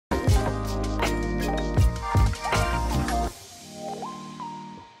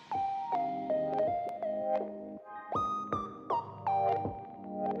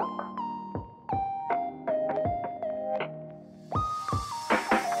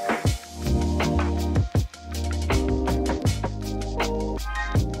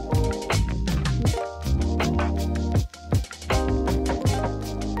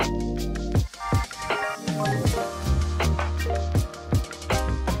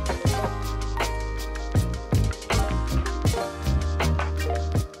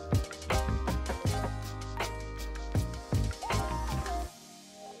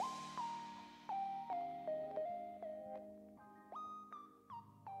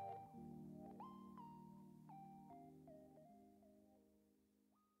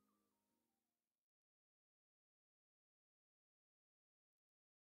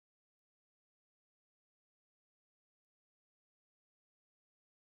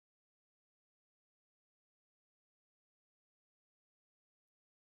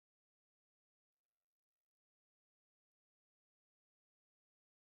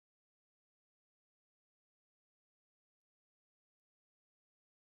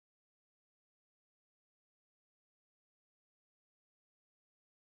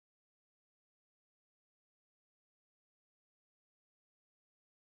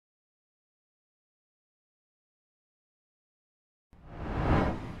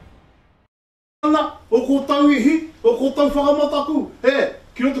ana, o ko tau ihi, o ko tau whakamataku,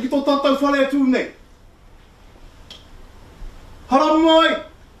 ki roto ki tō tātou whare atu nei. Hara mai,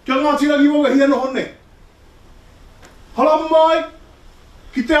 kia ngā tiragi wawe hi anoho nei. Hara mai,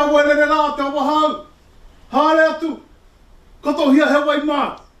 ki te awa rere rā, te Awahou, hāre atu, kato hia he wai mā.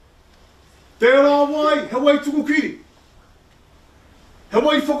 Te rā wai, he wai tukukiri. He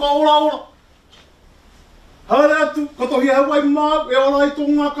wai whakaora ora. Hāre atu, kato hia he wai mā, e ora i tō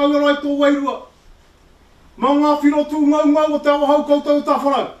ngā kau, e ora i tō wairua. Mā ngā whiro tū ngau o te Awahou koutou tā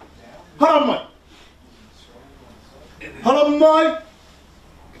wharau. Hara mai. Hara mai,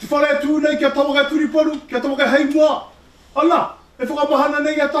 te whare atu nei kia tawaka turiparu, kia tawaka hei mua. Ana, e whakamahana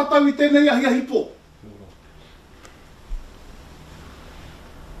nei a tātau i tēnei ahi ahi pō.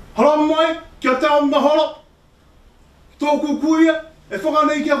 Hara mai, kia te au mahara, tōku kuia, e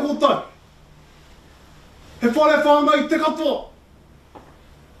whakanei kia kōtai. He whare whāngai te katoa.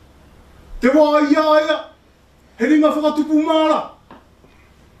 Te wā ia ia, he ringa whakatupu māra.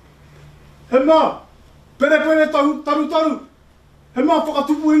 He mā, pere pere taru taru. He mā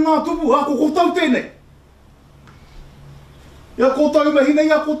whakatupu i ngā tupu, a ko kōtau tēnei. Ia kōtau mehi nei,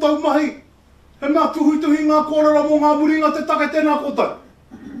 a kōtau mahi. He mā tuhi ngā kōrera mō ngā muringa te take tēnā kōtau.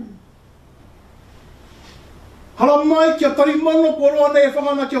 Hara mai kia tarimano koroa nei e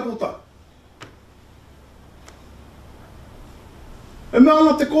whangana kia kōtau. E mea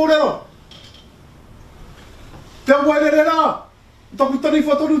ana te kōrera. Te awairere rā, taku tani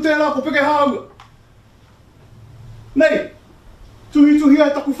whatonu tērā ko peke hāua. Nei, tuhi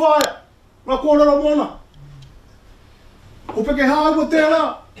ai taku whāia, rā kōrera mōna. Ko peke hāua tērā,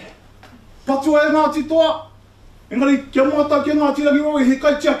 patua e ngā titoa, engari kia moata kia ngā tiragi wawe he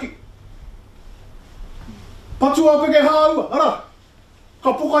kaitiaki. Patua peke hāua, ara,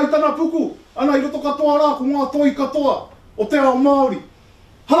 ka poka i tana puku, ana i roto katoa rā ko ngā toi katoa o te ao Māori.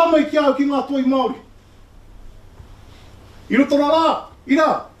 Hara mai ki au ki ngā toi Māori. I roto rā, ira,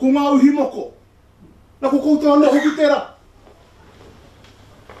 ko ngā uhi moko. Nā ko koutou ana hoki tērā.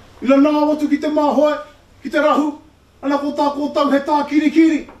 Ina nā watu ki te māhoe, ki te rahu, ana ko tā kōtau he tā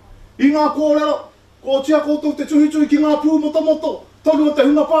kirikiri. I ngā kōrero, ko tia koutou te tuhi ki ngā pū moto, tonu o te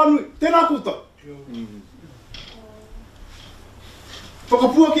hunga pānui, tēnā koutou.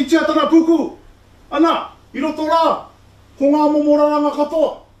 Whakapua ki tia tana puku, ana, i roto rā, ko ngā momoraranga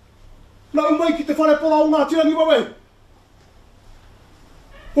katoa. Nā umai ki te wharepora o ngā tiragi wawe.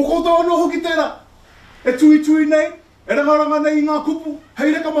 Ko koutou anō hoki tērā, e tui nei, e rangaranga nei i ngā kupu,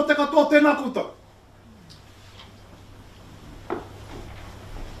 hei reka ma te katoa tēnā koutou.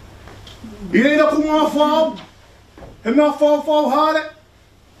 I reira ko ngā whāo, he mea whāo hāre,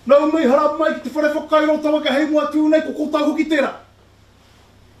 nā umai hara mai ki te whare whakairo tawaka hei mua tū nei, ko koutou hoki tērā.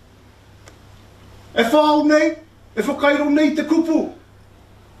 E whāo nei, e whakairo nei te kupu.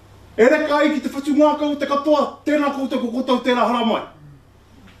 E reka ai ki te whatu ngā kau te katoa, tēnā koutou ko koutou tērā hara mai.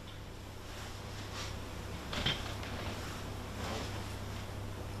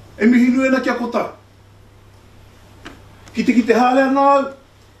 E mihi nuena kia koutou. Ki te hālea nāu,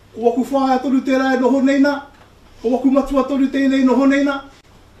 ko waku whāia tonu tērā e noho nei nā, ko waku matua tonu tēnei noho nei nā.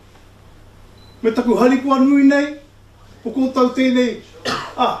 Me taku harikua nui nei, ko koutou tēnei,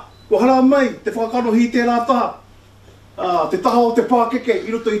 ko hara mai, te whakakanohi tērā taha. Te taha o te pākeke,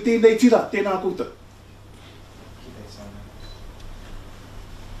 i roto i tēnei tira, tēnā koutou.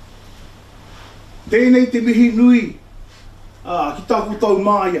 Tēnei te mihi nui, ki tā koutou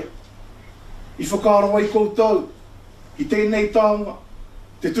māia. I whakaaro ai koutou, ki tēnei taonga,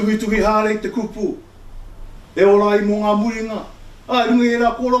 te tuhi hārei te kupu. E ora i mō ngā muringa. Runga e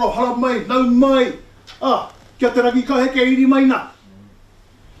rā kōrero, hara mai, nau mai. Kia te Rangikāheke iri mai nā.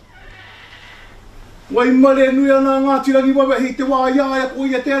 Wai mare nui ana ngā tiragi wawe hei te wā iaia ko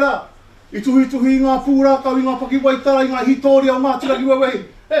ia tērā. I tuhi ngā pūrākau, i ngā pakiwaitara, i ngā hitoria o ngā tiragi wawe hei.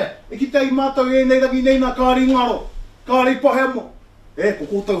 E ki tei mātou e nei rangi nei nā kāri ngaro, kāri pahemo. Ko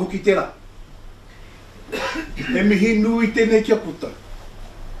koutou hoki tērā. E mihi nui tēnei kia koutou.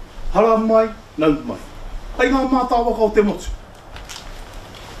 Hara mai, nau mai. Ai ngā mātāwaka o te motu.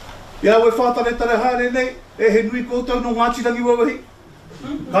 Ia we whātare hāre nei, he nui koutou no ngā tiragi wawe hei.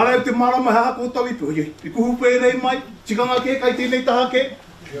 Kārai o te marama hea koutou i puhi. I kuhupe e rei mai, tikanga ke, kai tēnei taha ke.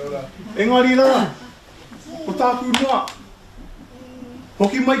 Engari rā, ko tāku noa.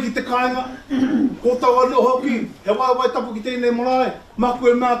 Hoki mai ki te kāinga, koutou anō hoki, he wai tapu ki tēnei marae,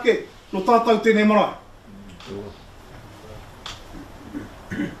 maku e māke, no tātou tēnei marae.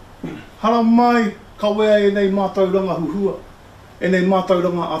 Hara mai, kawea e nei mātauranga huhua, e nei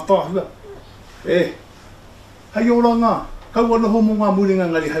mātauranga ātāhua. Hei oranga, kau anoho mo ngā muringa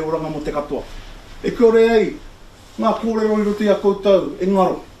ngari hei oranga mo te katoa. E kore ai, ngā kōrero i roto i a koutou, e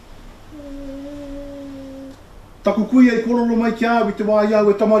ngaro. Taku kuia I kororo mai ki au I te wā iau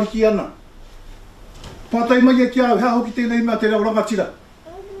e tamariki ana. Pātai mai e ki au, hea hoki tēnei mea te reo rangatira.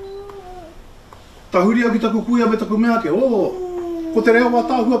 Ta huri au ki taku kuia me taku mea ke, ko te reo wā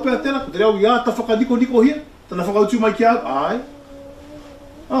tāhua pēr tēnā, ko te reo I āta whakaniko hia, tana whakautu mai ki au, ai.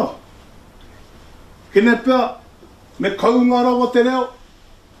 Kene pēr, me kaunga rawa te reo,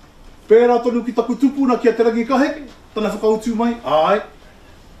 pēra tonu ki taku tupuna ki a te Rangikāheke, tana whakautu mai, ai.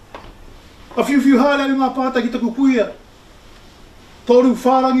 A whiu hāre au ngā pātai ki taku kuia, tōru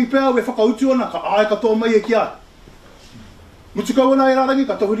whārangi pēr e whakautu ana, ka ai katoa mai e ki ai. Mutukau ana e rārangi,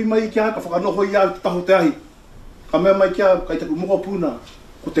 ka tahuri mai ki ai, ka whakanoho I au te taho te ahi. Ka mea mai ki au, kai taku mokopuna,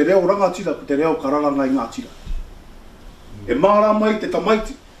 ko te reo rangatira, ko te reo kararanga I ngā tira. E māra mai te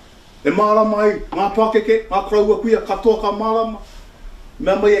tamaiti, e māra mai ngā pākeke, ngā kraua kuia, katoa ka mārama.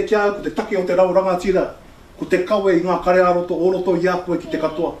 Mea mai e ki au, ko te take o te reo rangatira, ko te kawe I ngā kare aroto, oroto I apue ki te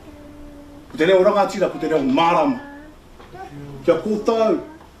katoa. Ko te reo rangatira, ko te reo mārama. Kia kōtau,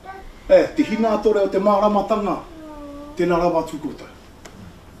 te hinatore o te māramatanga, tēnā rawa atu kōtau.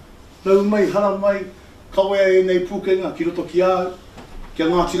 Nau mai, hara mai, kawe e nei pūkenga, ki roto ki au, kia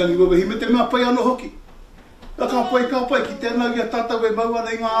Ngātirangi Wawehi, me te mea pai ano hoki. Ka pai, ki tēnau ia tātou e mau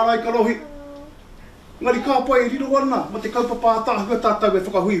ana I ngā arai karohi. Ngari ka pai e riro ana, ma te kaupapa tāhua tātou e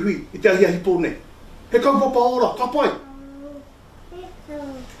whakahui I te ahi pōne. He kaupapa ora, ka pai.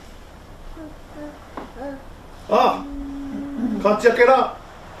 Ka tia ke rā.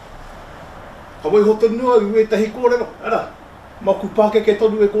 Ka wai hoto nua I ue tahi kōrero. Ara, maku pākeke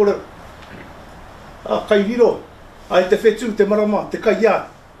tonu e kōrero. Kai riro, ai te whetū, te marama, te kai ia.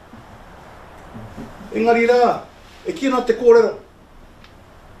 Engari rā, e kina te kōrero.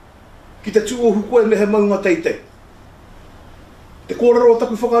 Ki te tūohu koe me he maunga teitei. Te kōrero o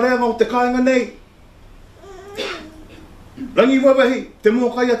taku whakareanga o te kāinga nei. Rangi Wawehi, te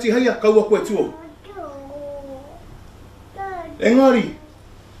mō kai ati heia, kaua koe tūohu. Engari,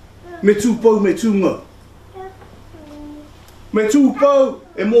 me tūpau me tūnga. Me tūpau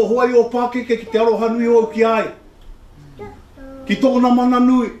e mō hoai o pākeke ki te aroha nui o ki ai. Ki tōna mana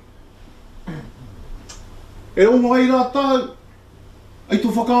nui. E ongo ai rātau. Ai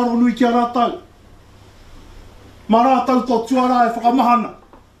tō whakaaro nui ki a rātau. Mā rātau tō tuara e whakamahana.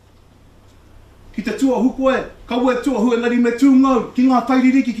 Ki te tuahu koe, kaua e tuahu engari me tūngau ki ngā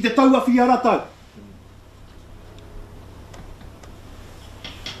taiririki ki te tauawhi a rātau.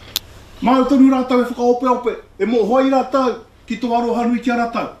 Māu tonu rātau e whakaope, e mō hoi rātau ki tō aroha nui ki a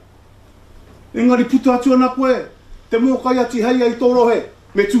rātau. Engari putu atu ana koe, te mō kai ati hei ai tō rohe,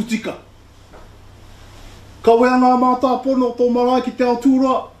 me tūtika. Ka wea ngā mātāpono tō marae ki te ao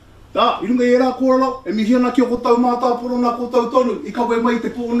tūroa. I runga I rā kōrero, e mihi ana ki o kotau mātāpono nā kotau tonu, I kawe mai te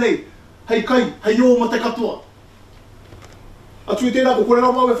pōnei, hei kai, hei o ma te katoa. Atu I tērā, ko kore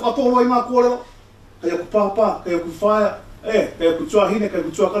rawa e whakatoro I ngā kōrero, kai aku pāpā, kai aku whaia, kai aku tuahine, kai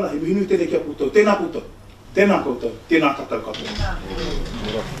aku tuakana, he mihi nui tēnei ki a koutou. Tēnā koutou, tēnā koutou, tēnā tātou katoa.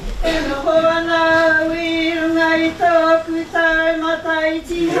 E noho ana ui runga I tōku tau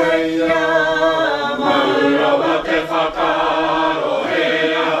mataiti heia. Maurawa te whakaro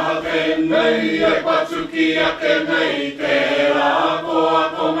he aha tēnei e patuki ake nei te rā koa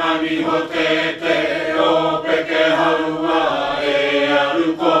ko mani ho te o peke haua e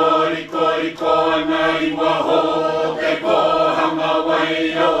aru kori koa nei waho ke kohanga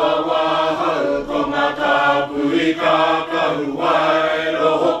wai o Awahou ko ngā tāpui ka kahuai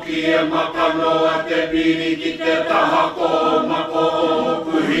rohoki e makano a te piri ki te taha ko mako o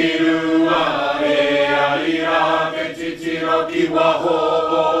puhirua e aira ke titiro ki waho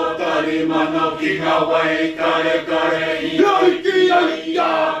o tarimano ki ngā wai kare I ki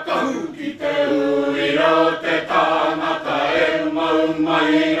ia kahu ki te uira o te tāngata e mau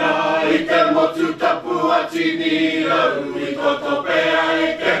mai rā I te motu tapu ati ni rau I koto pēa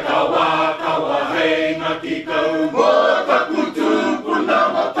I ke kawa hei ngaki kau mō taku tūpuna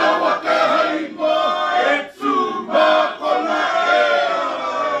mō tawa ke hei mō e tū mā kona e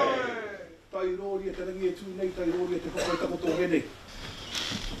ai. Tai rōri e te rangi e tūnei, tai rōri e te whakaitako tō hene.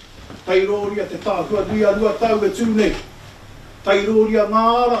 Tai rōri e te tāhua nui arua tau e tūnei. Tai rōri a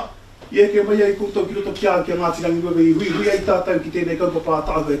ngāra. I eke mai ai koutou ki roto ki a Ngātirangi Wawehi. Hui ai tātou ki tēnei kaupapa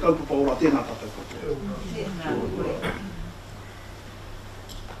tāhua e kaupapa ora tēnā tātou katoa.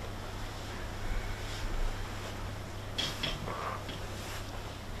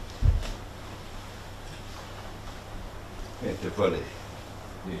 E te whare,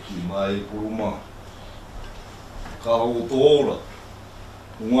 e ki mai poroma, ka hau tō ora.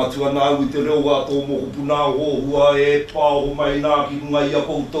 Ngā tua nāu I te reo wā tō mohopu nā hōhua e pāho mai nā ki runga I a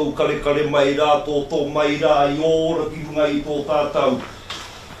koutou kare mai rā tō mai rā I ora ki runga I tō tātou.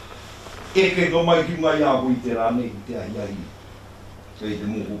 E ke no mai ki mai a i te rane i te ahi ahi. Kei te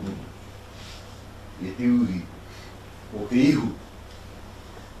mōko puni. E te uhi. O te ihu.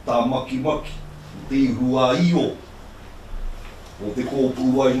 Tā maki maki. O te ihu a io. O te kōpū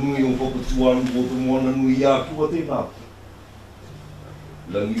ai nui o paputuanu o te moana nui a kua tēnā.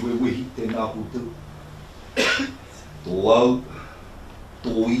 Langi wehi tēnā koutou. Tō au.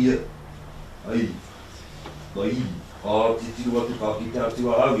 Tō ia. Ai. Vai. Te tiro atu ka ki te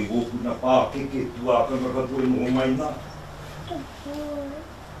atua au i wōku na pā keke tuākanga katoe no mai nā.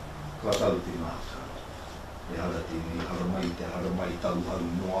 Ka tau te nāka. E hara tēnei hara mai tau haru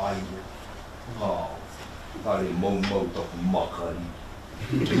no aiwo. Pāo. Kare mau taku makari.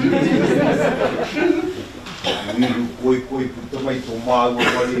 Wiru koi puta mai tō māua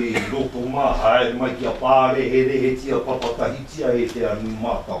wale i roto mā haere mai ki a pāre he tia papatahitia e te anu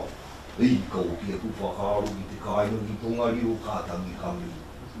mātau. Ei ka o kia tu whakaaro i te kāino ki tō ngari o kātangi kami.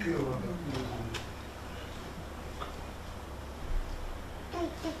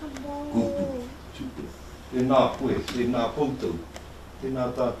 Kupu. Tēnā koe, tēnā koutou, tēnā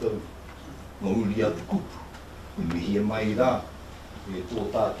tātou. Mauri atu kupu. E mihia mai rā. E tō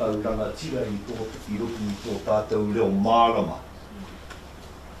tātou rangatira i tō tirotu i tō tātou reo mārama.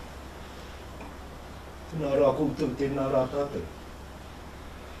 Tēnā rā koutou, tēnā rā tātou.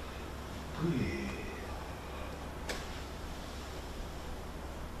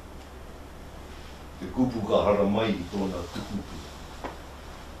 Te kupu ka hara mai i tōna tukupu.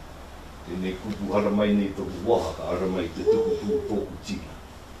 Tēnei kupu hara mai nei tōku waha ka hara mai te tukupu o tōku tina.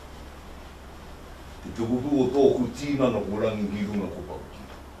 Te tukupu o tōku tina no ko rangi girunga ko pauki.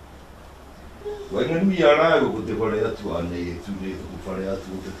 Wainga nui a rāua ko te whare atu anei e tūnei tōku whare atu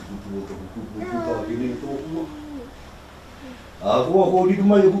o te tukupu o tōku kupu o kutaki nei tōku. A kua kōriku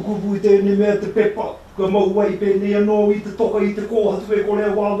mai o kukupu i tēnei mea te pepa. Ka mau wai pēnei anō i te toka i te kōhatu e kore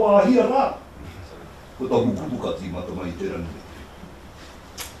wā hia rā. Ko tā kukupu ka tīmata mai te ranu.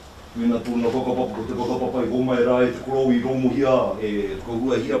 Mena tōna whakapapu ko te whakapapa i gomai rā e te korou i romohia e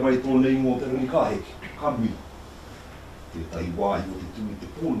kohua hia mai tōnei mō te Rangikāheke. Kamui. Te tai wāhi o te tūi te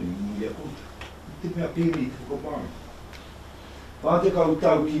pōne i muri a konta. I te mea pēnei te whakapāna. Pā te kau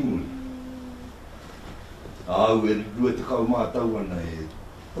tau ki muri. Au e rua te kau mātau ana e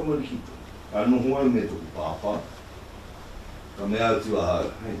tamarikito. Anoho au me toku pāpā. Ka mea atu a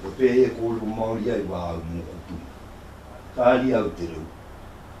hau. Hei, ka pēhe kōrero Māori ai wā au mō kupu. Ka ari au te reu.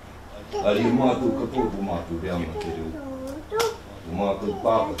 Ari o mātou ka tōku mātou reanga te reu. O mātou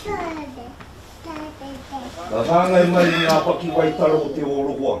pāpa te reu. Ka whāngai mai ni ngā paki waitaro o te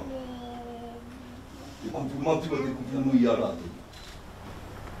orohoa. Te kupu matua te kupu nui a rātou.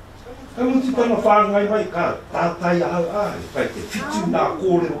 Ka muti tana whāngai mai ka tātai au ai, pai te titu nā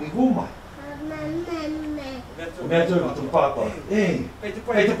kōrero i gomai. O mea tau mātou pāpā. Hei te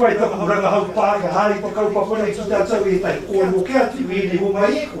pai taku rangahau pāke, hāri te kaupapara i ki tātou e tai kōrero ke atu i nei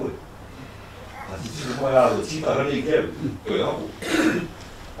gomai e koe. Ka titu mai alo, tika ranei keu, koe hako.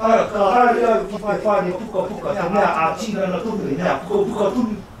 Ka hāri au ki pai whāne puka, te mea a tina na tunu, e mea puka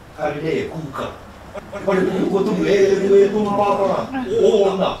tunu, hāri nei e kūka. Pare puka tunu, e tōna pāpara,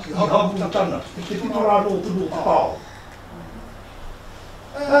 ōna, i hapu tana, i te pipara no tunu o te pāo.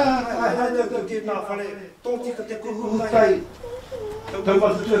 Hai tau ki nā whare, tō tika te kuhu tai. Tau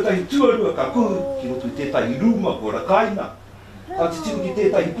mata tuatai tuarua ka kuhu, ki rotu i tētai rūma ko rakaina. Ka te tiru ki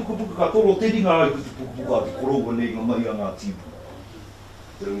tētai pukapuka ka toro te ringa ai ku te pukapuka a te korova nei ngā mai a ngā tīpu.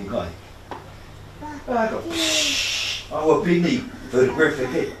 Te Rangikāheke. Ka aua pēnei,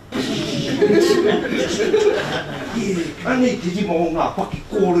 photographic e. Anei te rima o ngā paki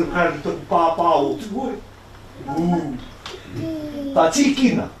kōrero kari taku pāpā o tu hoi. Ka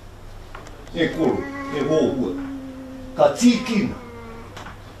tīkina. E koro, e hōhua. Ka tīkina.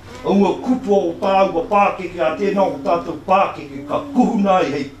 Aua kupu o tāua pākeke a tēnā o tātou pākeke ka kuhuna i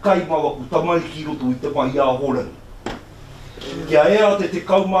hei kaimawa ku tamai ki roto i te mai a horani. Kia ea te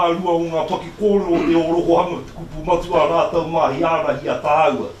kaumārua o ngā paki kōrero o te orohohanga te kupu matua rātau mahi ana hi a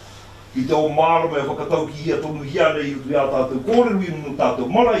tāua. Ki te o mārama e whakatau ki hia tonu hia nei utu a tātou kōrero i munu tātou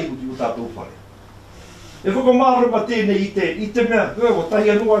mara i utu o tātou whare. E whakamārama tēnei i te mea, o tahi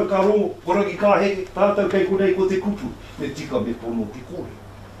anua ka rongo, ko Rangikāheke, tātou kei konei ko te kupu, me tika me pono te kōrero.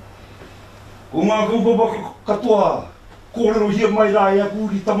 Ko ngā kaupapa katoa, kōrero hia mai rā e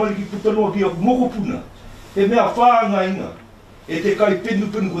apuri tamariki putanoa ki a mokopuna, e mea whāngainga, e te kai penu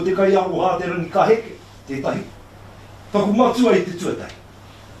ko te kai aroha te Rangikāheke, tētahi. Taku matua i te tuatai.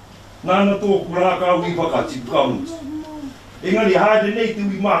 Nāna tōku rākau i whakati kamutu. Engari haere nei te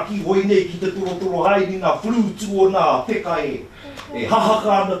ui maki hoi nei ki te toro haini ngā frutu o ngā peka e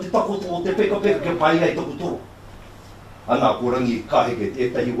hahaka ana te takoto o te peka ke pai ai taku toro. Ana ko Rangikāheke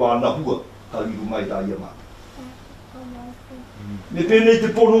tētahi wāna hua, ka iru mai tā ia mata. Me tēnei te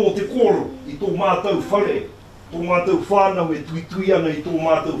pono o te koro i tō mātou whare, tō mātou whānau e tuitui ana i tō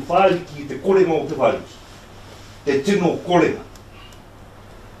mātou whāriki i te korenga o te whāriki. Te tino korenga.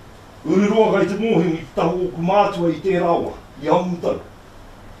 Ururoa kai te mōhingi i tahu o ku mātua i te rawa, i haumutana.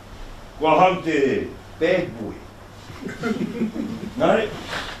 Kua hau te bad boy. Nai,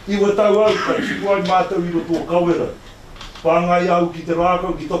 iwa tau au kai, si kuai mātou i roto o kawera. Pāngai au ki te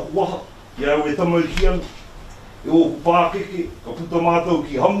rākau ki taku waha, i au e tamau hianu. E o ku pākeke, ka puta mātou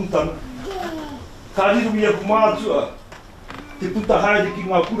ki haumutana. Ka riru ia ku mātua, te puta haere ki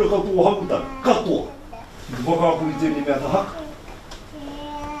ngā kura katoa haumutana, katoa. I te whakaapuri tēnei mea ta haka.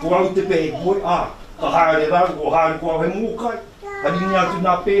 Ko au te bad boy, ka haere rāu, ko haere ko au he mōkai. Haringi atu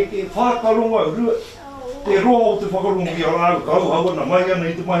nā pēke, whakaronga rua. Te roa o te whakaronga ki a rāu, ka au hawana mai ana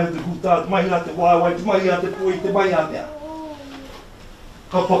i te mai a te kutā, te mai a te wāwai, te mai a te poi, te mai a mea.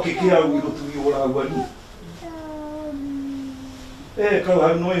 Ka pake ke au i rotu i o rāu ani. Kau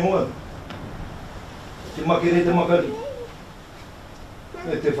hau noi hoa. Te makere te makari.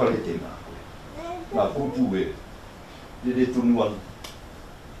 Te whare tēnā koe. Nā kupu e re tonu anu.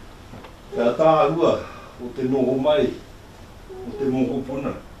 Pea tā hua o te noho mai, o te moko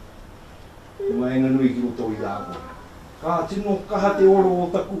puna. Mai ngā nui ki roto i āko. Ka tino kaha te oro o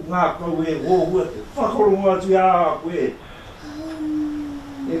taku ngā kau e hōhua te whakaronga atu i āko e.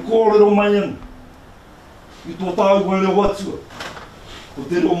 E kōrero mai anu. I tō tāu mai leo atua. Ko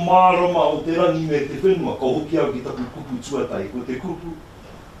te ro mārama o te rangi me te whenua, ka hoki au ki taku kupu tuatai. Ko te kupu,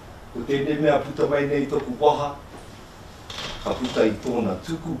 ko te ne mea puta mai nei taku waha, ka puta i tōna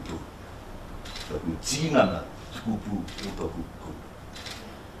tukupu. Taku tīnana tukupu o taku kupu.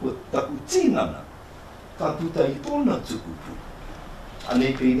 Ko taku tīnana, ka puta i tōna tukupu.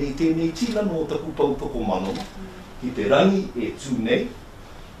 Anei pēnei tēnei tīnana o taku pautoko manoma, ki te rangi e tū nei,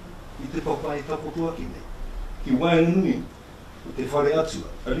 i te papai takotoa ki nei. Ki waenganui, o te whare atua,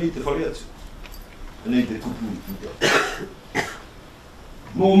 anei te whare atua, anei te kupu i puta.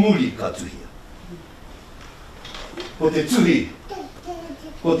 Nō muri ka tuhia. Ko te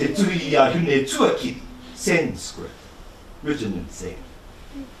tuhi i a hune tuakiri, Sanskrit, written in San.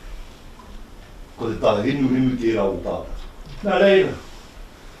 Ko te tā hinu te rau tāta. Nā reira,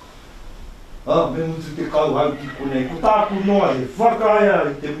 me mutu te kauhau ki konei, ko tāku noa he whakaia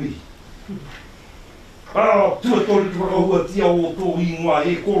i te mihi. Tuatori ki whakahua tia o tō ingoa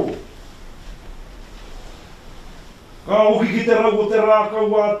e koro. Ka oki ki te rau o te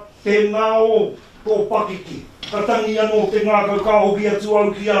rākau a te ngāo tō pakiki. Ka tangi anō te ngākau ka oki atu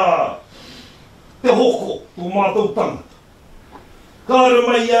au ki a te hoko tō mātou tangata. Ka hara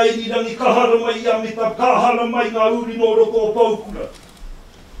mai a irirangi, ka hara mai a mita, ka hara mai ngā uri no roto o paukura.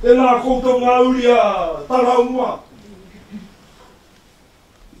 Te nā koutou ngā uri a taraunga.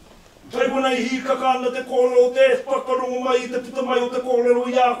 Kai wana i hikaka ana te kōrero o te whakarongo mai i te puta mai o te kōrero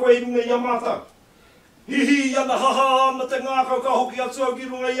i a koe i runga i a mata. Hihi ana haha ana te ngākau ka hoki atu au ki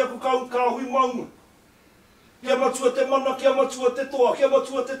runga i aku kaut ka hui maunga. Kia matua te mana, kia matua te toa, kia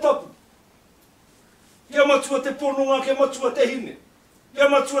matua te tapu. Kia matua te pononga, kia matua te hine. Kia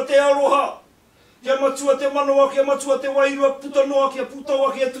matua te aroha. Kia matua te manoa, kia matua te wairua, puta noa, kia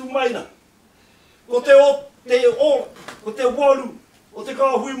putaua, kia tūmaina. Ko te o, ko te waru. O te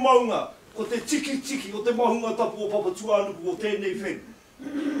kāhui maunga, o te tiki, o te mahunga tapu o papatuanuku o tēnei whenu.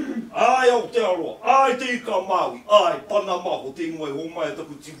 Ai au te aroa, ai te ika Māui, ai pana maho te ingoe ho mai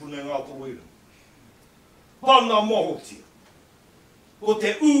taku tipune ngā toroira. Pana maho tia. Ko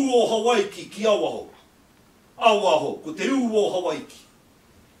te ū o Hawaiki ki Awahou. Awahou, ko te ū o Hawaiki.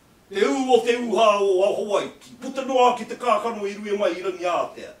 Te ū o te uha o Hawaiki. Puta noa ki te kākano i rue mai i rangi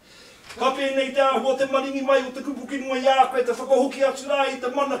ātea. Ka pēnei te ahua te maringi mai o te kupu ki nua i a koe, te whakahoki atu rā i te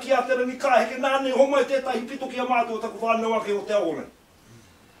mana ki a te Rangikāheke, nāne ho mai tētahi pito ki a mātua taku whānau ake o te aone.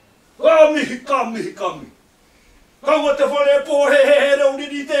 Ka mihi. Kaua te whare pō he rau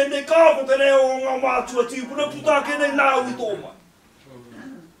riri tēnei kāko te reo o ngā mātua tīpuna puta ke nei nāu i tō mai.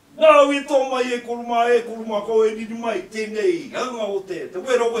 Nāu i tō mai e koruma ko e riri mai tēnei hanga o te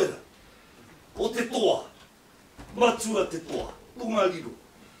wera. O te toa, matua te toa, tunga riro.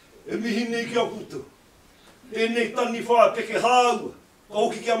 E mihi nei ki a kutu. E nei tani whae peke hāua. Ka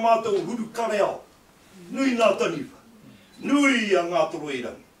hoki ki a mātou huru kare ao. Nui nā taniwha. Nui a ngā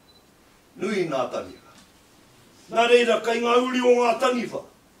toroirangi. Nui nā taniwha. Nā reira kai ngā uri o ngā taniwha.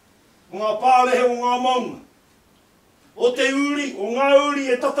 O ngā pārehe o ngā maunga. O te uri, o ngā uri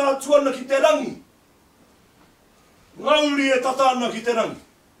e tata atu ana ki te rangi. Ngā uri e tata ana ki te rangi.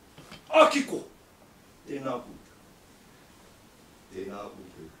 Akiko. Tēnā kutu. Tēnā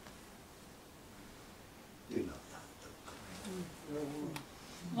kutu. Tēnā tātou.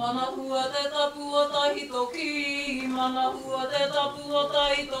 Mana hua te tapu o tahi toki, mana hua te tapu o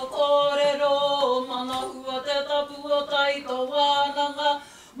tahi to kōrero, mana hua te tapu o tahi to wānanga,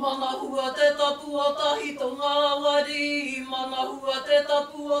 mana hua te tapu o tahi to ngāwari, mana hua te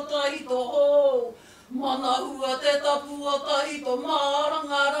tapu o tahi to hou, mana hua te tapu o tahi to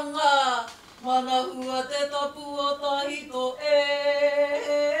mārangaranga, mana hua te tapu o tahi to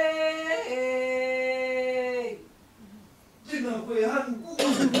Tēnā koe hanu.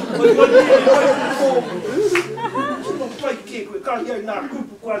 Pai ke koe kahi ai nā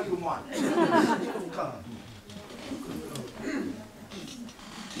kupu kuari o mai.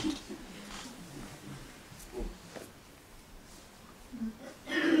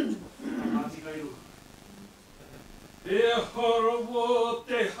 E harawa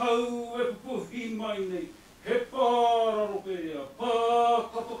te hau e puhi mai nei. He pāraro pērea,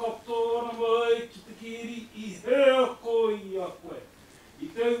 pākapakato ana mai ki te kiri I hea koi a koe. I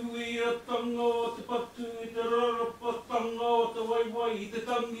te ui a tanga o te patu, I te rarapa tanga o te waiwai, I te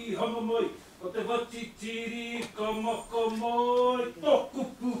tangi hanga mai, o te watitiri ka maka mai, tō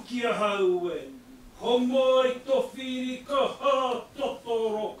kupu ki a hau e. Ho mai tō whiri ka hā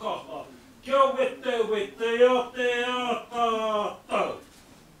totoro kaha, kia wete wete a te a tātau.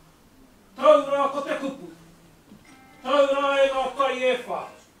 Tau rā ko te kupu. Tau rā e ngā kai e wha.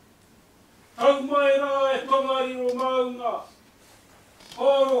 Tau mai rā e tongariro maunga.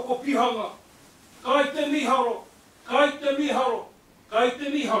 Horo ko pihanga. Kai te miharo. Kai te miharo. Kai te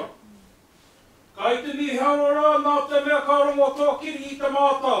miharo. Kai te miharo rā nā te mea karongo tōkiri I te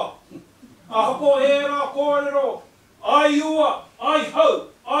mātā. A hoko e rā kōrero. Ai ua, ai hau,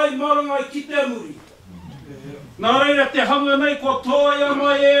 ai marangai ki te muri. Nā reira te hanga nei ko tōia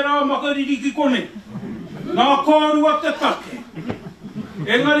mai e rā makariri ki kone. Nā kōrua te take.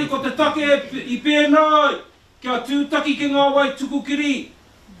 Engari ko te take I pēnai, kia tūtaki ki ngā wai tukukiri.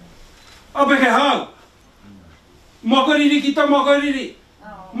 Ape he hau. Makariri ki ta makariri.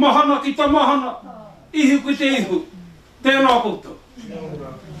 Mahana ki ta mahana. Ihu ki te ihu. Tēnā koutou.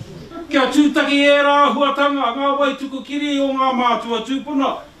 Kia tūtaki e rā huatanga, ngā wai tukukiri o ngā mātua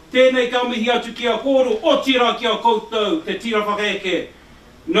tūpuna. Tēnei ka mihi atu ki a kōru, o tira ki a koutou, te tira whakaeke.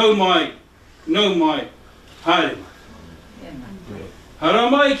 Nau mai, nau mai. Haere mai. Hara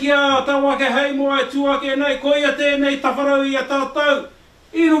mai ki a tawake hei moa e tuake nei, koia tēnei tawharau I a tātou,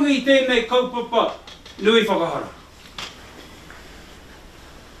 I rungi tēnei kaupapa, nui whakahara.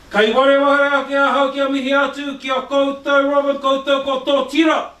 Kai ware wahara ki a hau ki a mihi atu, ki a koutou, Robin koutou ko tō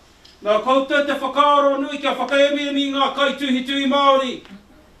tira. Nā koutou te whakaaro nui ki a whakaemi ngā kai tuhi tui Māori.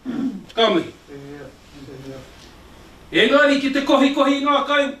 Ka mihi. Engari ki te kohi ngā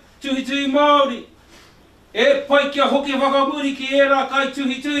kai tuhi tui Māori. E pai kia hoki whakamuri ki e rā kai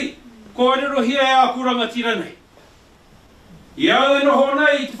tuhi tui, kōrero hia e a kuranga tira nei. I au e noho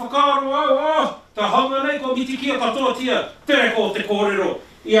nei, te whakaaro au, ta hanga nei ko miti kia katoa tia, tere ko te kōrero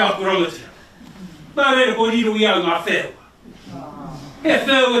I a kuranga tira. Tā reira ko riro I au ngā whewa. He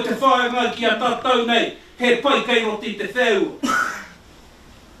whewa te whaengai ki a tatau nei, he pai kei roti te whewa.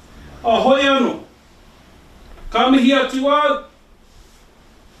 A hoi anō, ka mihi atu au,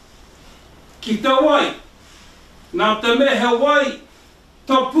 ki te wai, nā te me he wai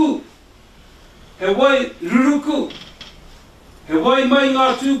tapu, he wai ruruku, he wai mai ngā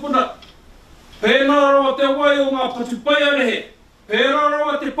tūpuna, pēnā rawa te wai o ngā patupai arehe, pēnā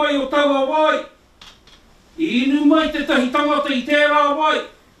rawa te pai o taua wai, I inu mai te tahi tangata I tērā wai,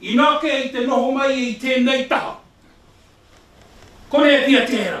 I nāke I te noho mai I tēnei taha. Kone e pia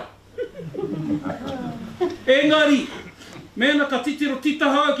tērā. Engari, Mēna ka titiro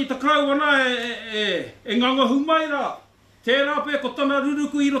titaha ki ta krauana e ngangahu mai rā. Tērā pē ko tana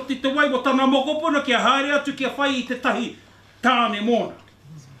ruruku I roti te wai mo tana mokopuna kia haere atu kia whai I te tahi tāne mōna.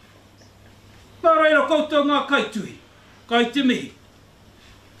 Nā reira koutou ngā kaituhi, kai te mihi.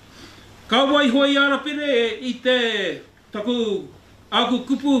 Ka wai hoi ara pere I te taku aku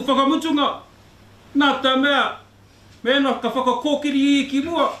kupu whakamutunga. Nā tā mea, mēna ka whakakōkiri I ki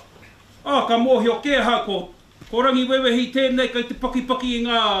mua. Ka mōhio kēha ko rangi wewehi tēnei kai te pakipaki I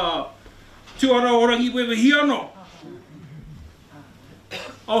ngā tuara o rangi wewehi anō.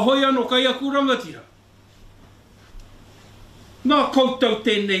 Ahoi anō kai aku rangatira. Nā koutou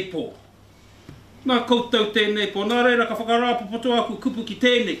tēnei pō. Nā koutou tēnei pō. Nā reira ka whakarāpopoto aku kupu ki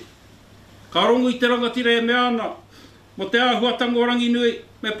tēnei. Ka rongo I te rangatira e me ana. Mo te āhuatanga o rangi nui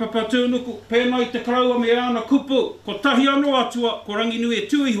me papatūnuku. Pēnā I te kraua me ana kupu. Ko tahi anō atua ko rangi nui e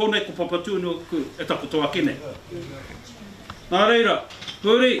tui honei ko papatūnuku e taputoa kene. Nā reira,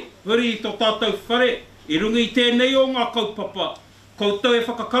 huri I tō tātou whare. I rungi I tēnei o ngā kaupapa. Koutou e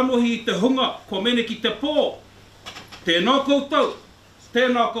whakakanohi I te hunga. Ko mene ki te pō. Tēnā koutou.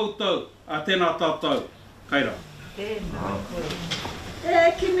 Tēnā koutou, tēnā tātou. Kaira. Tēnā koutou. E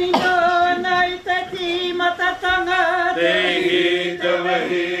kimi no nai te timatatanga. Te hi, te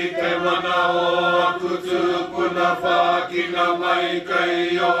wehi, te mana o aku tūpuna whākina mai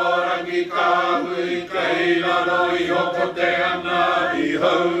kei o Rangikāheke kei raro I hoko te ana I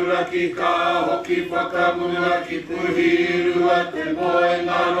haura ki ka hoki whakamunga ki puhi rua te moe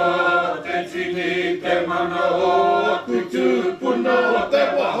ngaro te tini te mana o aku tūpuna o te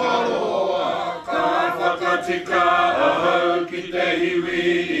waharo ka whakatika ahau ki te hiwi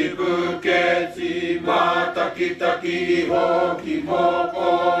I puketi mātakitaki I hoki moko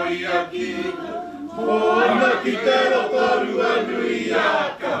I aki Moana ki te rotoru anui a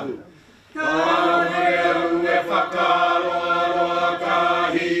kahu Ka mea au e whakaroa ka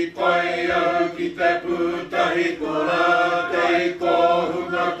hi koe au ki te putahi kora te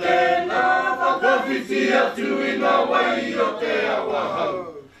kohuna tēnā whakawhiti atu I ngā wai o te Awahou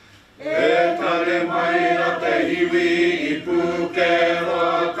E tare mai na te hiwi I puke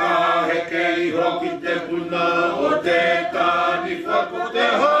roa ka heke I hoki te puna o te tāni whako te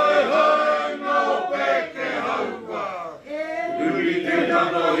hae hae ngā peke haua Uri te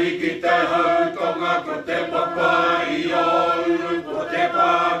tano hiki te hau tonga ko te papa I o uru ko te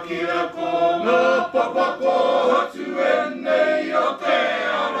pākira ko ngā papa ko hatu e nei o te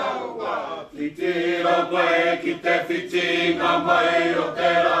araua Titi rokoe ki te whiti ngā mai o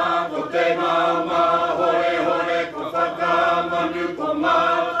te rā ko te māma hore hore ko whakamanu ko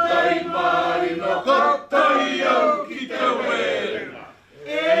mātai mari no katai au ki te wērenga E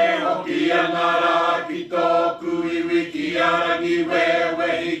hoki ana rā ki tōku iwi ki arangi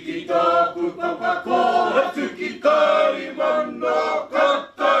wewehi ki tōku papa ko hatu ki Tarimano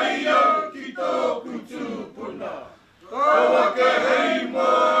katai au ki tōku tūpuna Kawa ke hei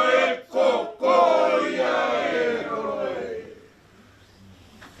mai e koko ia e roe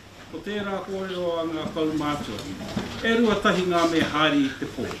Ko tērā kōrero a ngā kaumātua. E rua tahi ngā me hari I te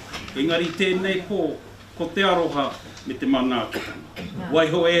pō. Engari tēnei pō, ko te aroha me te manaakitanga.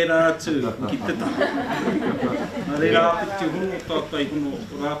 Waiho e rā atu ki te tā. Nā reira ate te hono o tātai hono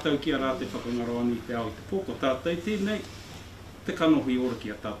rātau ki a rā te whakangaro ani te ao I te pō. Ko tātai tēnei, te kanohi ora ki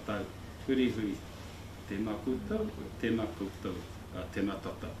a tātou. Huri hui, tēnā koutou, tēnā koutou, tēnā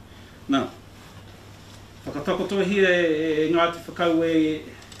tātou. Nā, whakatakotoa hia e ngā te whakau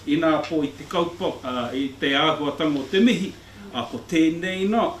I nā pō I te kaupapa, I te āhuatanga o te mihi, ko tēnei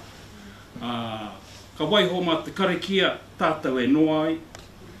nā. Ka waiho mā te karakia tātou e noa ai,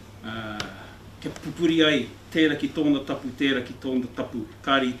 kia pupuri ai tērā ki tōna tapu, tērā ki tōna tapu,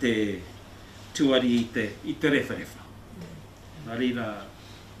 kāri te tuari I te rewharewa. Nā reira,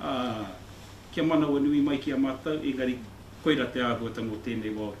 kia mana o nui mai ki a mātou, engari koira te āhuatanga o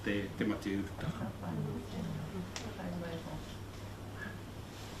tēnei wā o te mate urutaka.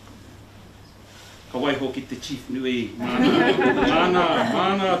 Ka waiho ki te chief nui,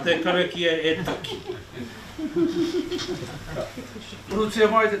 mana te karakia e taki. Urutia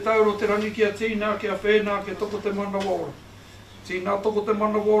mai te tauro te rangi kia tīnā, kia whenā, kia toko te mana wāora. Tīnā toko te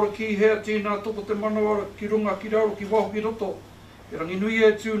mana wāora ki hea, tīnā toko te mana wāora ki runga, ki raro, ki waho, ki roto. E rangi nui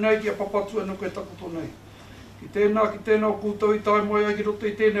e tū nei kia papatu e nuku e takoto nei. Ki tēnā o kūtau I tai mai ai ki roto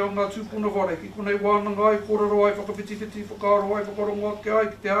I tēnei o ngā tūpuna whare. Ki kunei wānanga ai, korero ai, whakawhititi, whakaaro ai, whakarongo ake ai,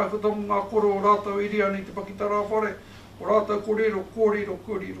 ki te āwhatonga ngā koro o rātau iri ani te pakitara whare, o rātau kōrero, kōrero,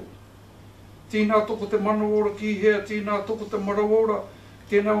 kōrero. Tīnā toko te manaora ki hea, tīnā toko te maraora,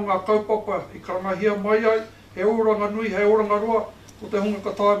 tēnā o ngā kaupapa I karangahia mai ai, he oranga nui, he oranga roa, ko te hunga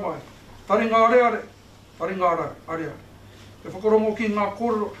ka tai mai. Taringa are, taringa are, are. He whakarongo ki ngā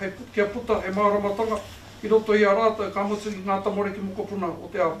kōrero, he kia puta, he māramatanga, Ki roto I a rātou, ka mutu ki ngā tamore ki mokopuna o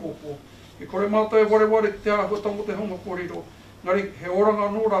te āpōpō. E kore mātou e ware ki te āhuatanga o te hunga kōrero. Ngari, he oranga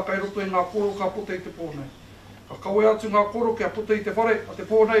nōra kai roto I ngā koro ka puta I te pōnei. Ka kawe atu ngā koro kia puta I te whare, a te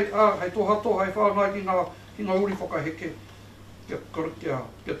pōnei, hei tōhato, hei whāngai ki ngā uri whakaheke. Kia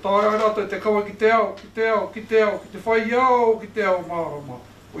tāi ai rātou, te kawe ki te ao, ki te whai ao, ki te ao mārama.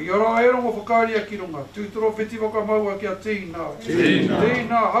 O I ara e rongo whakaaria ki runga, tūtoro whiti whakamaua kia tīnā.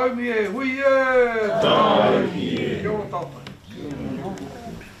 Tīnā, haumi e, hui e! Tāhi e! Kia ora tātou.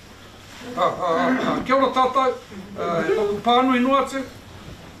 Kia ora tātou, e toku pānui noatu.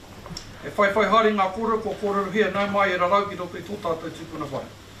 E whai hari ngā kōrero, ko kōrero hea, nau mai e rarau ki roto I tō tātou tūpuna whai.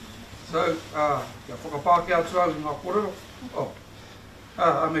 So, kia whakapāke atu au ngā kōrero.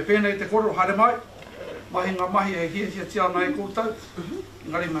 Me pēnei te kōrero, haere mai. Mahi ngā mahi e hia tiana e kōtau.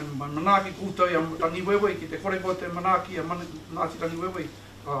 Ngari manaki kōtau I a rangi wewe, ki te kore koe te manaki a manaki rangi wewe,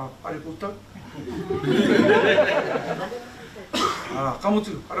 haere kōtau.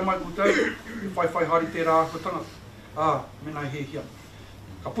 Kamutu, haere mai kōtau, whai hari tērā āhuatanga, menai he hia.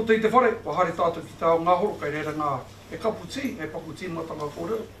 Ka puta I te whare, wa hare tātou ki tāo ngā horo, kai reira ngā e kaputi, e pakuti matanga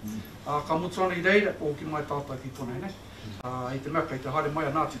kōrero. Ka mutuana I reira, o ki mai tātou ki tōnei, ne? I te mea, kei te hare mai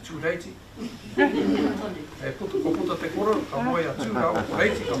a Ngāti tūreiti. Ko puta te kōrero, ka moe a tūra o ko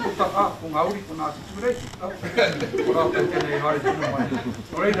reiti, ka puta a ko Ngāuri ko Ngāti tūreiti. Ko rātou tēnei hare tūna mai.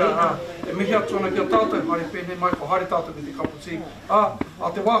 Nō reira, e mihi atu ana ki a tātou, hare pēnei mai ko hare tātou ki te kaputi. A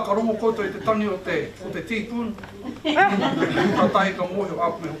te wā ka rongo koutou I te tangi o te tīpūn. Ka tahi ka mohi o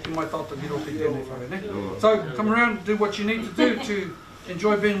apu me hoki mai tātou hiro te tēnei whare, ne? So, come around, do what you need to do to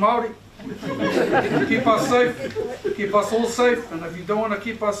enjoy being Māori. Keep us safe, keep us all safe, and if you don't want to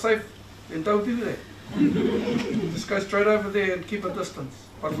keep us safe, then don't do that. Just go straight over there and keep a distance.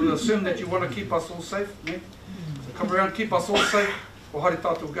 But we'll assume that you want to keep us all safe. Yeah? So come around, keep us all safe. Ko hari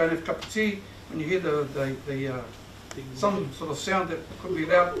tātou go and have a cup of tea. When you hear some sort of sound that could be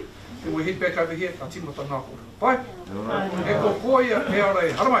loud, then we'll head back over here. Ka timata ngā kōrero. Pai? E ko koia, e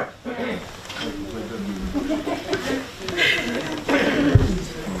arei. Hara mai.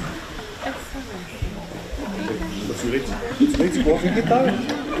 Let's go and get that.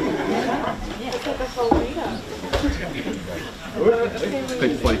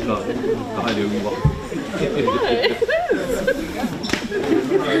 Kijk, fight club. Ga je nu wachten.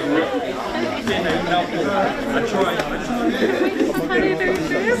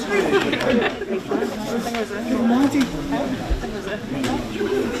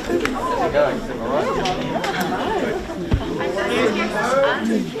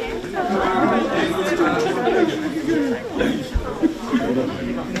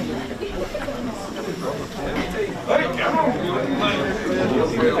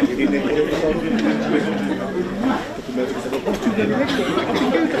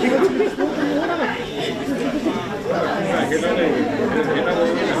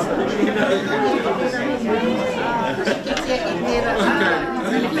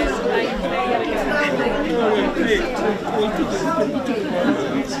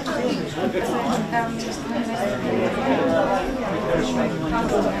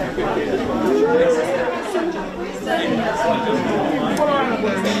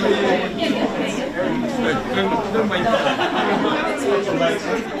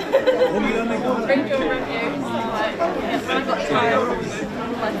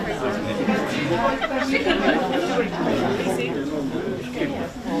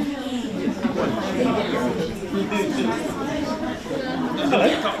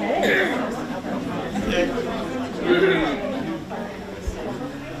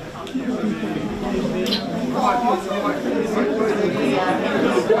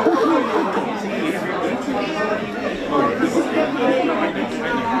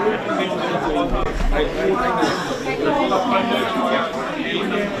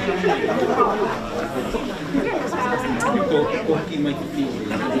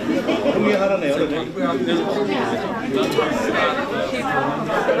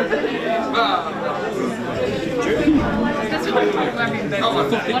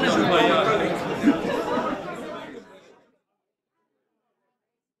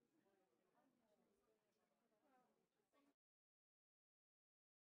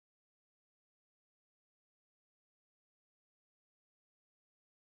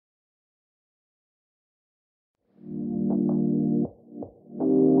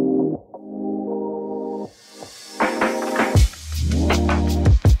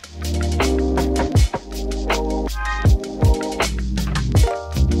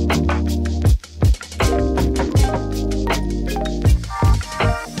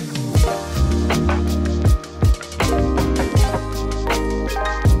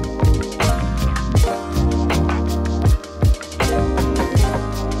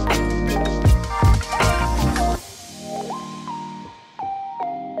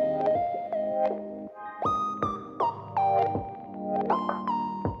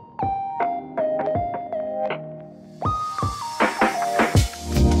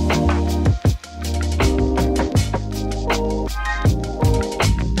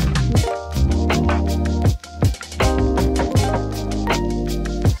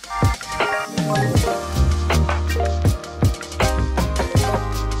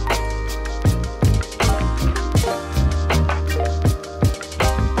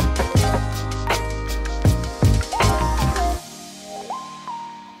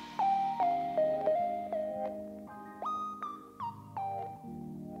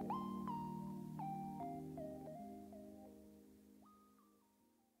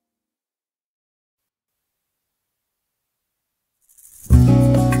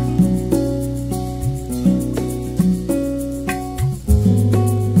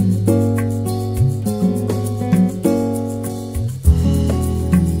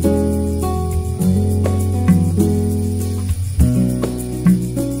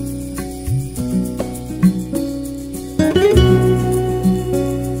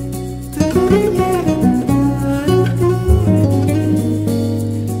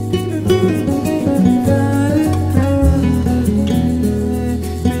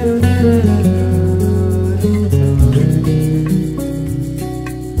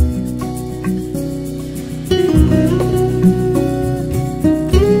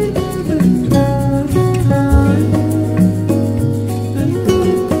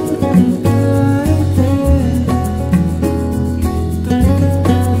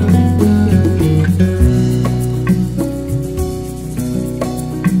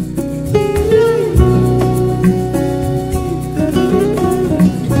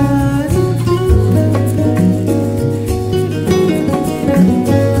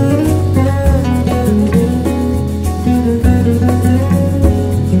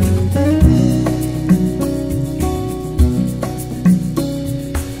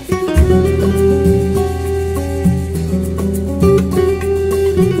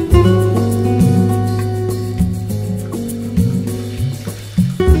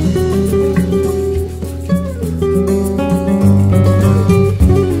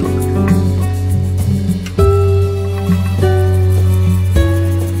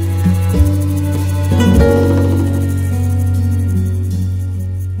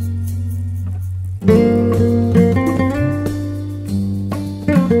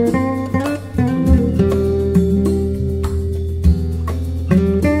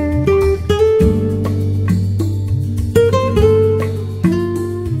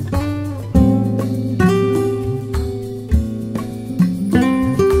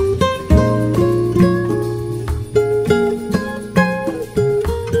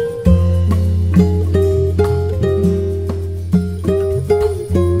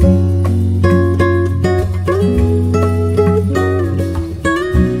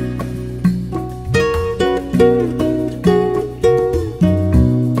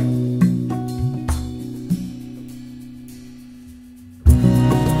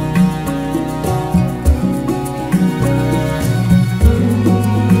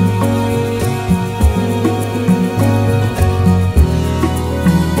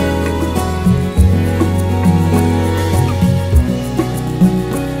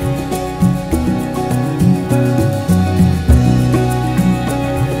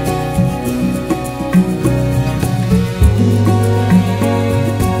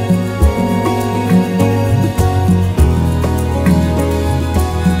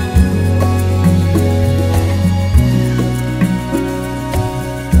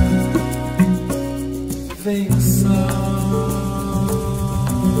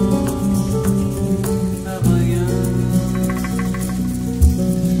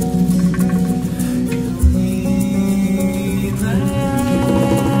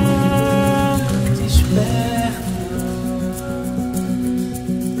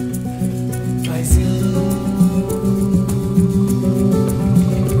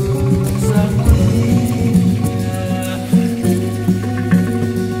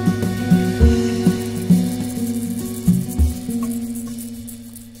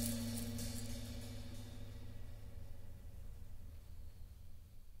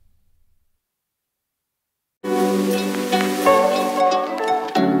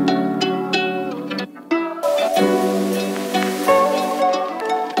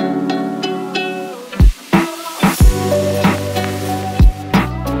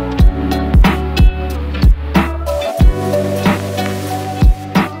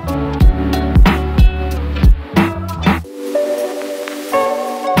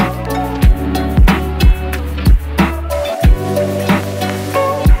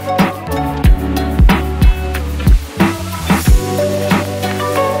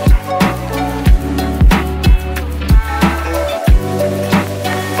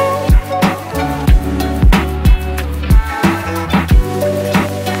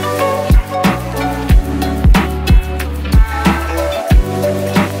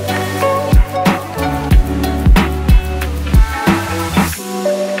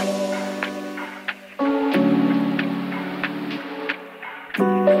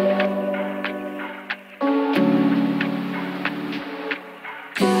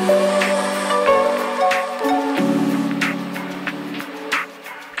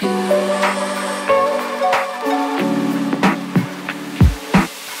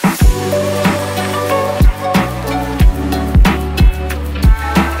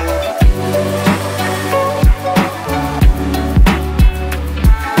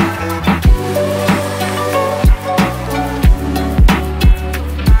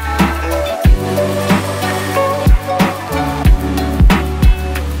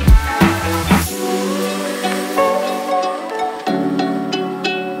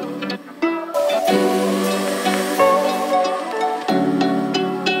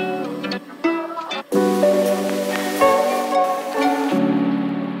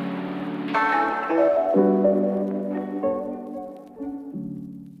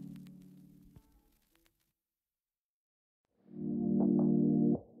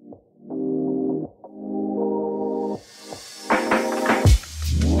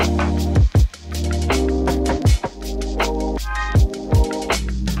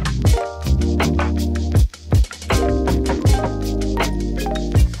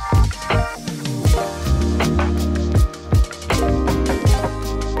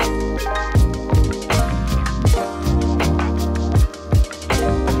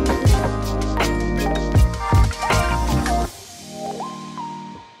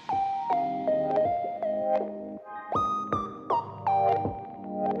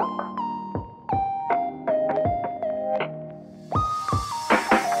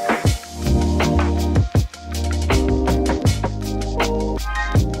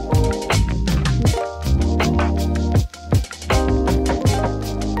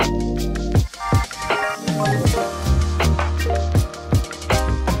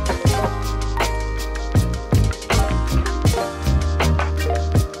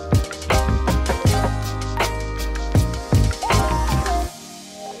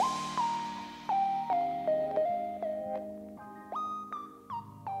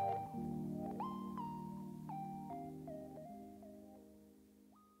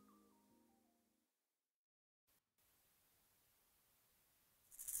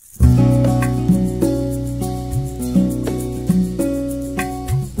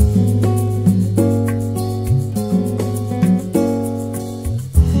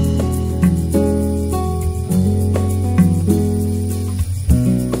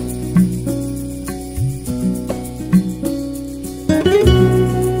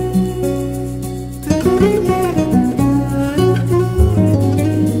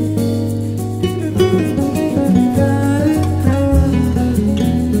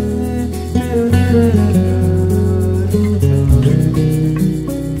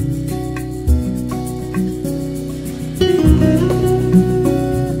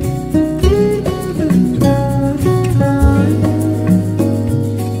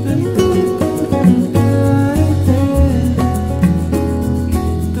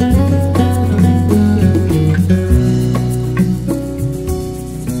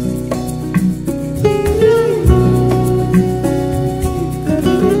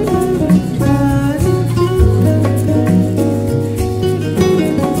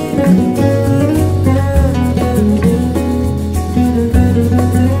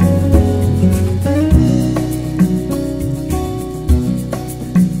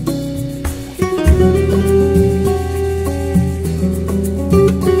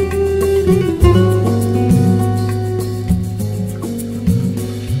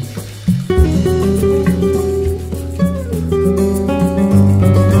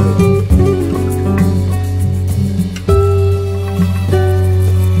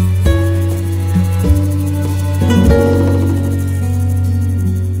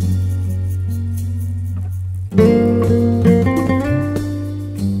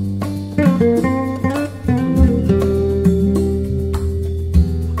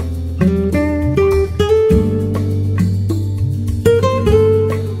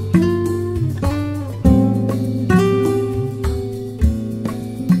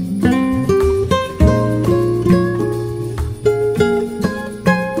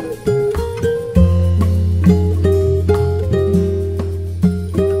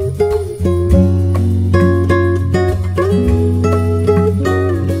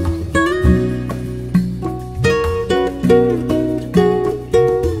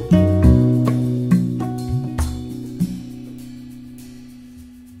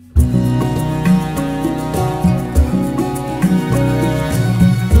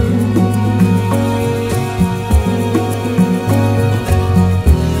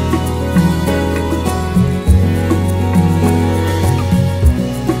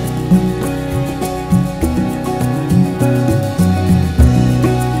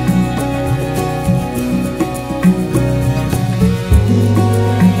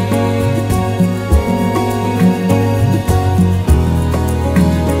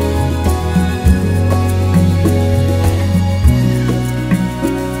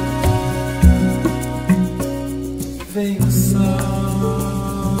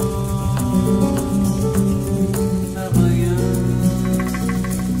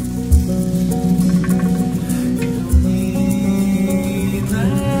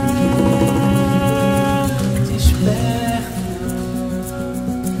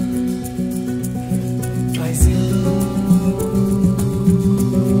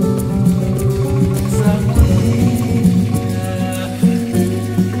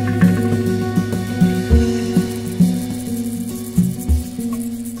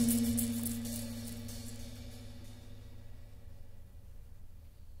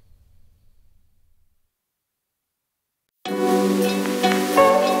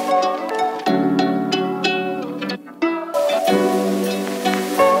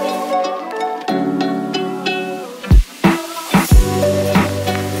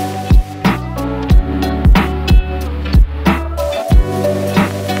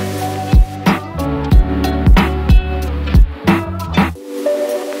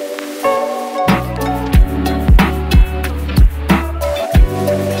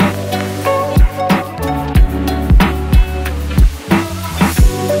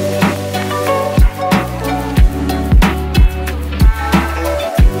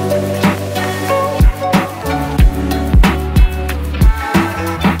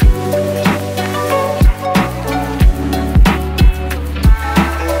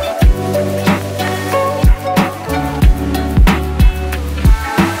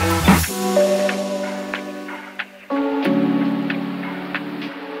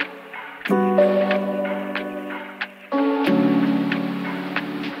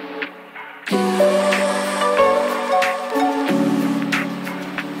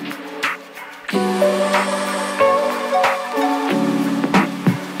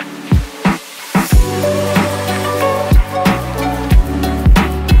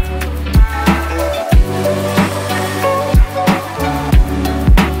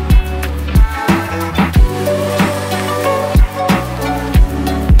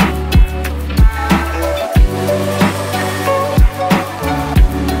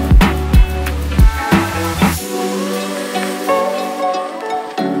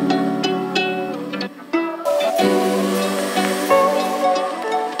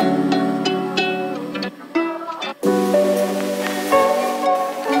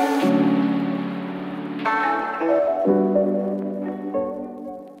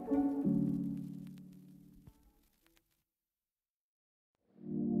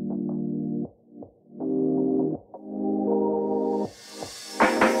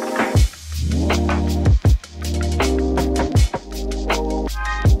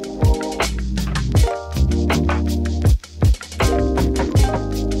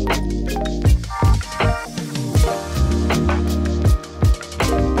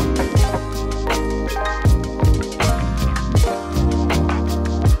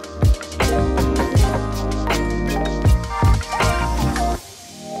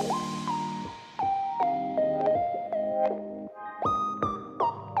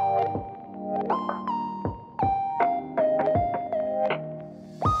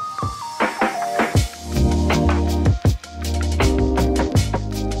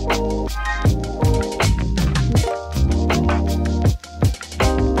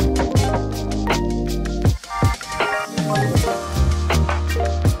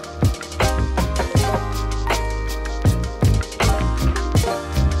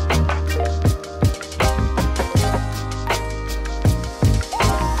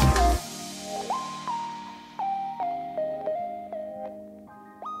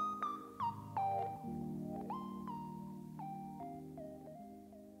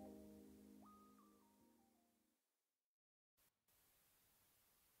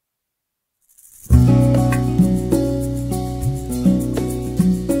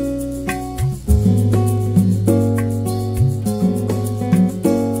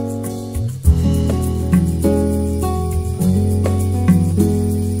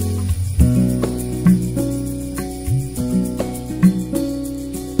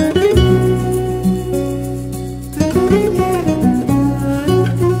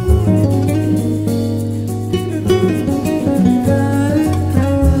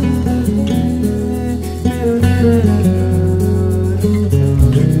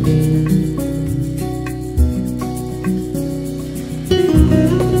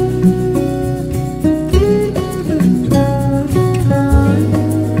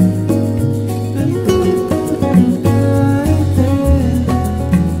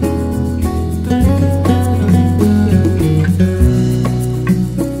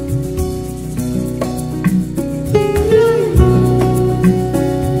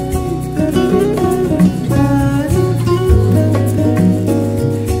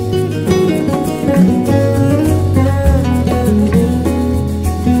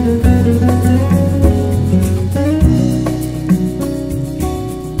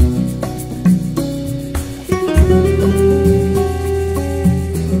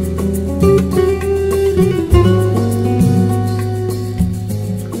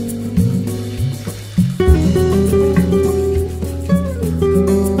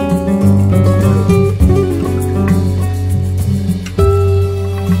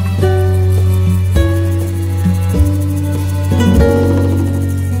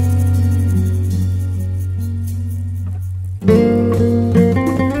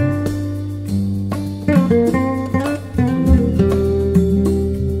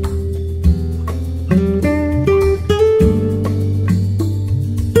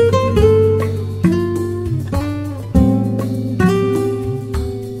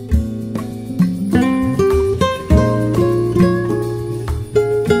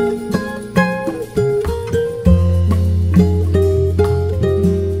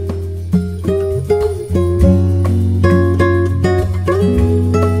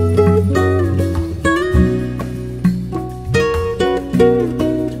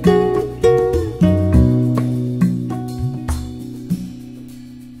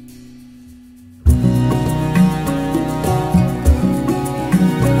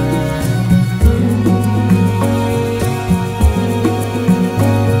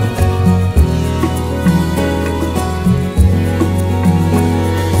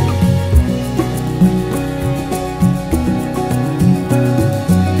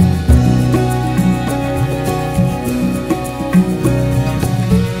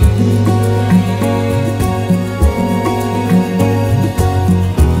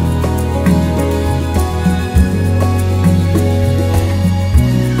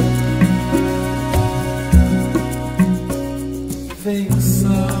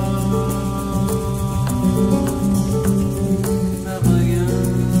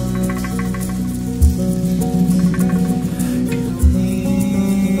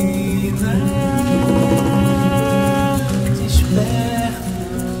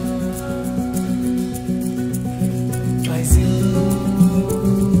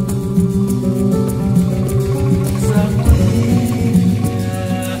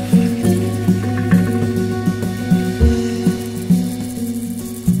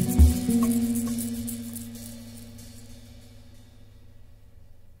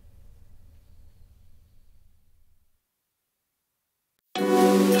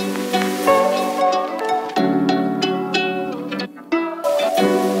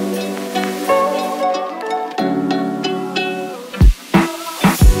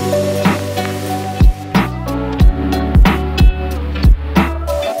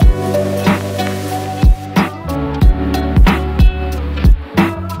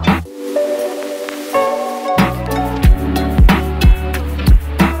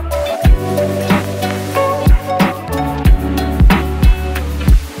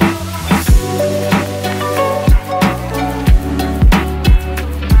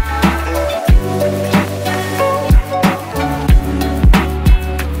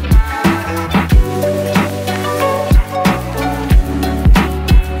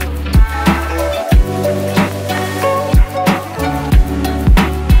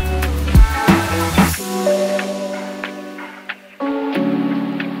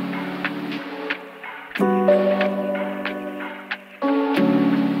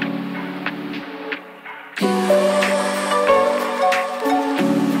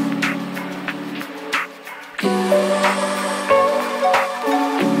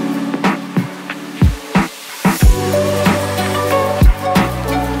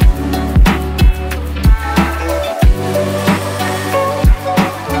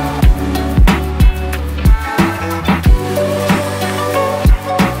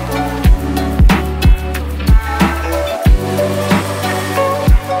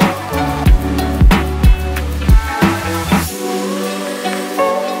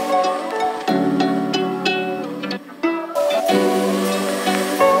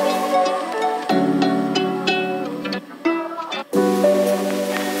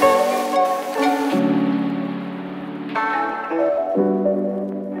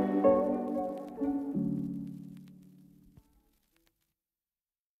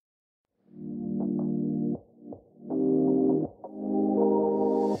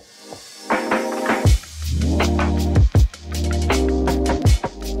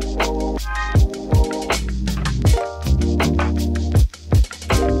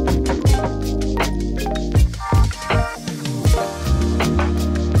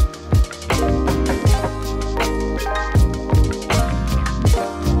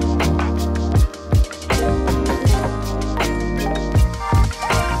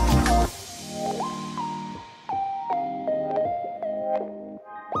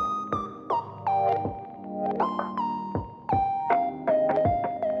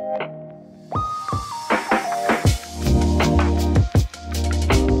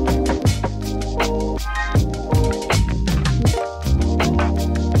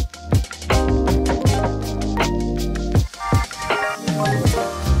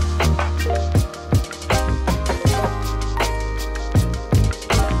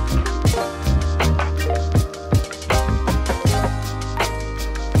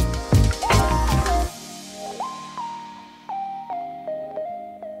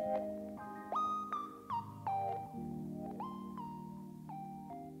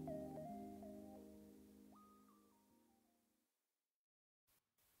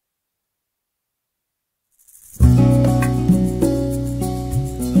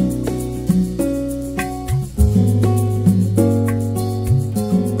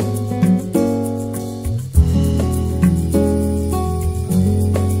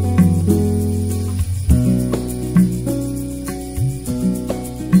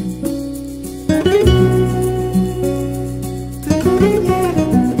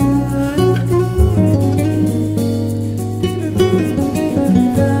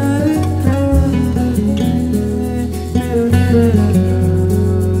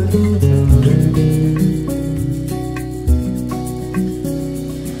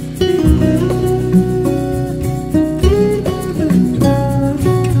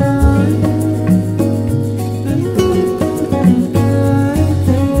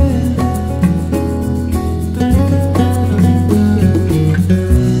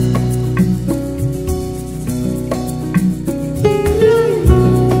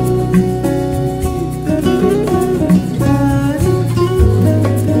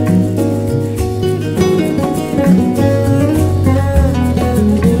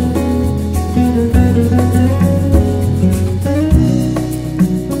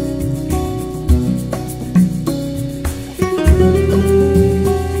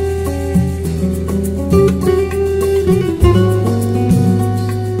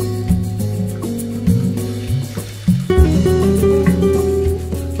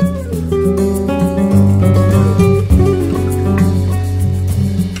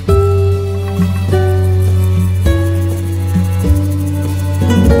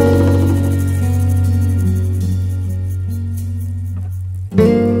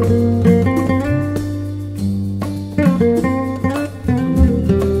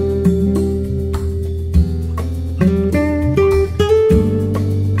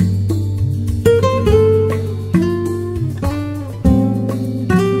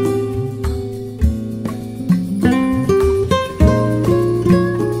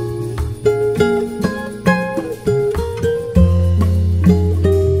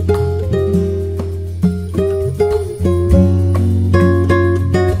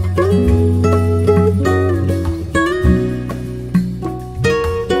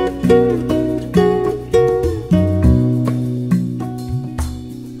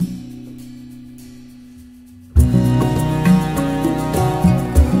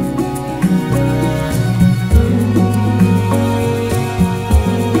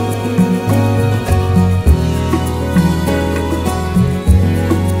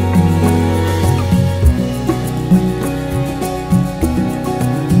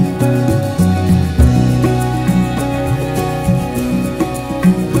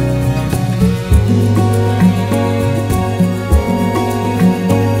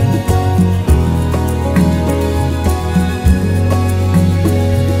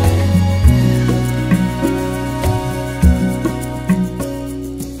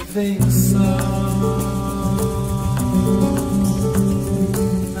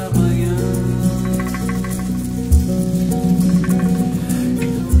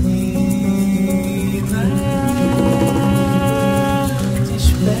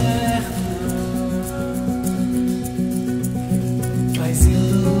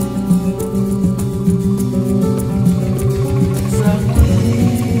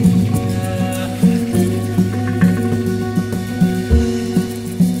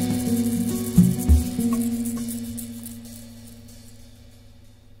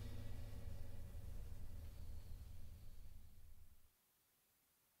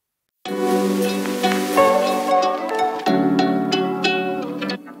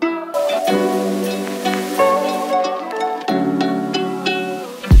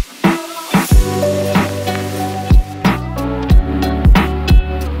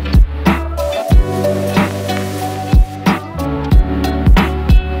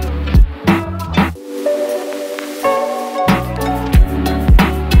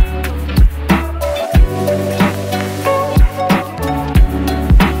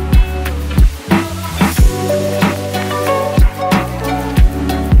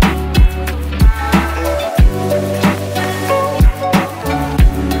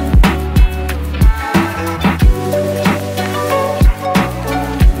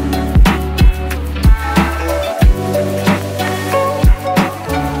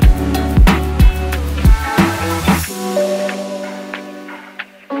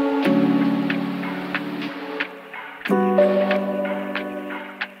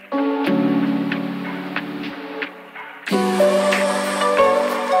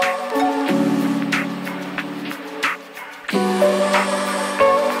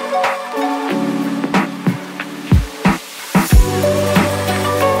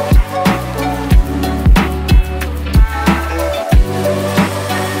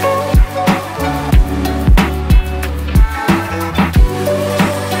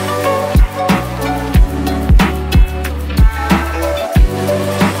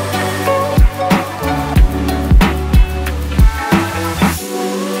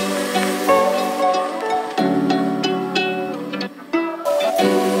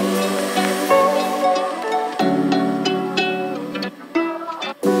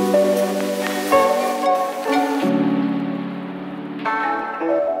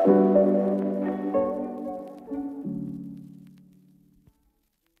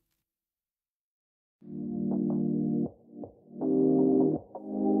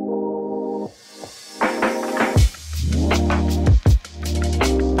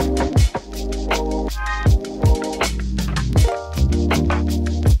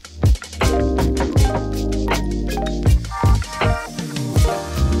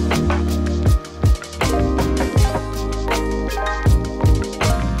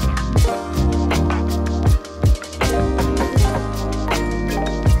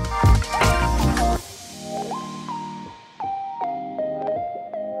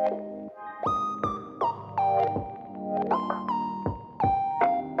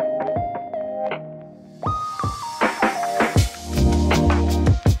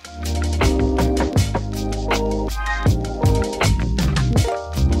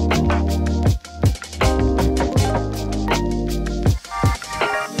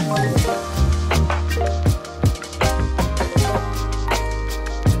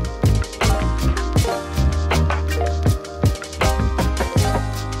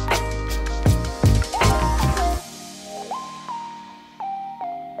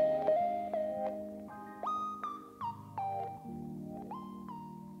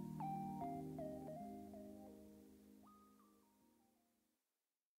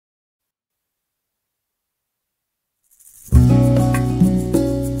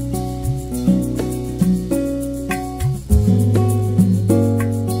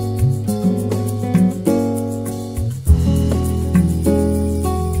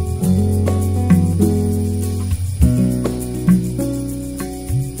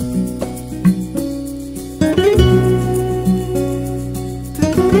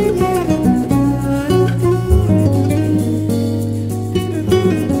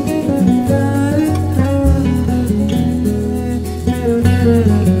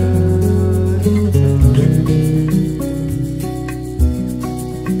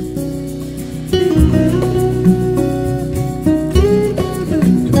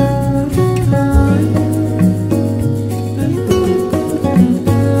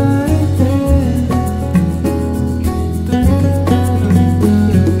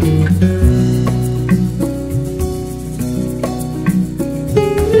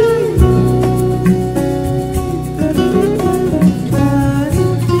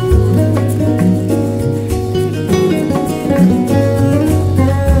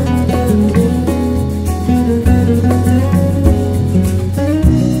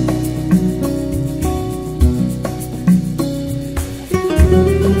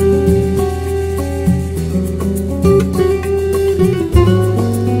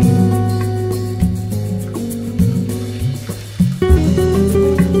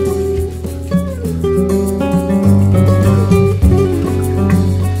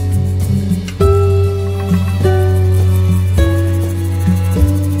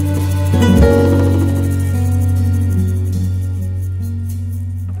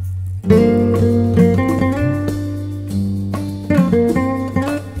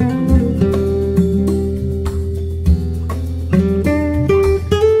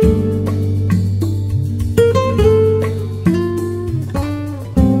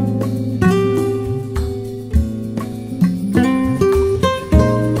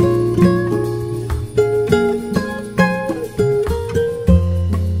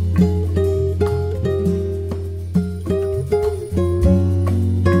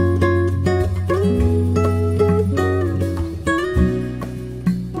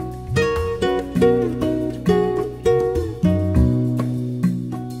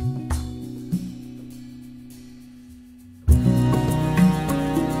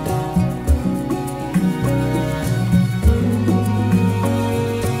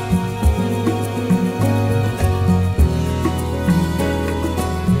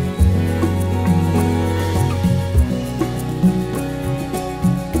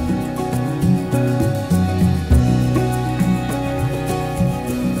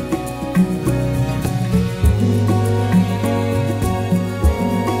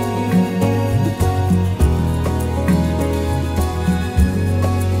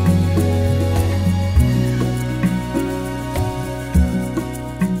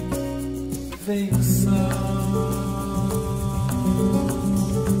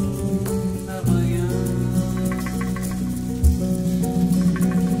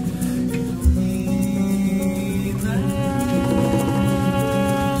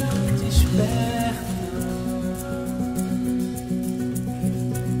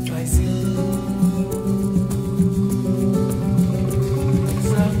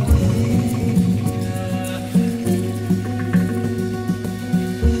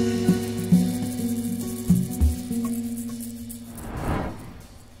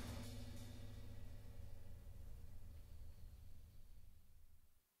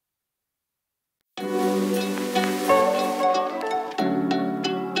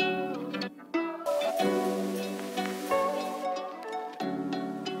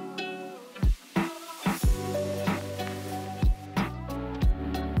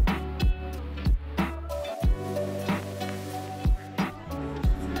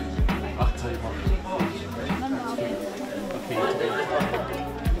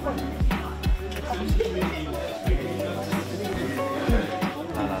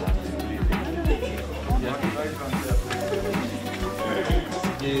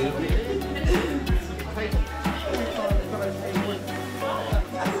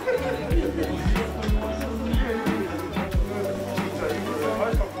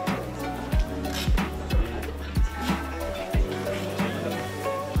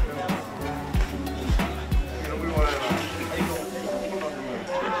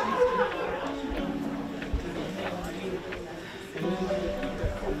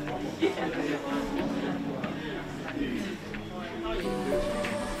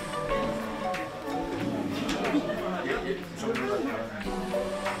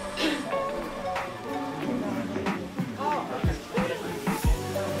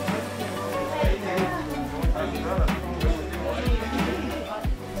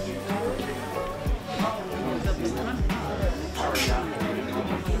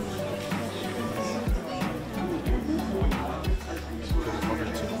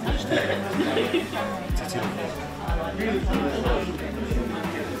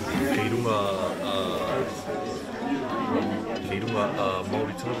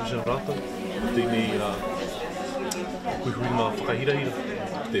 television rātou. Tēnei kuihui ngā whakahirahira,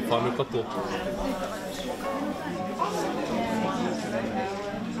 te whānau katoa.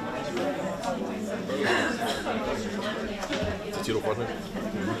 Te tiro whānau,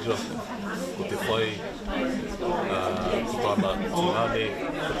 ko te whai, ko tāna tingane, ko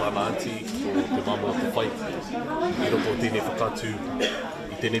tāna auntie, ko te mama o te whai. I roko o tēnei whakātū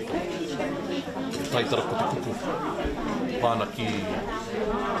i te nepo. Te taitara ko te kupu, pāna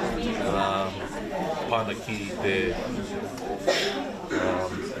ki te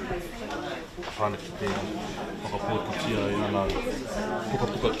whakapuakutia e ana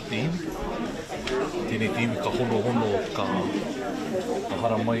pukapuka ki te iwi. Tēnei te iwi ka hono ka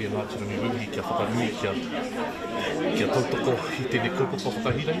hara mai e Ngāti Rangi Maihi kia whakanui kia tautoko i tēnei kaupapa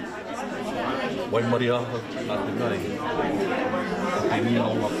whakahirai. Waimari aha nā te ngai. Ko te nina o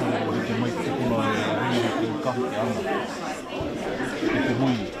ngā pūro o te mai te kuna e Rangikāheke ana. E te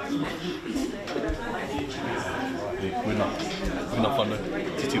hui. E koena whanau,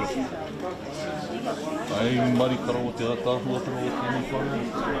 te tiro. Ai mari karo o te atahua taro o tēnei whanau.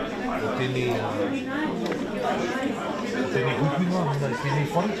 O tēnei uhinga, tēnei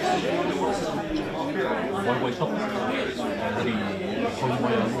whanau. Wai tapu. Hari hau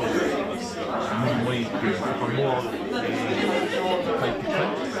mai anō. Nui mai te whakanoa e kai te kai.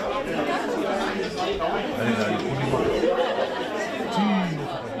 Ai kuni mai. Tī o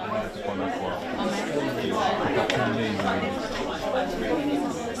whakanoa te whanau wha. Whakatūnei mai.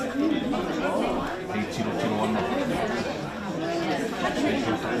 Hei tiro ana. Hei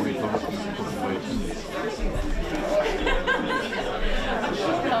tiro takore tauraki toku koe.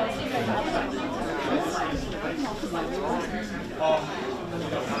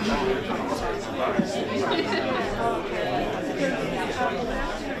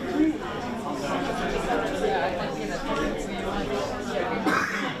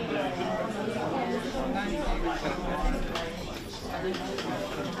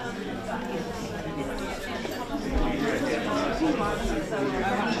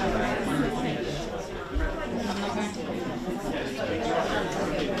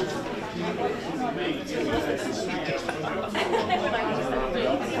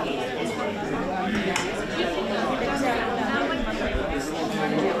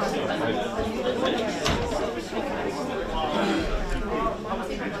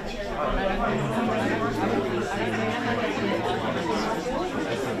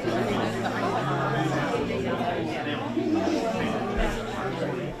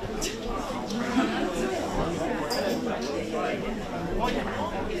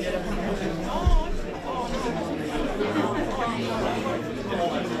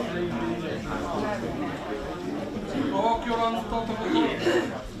 Kia ora no tātou katoa.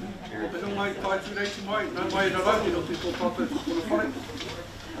 O te hungai tai tūreiti mai, nau mai rarau no te tō tātou tukuna whare.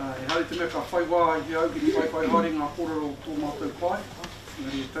 E hari te mea ka whai wā i te au ki te whai haere ngā kōrero tō mātou pai.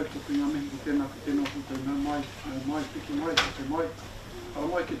 Ngari e tautoko ngā mihi ki tēnā koutou nau mai, piki mai, te mai. Ara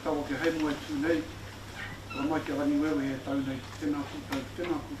mai ke tawa ke hei mai tū nei. Ara mai ke rani wewe e tau nei, tēnā koutou,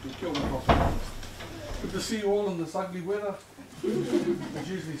 kia ora tātou. Good to see you all in this ugly weather. It's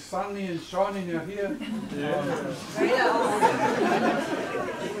usually sunny and shining out here.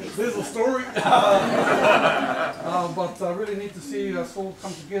 There's a story. But I really need to see us all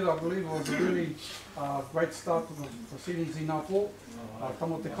come together. I believe it was a really great start to the proceedings in Awahou.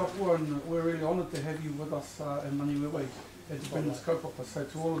 Tamo te kapua, and we're really honoured to have you with us in Maniwewe as you bring this kaupapa. So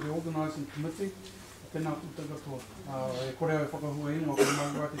to all of the organising committee, tēnā koutou katoa. E kore au whakahua ingoa ko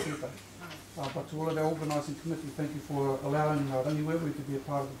mai wā te tētai. But to all of our organising committee, thank you for allowing Rangiwewe to be a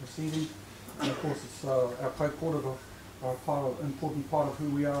part of the proceeding. And of course, it's our co-kōrero are an important part of who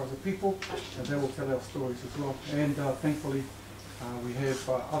we are as a people, and they will tell our stories as well. And thankfully, we have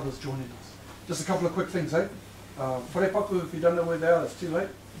others joining us. Just a couple of quick things, eh? Wharepaku, if you don't know where they are, it's too late.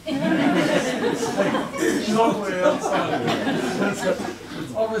 Somewhere outside.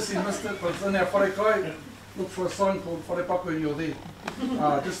 It's obviously missed it, but it's in our wharekai. Look for a sign called Wharepaku and you're there.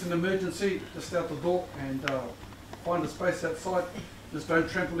 Just an emergency, just out the door, and find a space outside. Just don't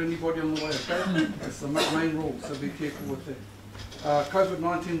trample anybody on the way, okay? That's the main rule, so be careful with that.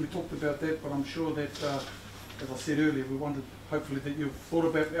 COVID-19, we talked about that, but I'm sure that, as I said earlier, we wanted, hopefully, that you've thought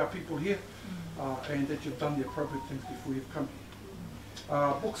about our people here, and that you've done the appropriate things before you've come here.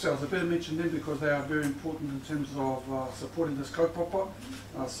 Book sales, I better mention them because they are very important in terms of supporting this kaupapa.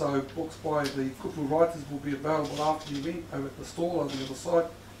 So books by the Kupu writers will be available after the event over at the stall over the other side.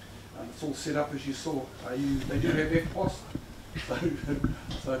 It's all set up as you saw. They do have FPOS,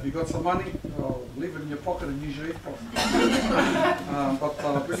 so if you've got some money, leave it in your pocket and use your FPOS. But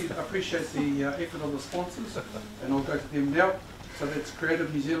I really appreciate the effort of the sponsors, and I'll go to them now. So that's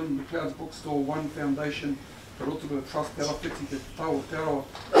Creative New Zealand, the Clouds Bookstore, One Foundation, the Rotorua Trust, te Arawhiti, te Tau Te Aroa,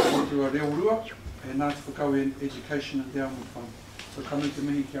 Rotorua Reorua, and Ngāti Whakau Education Endowment Fund. So ka nui te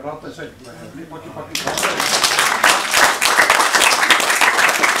mihi kia rātou, say, ne paki paki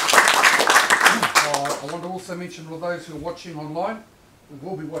I want to also mention for those who are watching online, we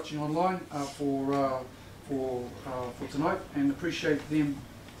will be watching online for tonight, and appreciate them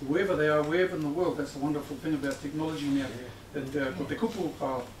wherever they are, wherever in the world. That's the wonderful thing about technology now. That ko te kupu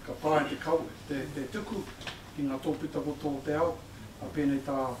ka pai te kau, te tuku ki ngā tōpita ko tō te ao, pēnei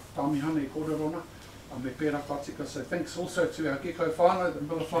tā tāmihana e kōrerona, me pērā kātika. So thanks also to our Gecko whānau, the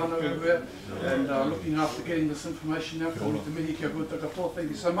Miller whānau over here, and looking after getting this information out. Ka te mihi kia kua takato. Thank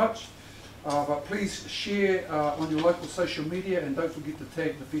you so much. But please share on your local social media, and don't forget to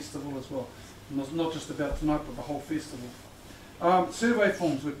tag the festival as well. And it's not just about tonight, but the whole festival. Survey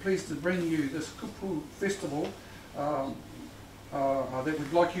forms. We're pleased to bring you this Kupu festival that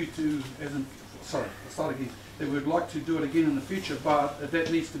we'd like you to, that we'd like to do it again in the future, but that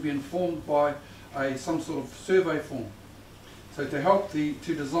needs to be informed by some sort of survey form. So to help to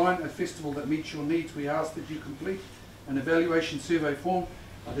design a festival that meets your needs, we ask that you complete an evaluation survey form.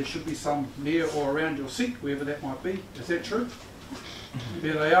 There should be some near or around your seat, wherever that might be. Is that true?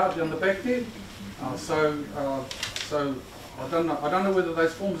 There they are down the back there. So I don't know whether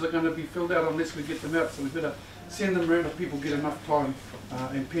those forms are going to be filled out unless we get them out. So we better send them around if people get enough time.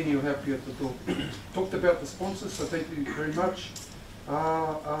 And Penny will help you at the door. Talked about the sponsors, so thank you very much.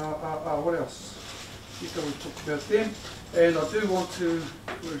 What else? We talked about them. And I do want to.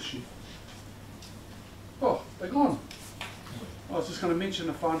 Where is she? Oh, they're gone. I was just going to mention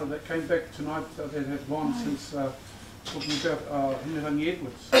a whānau that came back tonight that had gone since talking about Hinerangi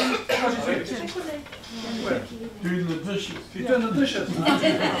Edwards. Doing the dishes. She's doing the dishes.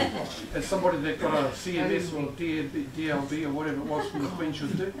 As somebody that got a CMS or DLB or whatever it was from the Queen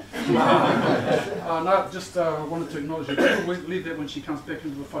should do. No, just wanted to acknowledge her. We'll leave that when she comes back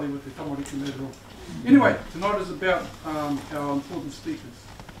into the whare with the tamariki later on. Anyway, tonight is about our important speakers.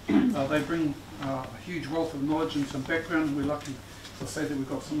 They bring a huge wealth of knowledge and some background, and we're lucky to say that we've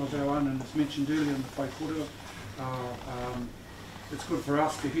got some of our own, and as mentioned earlier in the whai kōrero, it's good for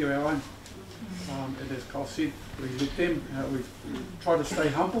us to hear our own. And as Carl said, we let them, we try to stay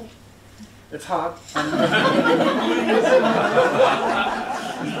humble. It's hard.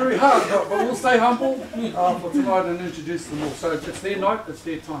 It's very hard, but we'll stay humble for tonight and introduce them all. So it's their night, it's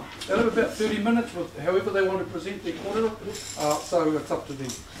their time. They'll have about 30 minutes with however they want to present their kōrero, so it's up to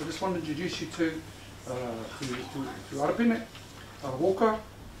them. I just want to introduce you to Arapine, Walker,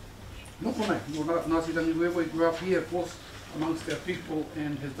 Nokone, Ngāti Rangiwewe, grew up here, of course, amongst our people,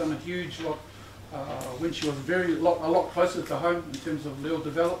 and has done a huge lot when she was a lot closer to home in terms of leo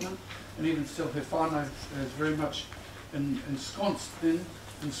development, and even still her whānau is very much ensconced.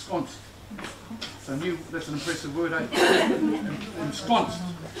 So that's an impressive word, eh? Ensconced.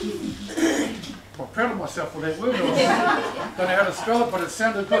 I'm proud of myself for that word. I don't know how to spell it, but it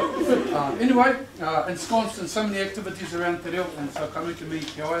sounded good. Anyway, ensconced in so many activities around Te Reo, and so kanuki me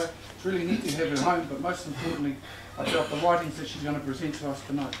ki aia. It's really neat to have her home, but most importantly about the writings that she's going to present to us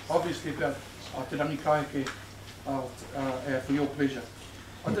tonight. Obviously about te Rangikāheke for your pleasure.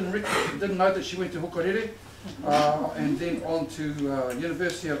 I didn't know that she went to Hukarere and then on to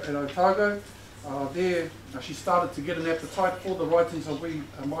University at Otago. There she started to get an appetite for the writings of Wiremu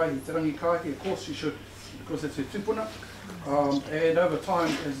Maihi te Rangikāheke. Of course she should, because it's her tupuna. And over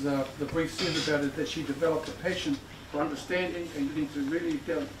time, as the brief says about it, that she developed a passion for understanding and getting to really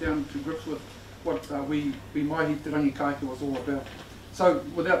down to grips with what Wiremu Maihi te Rangikāheke was all about. So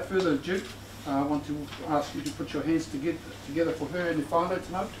without further ado, I want to ask you to put your hands together for her and the whānau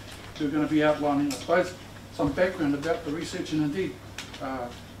tonight, who are going to be outlining, I suppose, some background about the research, and indeed,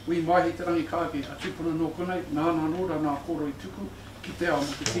 Wiremu Maihi te Rangikāheke, a tupuna no konei, nāna nora nā kōrero I tuku, ki te ao,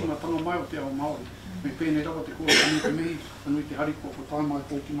 mo te tīmatanga mai o te ao Māori. Me pēnei rawa te kōrero anu te mihi, anui te hariko, ko tai mai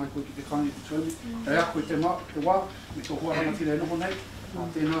kōki mai koe ki te kāngi te tuami, kei a koe te wā, me tō huaranga tira e noho nei,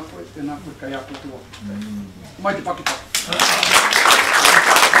 tēnā koe kei a koe te wā. Mai te pakita.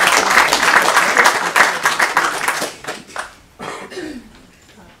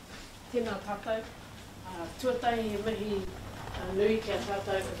 Tēnā tātou, tuatai he mihi nui kia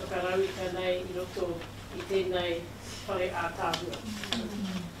tātou ka whakarau ka nei I roto I tēnei whare ātāhua.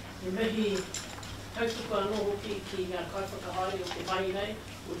 He mihi tautuka anō hoki ki ngā kaiwhakahaere o te mai nei,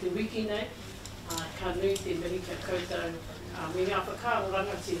 o te wiki nei, ka nui te mihi kia koutou me ngā whakaro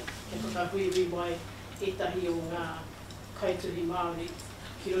rangatira kia whakahuiwi mai etahi o ngā kaituhi Māori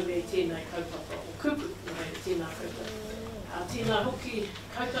ki runga I tēnei kaupapa o Kupu, nō hei tēnā koutou. Tēnā hoki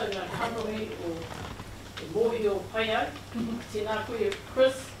koutou ngā kanohi o e mōhi o pai au. Tēnā koe e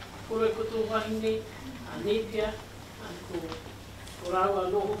Chris, kore koto wahine, Nepia, ko rāua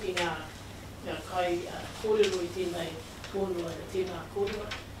noho ki ngā kai kōrero i tēnei kōnua e tēnā kōrero.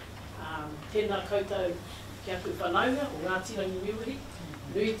 Tēnā koutou kia koe whanaunga o Ngātirangi Miwiri,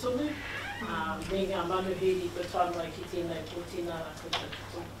 nui tonu, me ngā manuhiri ko tāmai ki tēnei ko tēnā rā koutou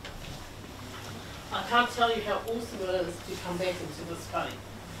katoa. I can't tell you how awesome it is to come back into this whare.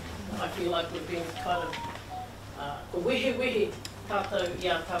 I feel like we've been kind of ko wehe tātou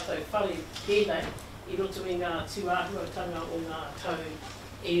whare pēnei i roto i ngā tūāhuatanga o ngā tau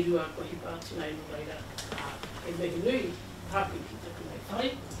e rua ko hi pātu nei no reira. E mehi nui, hapu ki taku nei whare,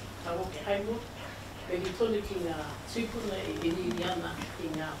 ka woke heimo, mehi tonu ki ngā tūpuna e riri ana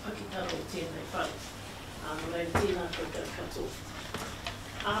i ngā pakitara o tēnei whare. No reira tēnā koutou katoa.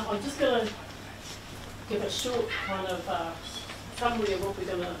 I'm just going to give a short kind of summary of what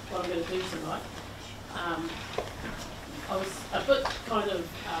I'm going to do tonight. I was a bit kind of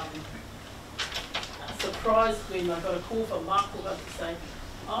surprised when I got a call from Mark to say,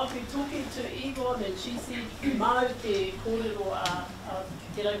 I've been talking to Yvonne and she said, mau te kōrero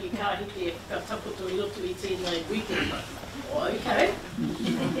te Rangikāheke ka tapoto I roto I tēnei weekend. Oh, okay.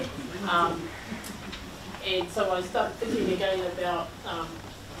 And so I started thinking again about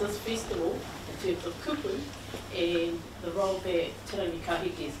this festival in terms of Kupu and the role that Te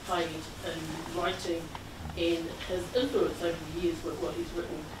Rangikāheke has played in writing and his influence over the years with what he's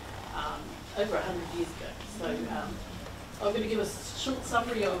written over 100 years ago. So I'm going to give a short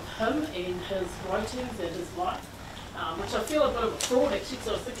summary of him and his writings and his life, which I feel a bit of a fraud actually,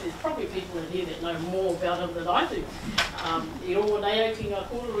 so I was thinking there's probably people in here that know more about him than I do. I roa nei au ki ngā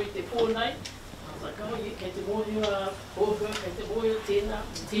kōrero I te pōnei. I was like, oh yeah, kei te mōhua, hōhua, kei te mōhua,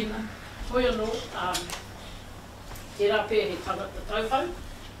 tēnā. Hoi anō, tērā pēr he tangata tauhau,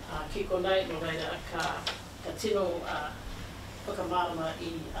 ki konei no reira ka tino whakamārama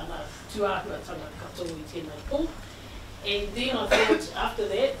I ana tuāhuatanga katoa I tēnei pō. And then I thought after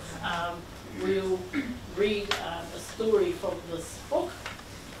that we'll read a story from this book,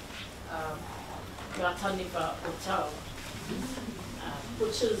 Ngā Taniwha o Tau,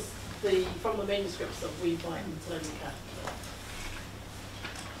 which is from the manuscripts of Wiremu Maihi.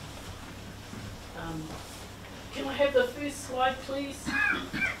 Can I have the first slide, please?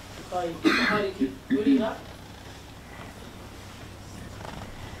 Kai haere ki urira.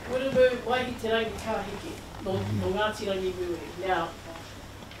 Wiremu Maihi te Rangikāheke, no Ngātirangi Miwiri. Now,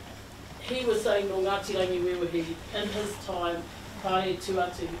 he was saying no Ngātirangi Miwiri in his time, kāre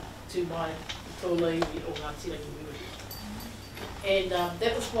tuatu to my tōnei o Ngātirangi Miwiri. And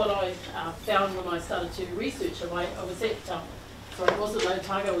that was what I found when I started to research. I was at, sorry, it wasn't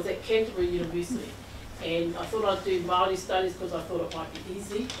Otago, I was at Canterbury University. And I thought I'd do Māori studies because I thought it might be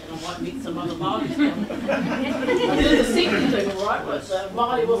easy and I might meet some other Māoris. I did the second thing all right, but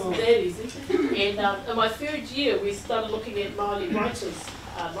Māori wasn't that easy. And in my third year, we started looking at Māori writers,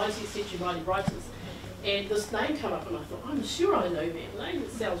 19th century Māori writers. And this name came up and I thought, I'm sure I know that name,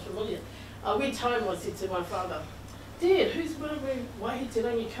 it sounds familiar. I went home, I said to my father, Dad, who's Wiremu Maihi te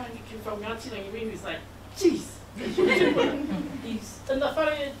Rangikāheke from Ngātirangi Miwiri? He's like, geez, he's in the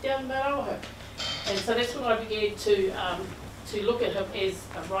whare down Mount Awahou. And so that's when I began to look at him as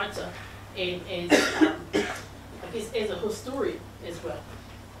a writer and as, I guess, as a historian as well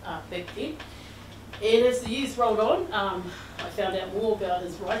back then. And as the years rolled on, I found out more about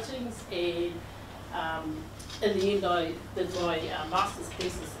his writings, and in the end I did my master's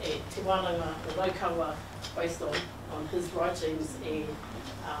thesis at Te Wānanga o Raukawa based on his writings and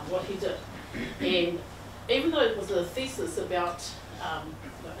what he did. And even though it was a thesis about a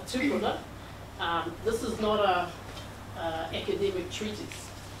tūpuna, this is not a academic treatise.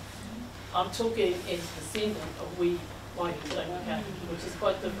 I'm talking as a descendant of Wiremu Maihi te Rangikāheke, which is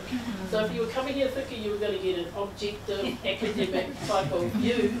quite different. So if you were coming here thinking you were going to get an objective, academic type of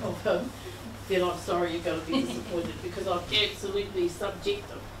view of him, then I'm sorry you're going to be disappointed because I'm absolutely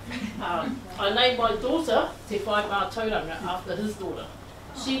subjective. I named my daughter Te Whai Mātauranga after his daughter.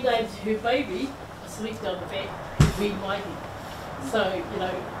 She named her baby, asleep down the back, Wiremu Maihi. So, you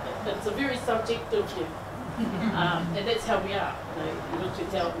know, it's a very subjective view, and that's how we are. You know, you look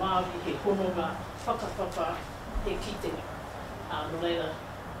at our Māori, he hononga, whakawhaka, he kitenga. No reira,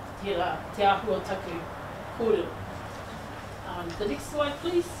 te āhua taku kōrero. The next slide,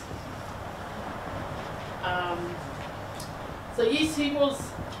 please. So yes, he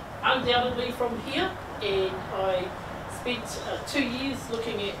was undoubtedly from here, and I spent 2 years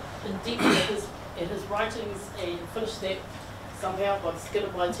looking in depth at his writings and finished that somehow by the skin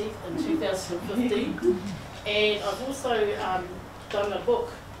of my teeth in 2015. And I've also done a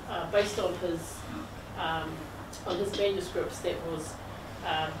book based on his on his manuscripts that was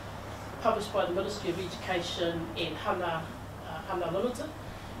published by the Ministry of Education and Hana Limited,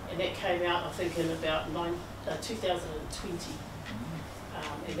 and that came out, I think, in about 2020,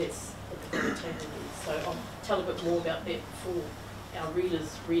 and that's what the table is. So I'll tell a bit more about that before our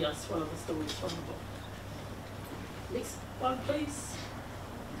readers read us one of the stories from the book. Next one, please.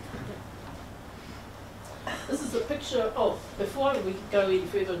 This is a picture of, before we go any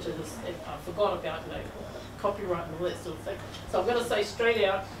further into this, I forgot about copyright and all that sort of thing. So I'm going to say straight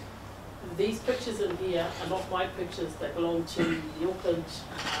out, these pictures in here are not my pictures. They belong to the Auckland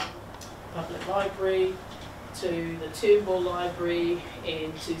Public Library, to the Turnbull Library,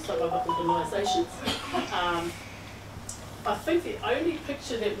 and to some other organisations. I think the only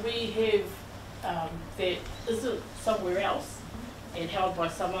picture that we have that isn't somewhere else and held by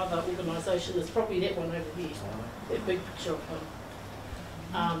some other organisation is probably that one over here, that big picture of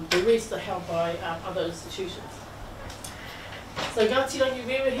him. The rest are held by other institutions. So Ngāti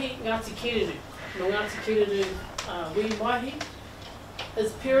Rangikāheke, Ngāti Kereru. No Ngāti Kereru Wiremu Maihi.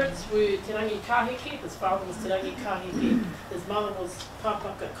 His parents were Te Rangikāheke, his father was Te Rangikāheke, his mother was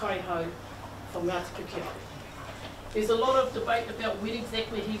Pāpaka Kaihau from Ngāti Kukiao. There's a lot of debate about when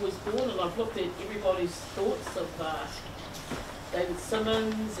exactly he was born, and I've looked at everybody's thoughts of David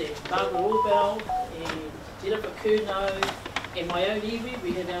Simmons and Margaret Orbell and Jennifer Curnow and my own iwi.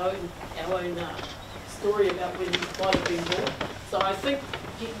 We had our own story about when he might have been born. So I think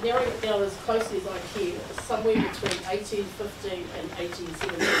narrowing it down as closely as I can, it's somewhere between 1815 and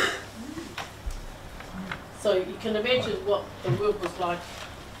 1817. So you can imagine what the world was like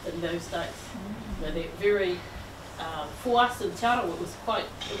in those days. You know, they're very, for us in Tauranga, it was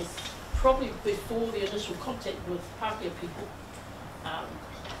probably before the initial contact with Pākehā people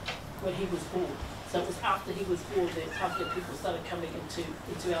when he was born. So it was after he was born that Pākehā people started coming into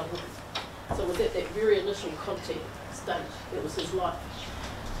our world. So it was at that very initial contact stage. That was his life.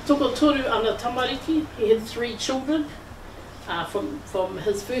 Toko toru ana tamariki. He had 3 children from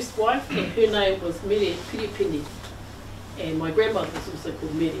his first wife, and her name was Mere Piripini. And my grandmother was also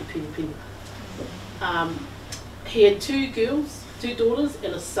called Mere Piripini. He had 2 girls, 2 daughters,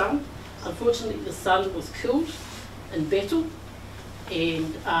 and a son. Unfortunately, the son was killed in battle,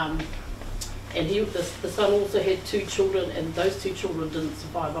 and the son also had 2 children, and those 2 children didn't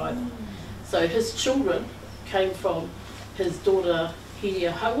survive either. So his children came from his daughter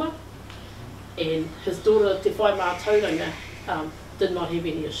Hiriahaua, and his daughter Te Whai Mātauranga did not have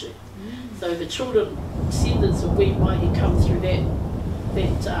any issue. So the children, descendants of Wiremu Maihi, come through that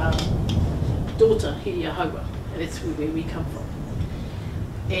daughter Hiriahaua, and that's where we come from.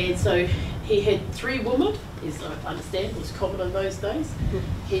 And so he had 3 women, as I understand was common in those days.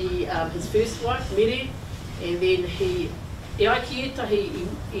 His first wife, Mere, and then e ai ki etahi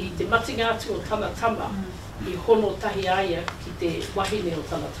I te matingatu o tana tama, I hono tahi aia ki te wahine o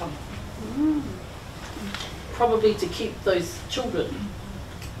tana tama. Probably to keep those children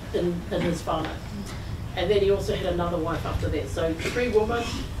in his whānau. And then he also had another wife after that. So 3 women,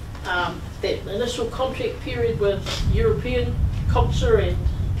 that initial contract period with European culture and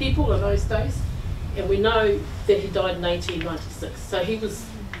people in those days. And we know that he died in 1896. So he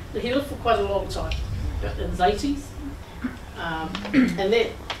lived for quite a long time, in his 80s. And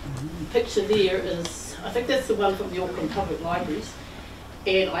that picture there is, I think that's the one from the Auckland Public Libraries.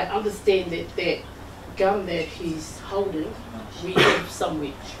 And I understand that gun that he's holding, we have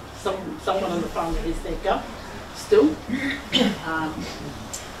somewhere. Someone on the farm that has that gun still.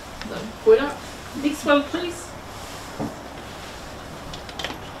 So, koera. Next one, please.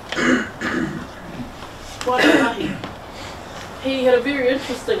 Wiremu. He had a very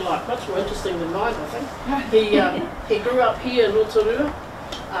interesting life, much more interesting than mine, I think. He grew up here in Rotorua.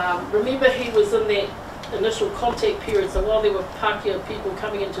 Remember, he was in that initial contact period, so while there were Pākehā people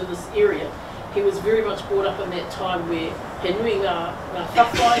coming into this area, he was very much brought up in that time where he nui ngā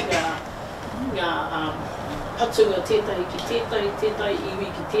whawhai, ngā patunga tētahi ki tētahi iwi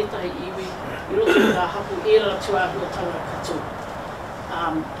ki tētahi iwi, I roto i ngā hapu era tuāhuatanga katoa.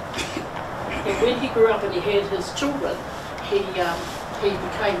 And when he grew up and he had his children, he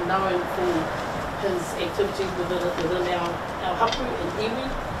became known for his activities within our hapu and iwi,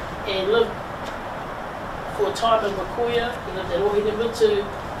 and lived for a time in Makoia. He lived at Ohinemutu,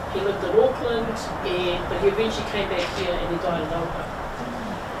 he lived in Auckland, but he eventually came back here and he died in Awahou.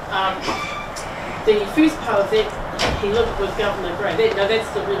 The first part of that, he lived with Governor Gray. Now that's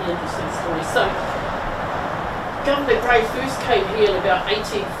the really interesting story. So Governor Gray first came here in about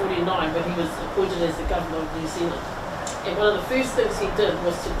 1849 when he was appointed as the Governor of New Zealand. And one of the first things he did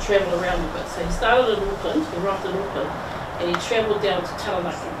was to travel around a bit. So he started in Auckland, he arrived in Auckland, and he travelled down to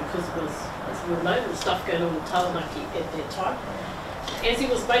Taranaki because it was his you'll know, there was stuff going on in Taranaki at that time. As he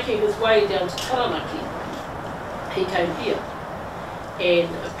was making his way down to Taranaki, he came here. And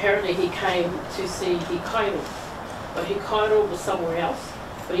apparently he came to see Hikairo. But Hikairo was somewhere else.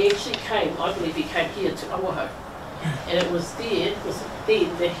 But he actually came, I believe he came here to Awahou. And it was then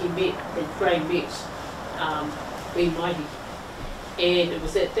that he met, that Gray met Wiremu Maihi. And it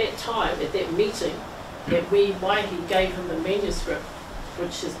was at that time, at that meeting, that Wiremu Maihi gave him the manuscript,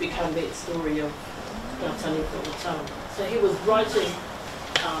 which has become that story of Ngātani Whakatanga. So he was writing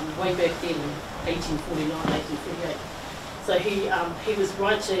way back then in 1849, 1848. So he was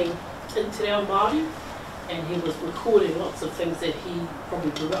writing in Te Reo Māori, and he was recording lots of things that he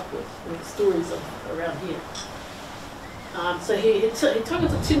probably grew up with stories of around here. So he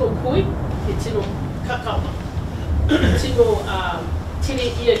tangata tino koi, he tino kakama, tino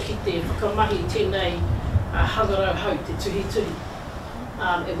tere ia ki te whakamahi tēnei hangarau hau, te tuhi tuhi.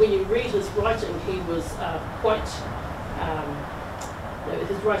 And when you read his writing, he was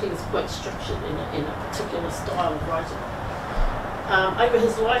his writing is quite structured in a particular style of writing. Over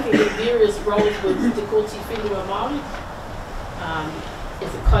his life, he had various roles with Te Kōti Whenua Māori,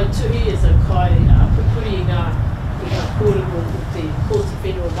 as a kai tuhi, as a kai pupuri ngā kōrero with Te Kōti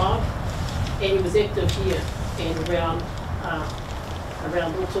Whenua Māori, and he was active here and around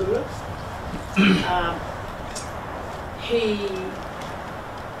Rotorua.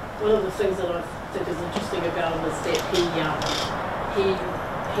 One of the things that I think is interesting about him is that he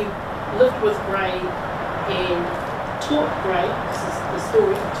lived with Gray and taught Gray, this is the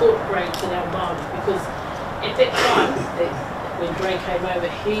story, taught Gray Te Reo Māori, because at that time, when Gray came over,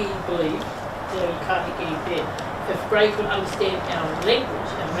 he believed, Rangikāheke, that if Gray could understand our language,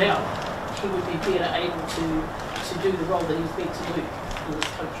 our reo, he would be better able to do the role that he was meant to do in this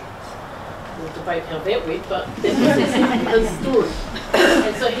country. We'll debate how that went, but that was his story.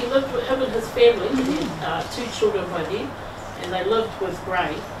 And so he lived with him and his family, he had 2 children by then, and they lived with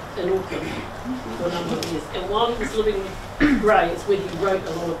Gray in Auckland for a number of years. And while he was living with Gray, it's when he wrote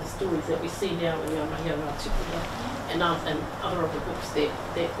a lot of the stories that we see now in Ngā Mahi o Ngā Tupuna and other of the books that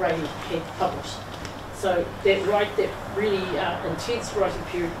Gray had published. So that really intense writing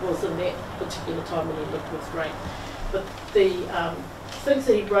period was in that particular time when he lived with Gray. But the things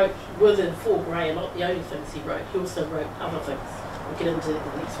that he wrote with and for Gray are not the only things he wrote. He also wrote other things. We'll get into that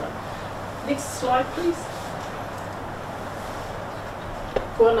in the next one. Next slide, please.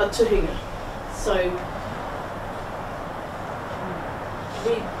 Koana tuhinga. So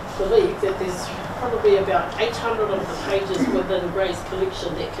we believe that there's probably about 800 of the pages within Gray's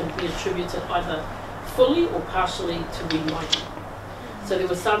collection that can be attributed either fully or partially to Wiremu Maihi. So there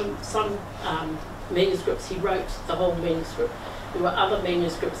were some manuscripts he wrote, the whole manuscript. There were other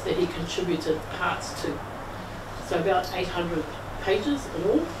manuscripts that he contributed parts to. So about 800 pages in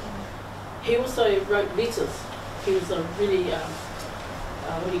all. He also wrote letters. He was a really,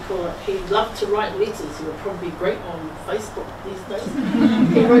 he loved to write letters. He would probably be great on Facebook these days.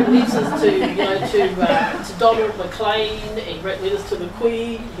 He wrote letters to Donald McLean, he wrote letters to the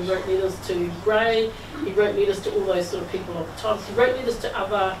Queen, he wrote letters to Gray, he wrote letters to all those sort of people of the times. He wrote letters to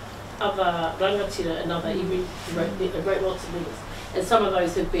other rangatira and other, he wrote lots of letters. And some of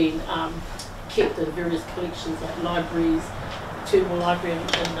those have been kept in various collections like libraries, Turnbull Library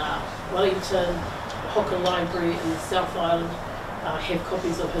in Wellington, Hocker Library in the South Island have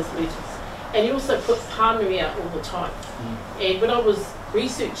copies of his letters. And he also put pānui out all the time. And when I was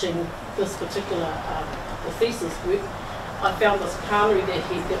researching this particular the thesis work, I found this pānui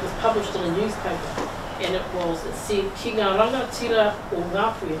that was published in a newspaper. And it said, ki ngā rangatira o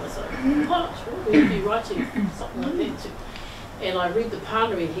Ngāpui. And I was like, what? Would you be writing something like that too? And I read the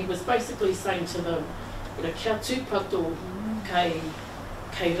pānui, and he was basically saying to them, kia tūpato kei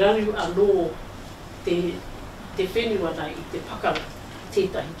raru anō te whenua nei I te pakara,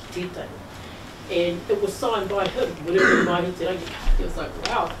 tētahi ki tētahi. And it was signed by him, Wiremu Maihi te Rangikāheke. He was like,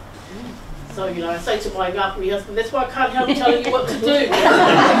 wow. So, I say to my Ngāpui husband, that's why I can't help telling you what to do.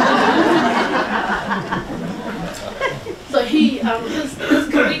 So his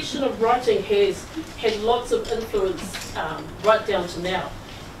collection of writing has had lots of influence right down to now.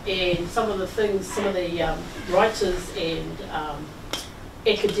 And some of the writers and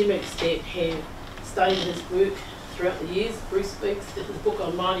academics that have studied his work throughout the years, Bruce Biggs did his book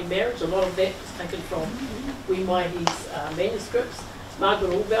on Māori marriage, a lot of that was taken from Wiremu Maihi's manuscripts.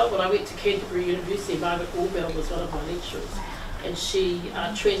 Margaret Allbell, when I went to Canterbury University, Margaret Allbell was one of my lecturers, and she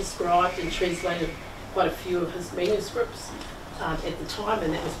transcribed and translated quite a few of his manuscripts at the time,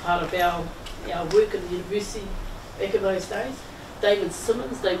 and that was part of our work at the university back in those days. David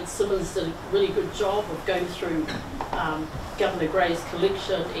Simmons did a really good job of going through Governor Gray's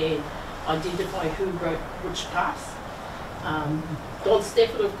collection and identify who wrote which parts. Don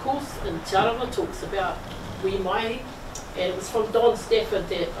Stafford, of course, in Te Arawa talks about Wiremu Maihi, and it was from Don Stafford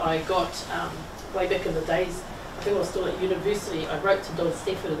that I got, way back in the days, I think I was still at university, I wrote to Don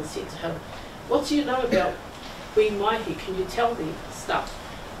Stafford and said to him, what do you know about Wiremu Maihi? Can you tell me stuff?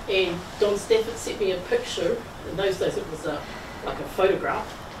 And Don Stafford sent me a picture, in those days it was like a photograph,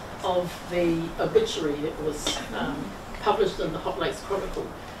 of the obituary that was published in the Hot Lakes Chronicle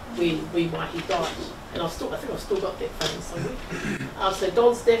when Wiremu Maihi died. And I think I've still got that photo somewhere. So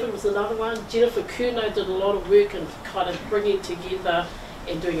Don Stafford was another one. Jennifer Curnow did a lot of work in kind of bringing together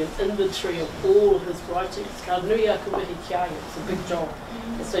and doing an inventory of all of his writings. Ka nui a kumihi ki ai, it's a big job.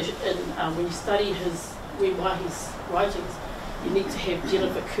 And so when you study Wiremu Maihi's writings, you need to have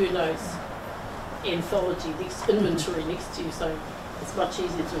Jennifer Curnow's anthology, next inventory next to you, so it's much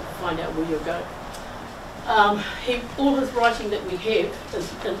easier to find out where you're going. All his writing that we have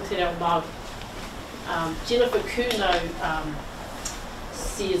is in Te Reo Māori. Jennifer Curnow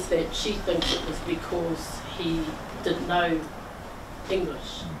says that she thinks it was because he didn't know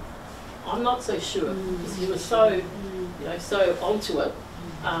English. I'm not so sure, because he was so, so onto it.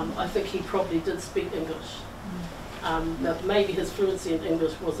 I think he probably did speak English. But maybe his fluency in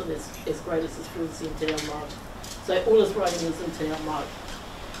English wasn't as great as his fluency in Te Reo Māori. So all his writing is in Te Reo Māori.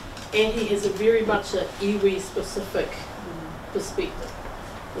 And he has a very much an iwi specific perspective.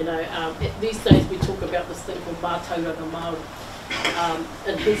 These days we talk about this thing called mātauranga Māori.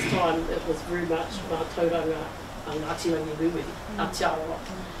 In his time it was very much mātauranga Ngāti Rangi Ruwe, Aotearoa.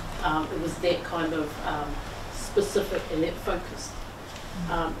 It was that kind of specific and that focused.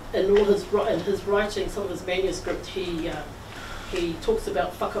 In his writing, some of his manuscript, he talks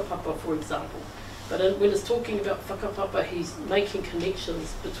about whakapapa, for example. But when he's talking about whakapapa, he's making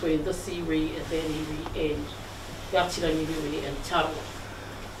connections between this iwi and that iwi and Ngāti Rangi Ruwe and Te Arawa.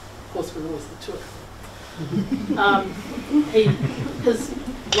 Of course, we're always the tuaka. His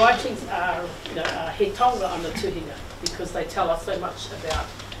writings are, he taonga ana tuhinga, because they tell us so much about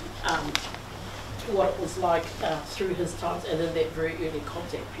what it was like through his times and in that very early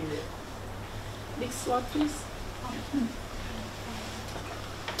contact period. Next slide, please.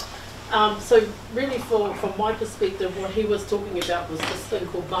 So really, from my perspective, what he was talking about was this thing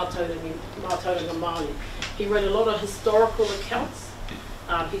called mātauranga Māori. He wrote a lot of historical accounts.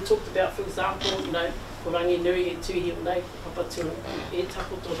 He talked about, for example, ko rangi nui e tuhi o nei, papatua e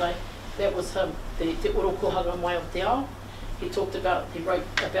takoto nei. That was him, the orokohanga mai o te ao. He wrote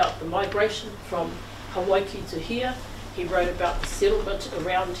about the migration from Hawaii to here. He wrote about the settlement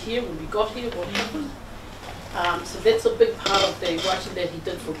around here when we got here, what happened. So that's a big part of the writing that he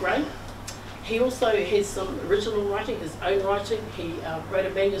did for Grain. He also has some original writing, his own writing. He wrote a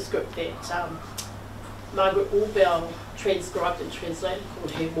manuscript that Margaret Allbell transcribed and translated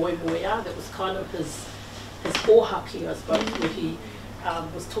called He Moi Moia. That was kind of his ohaki, I suppose, where he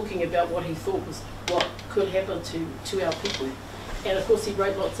was talking about what he thought was what could happen to our people. And of course he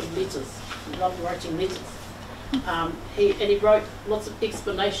wrote lots of letters. He loved writing letters. He wrote lots of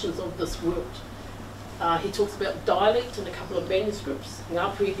explanations of this world. He talks about dialect in a couple of manuscripts.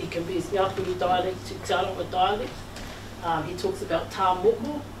 Ngāpuhi, he compares Ngāpuhi dialect to Te Arawa dialect. He talks about tā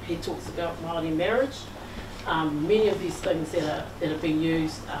moko. He talks about Māori marriage. Many of these things that are being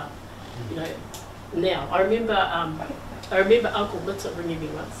used, now. I remember Uncle Mitta ringing me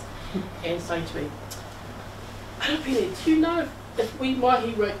once and saying to me, Penny, do you know if Wiremu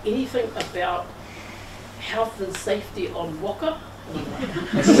Maihi wrote anything about health and safety on waka?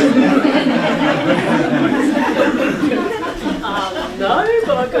 No,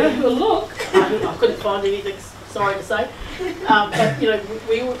 but I go to a look. I couldn't find anything, sorry to say. But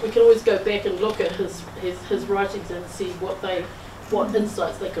we can always go back and look at his writings and see what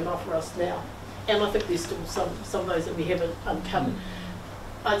insights they can offer us now. And I think there's still some of those that we haven't uncovered.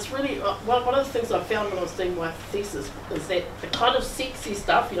 It's really one of the things I found when I was doing my thesis is that the kind of sexy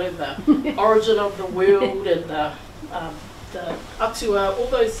stuff, the origin of the world and the atua, all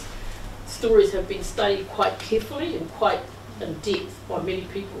those stories have been studied quite carefully and quite in depth by many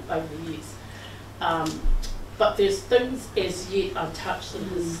people over the years. But there's things as yet untouched in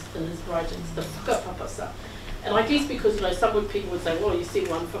his writings, the whakapapa stuff. And I guess because some people would say, well, you see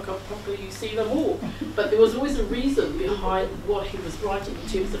one whakapapa, you see them all. But there was always a reason behind what he was writing in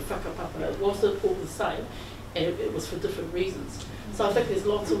terms of whakapapa. It wasn't all the same, and it was for different reasons. So I think there's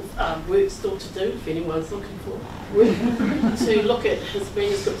lots of work still to do, if anyone's looking for work, to look at his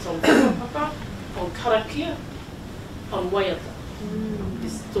manuscripts on whakapapa, on karakia, on waiata.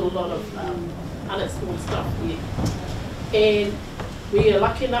 There's still a lot of unexplored stuff here. And we are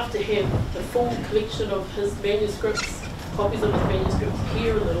lucky enough to have the full collection of his manuscripts, copies of his manuscripts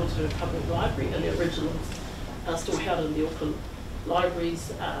here in the Rotorua Public Library, and the originals are still held in the Auckland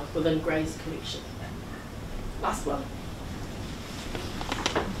Libraries within Gray's collection. Last one.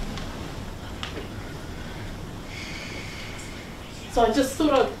 So I just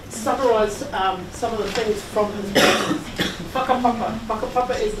thought I'd summarise some of the things from his writings. Whakapapa.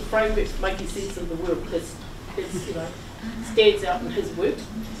 Whakapapa is the framework for making sense of the world. It's stands out in his work.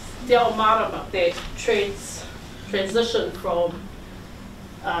 Te ao marama, that transition from,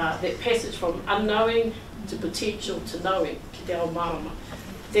 that passage from unknowing to potential to knowing, ki te ao marama.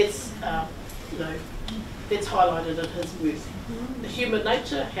 That's, that's highlighted in his work. The human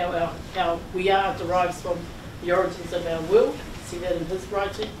nature, how we are derives from the origins of our world. See that in his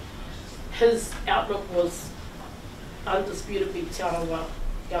writing. His outlook was undisputably te arawa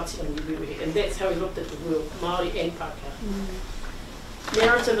Aotearangi Rerehe, and that's how he looked at the world, Māori and Pākehā.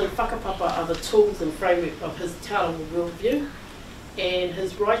 Narrative and whakapapa are the tools and framework of his te arawa worldview, and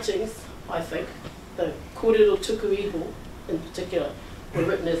his writings, I think, the kōrero tuku iho in particular, were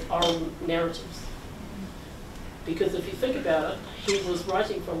written as oral narratives. Because if you think about it, he was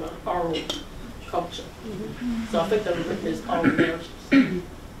writing from an oral culture. So I think they were written as oral narratives.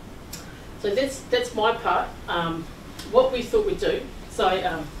 So that's my part. What we thought we'd do. So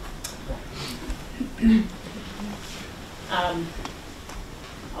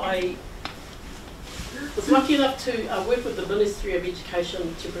I was lucky enough to work with the Ministry of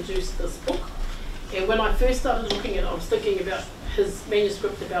Education to produce this book. And when I first started looking at it, I was thinking about his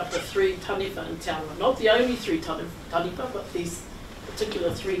manuscript about the 3 taniwha in Te Arawa. Not the only 3 taniwha, but these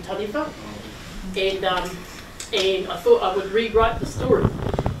particular 3 taniwha. And I thought I would rewrite the story.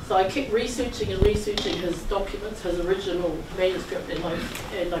 So I kept researching his documents, his original manuscript,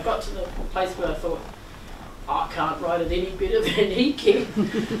 and I got to the place where I thought, I can't write it any better than he can.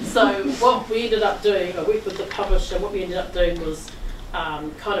 So what we ended up doing, I worked with the publisher, what we ended up doing was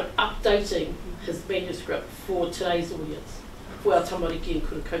kind of updating his manuscript for today's audience, for our tamariki and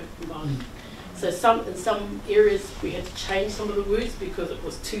kura kaupapa Māori. So in some areas we had to change some of the words because it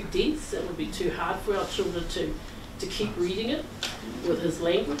was too dense, it would be too hard for our children to keep reading it with his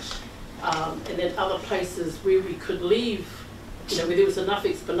language. And then other places where we could leave, where there was enough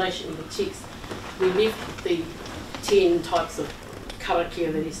explanation in the text, we left the 10 types of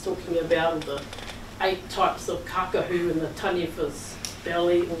karakia that he's talking about, or the 8 types of kakahu in the taniwha's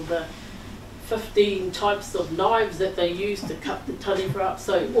belly, or the 15 types of knives that they use to cut the taniwha up.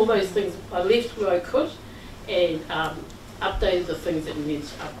 So all those things I left where I could, and updated the things that we needed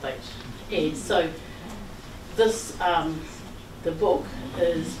to update. And so this, the book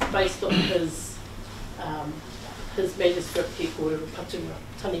is based on his manuscript, He Kōrero Patunga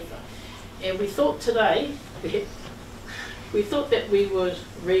Taniwha. And we thought today, we thought that we would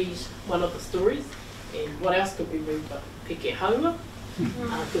read one of the stories, and what else could we read but Peke Haua,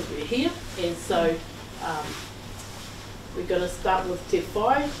 because we're here. And so we're going to start with Te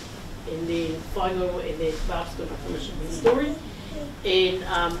Whai, and then Whaingo, and then Barb's going to finish with the story. And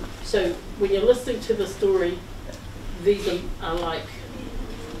so when you're listening to the story, these are like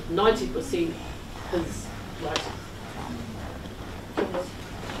 90% his writing.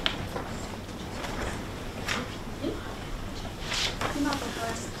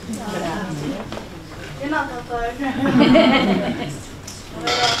 Tēnā tātou.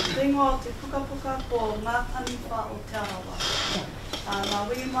 Ringoa te pukapuka ko ngā taniwha o Te Arawa. Nā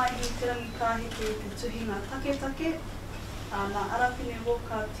Wiremu Maihi te Rangikāheke te tuhinga take. Nā arapine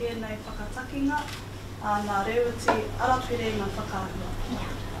woka tēnei whakatakinga. Nā rewiti arapire ngā whakaahua.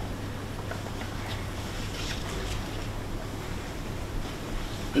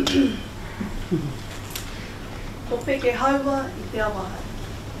 Ko peke haua I te Awahou.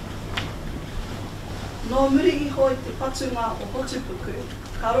 Nō muri iho I te patunga o Hotupuku,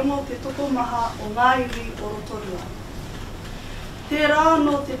 ka rongo te tokomaha o ngā iwi o Rotorua. Tērā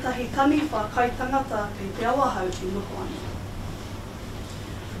no te tahi taniwha kai tangata kei te Awahou I noho ana.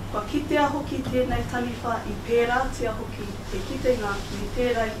 Kua kitea hoki tēnei taniwha I pērātia hoki te kitenga I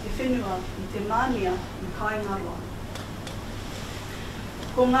tērā I te whenua I te mānia I Kaingaroa.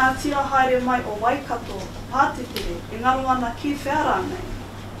 Ko ngā tira haere mai o Waikato, Pātetere, e ngaro ana ki whērānei.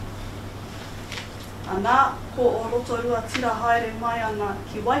 Anā, ko o Rotorua tira haere mai ana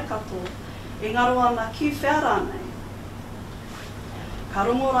ki Waikato, e ngaro ana ki whērānei. Ka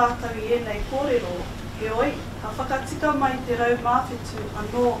rongo rātau I enei kōrero, he oi, ka whakatika mai te rau mawhitu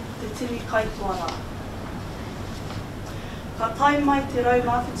anō te tini kaitoa rā. Ka tai mai te rau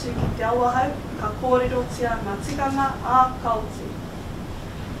mawhitu ki te Awahou, ka kōrero tia ngā tikanga ā kauti.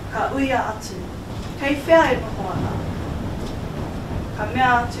 Ka uia atu, kei whea e noho ana. Ka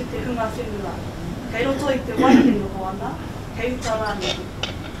mea atu te hunga whenua, kei roto I te wai e noho ana, hei uta rānei.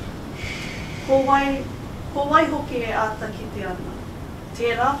 Ko wai hoki e āta ki te ana.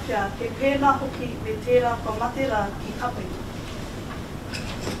 Tērā pia, he pēnā hoki me tērā ka mate rā ki kapeki.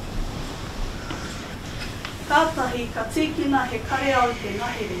 Kātahi ka tīkina he kare au te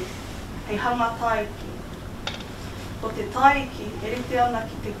ngahere, hei hanga taiki. Ko te taiki, e rite ana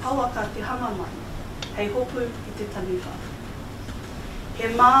ki te kawaka te hanga mai, hei hopu i te taniwha. He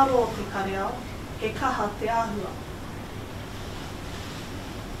māro te kare au, he kaha te āhua.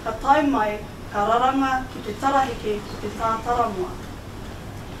 Ka tai mai, ka raranga ki te taraheke ki te tātaramua.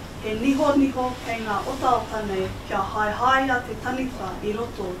 He niho kei ngā ota nei kia haihai te taniwha i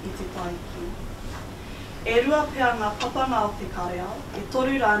roto i te taiki. E rua pia ngā papanga o te kareao, e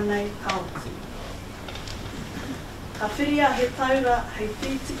toru rānei kaoti. Ka whiria he taura hei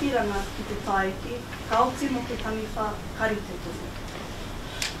tītikiranga ki te taiki, kaoti mo te taniwha karite tonu.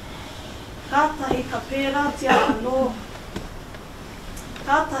 Kātahi ka pērātia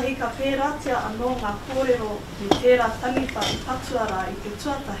anō ngā kōrero me tērā taniwha i patuara i te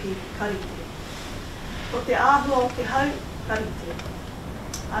tuatahi karite. Ko te āhua o te hau karite.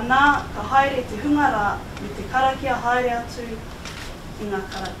 Anā ka haere te hungara me te karakia haere atu i ngā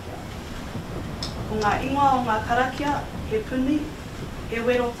karakia. Ko ngā ingoa o ngā karakia, he puni, he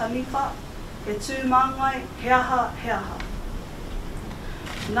wero taniwha, he tūmāngai, he aha.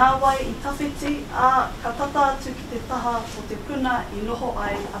 Nā wai i tawhiti, ka tata atu ki te taha o te puna i noho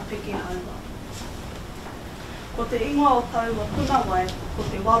ai a peke haua. Ko te ingoa o taua puna wai, ko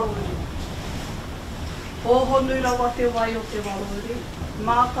te waruri. Hōhonu rawa te wai o te waruri,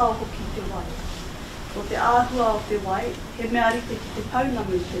 mātau hoki te wai. Ko te āhua o te wai, he mea rite ki te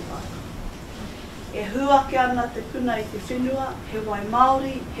paunamu te wai. E huake ana te puna i te whenua, he wai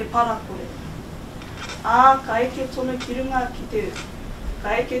Māori, he parakore. Ka eke tonu ki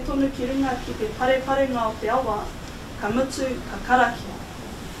runga ki te pareparenga o te awa, ka mutu, ka karakia.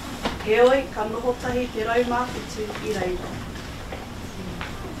 Heoi, ka nohotahi te raumākutu i reira.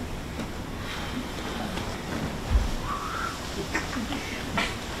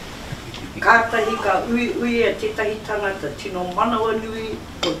 Kātahi ka ui e tētahi tangata tino manawa nui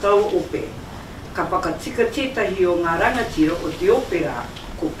o tau ope. Ka whakatika tētahi o ngā rangatira o te opera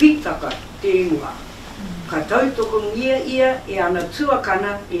ko pitaka te ingoa. Ka tautoko ngia ia e ana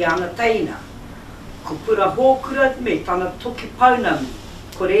tuakana e ana teina. Ko pura hōkura me tana toki paunamu,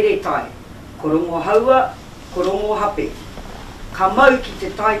 ko rere tai. Ko rongo haua, ko rongo hape. Ka mau ki te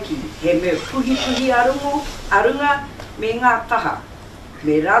taiki he me puhi arunga me ngā taha.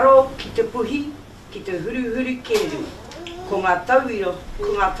 Me raro ki te puhi, ki te huru keru. Ko ngā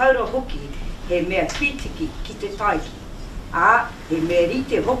taura hoki, he mea pitiki ki te taiki. He mea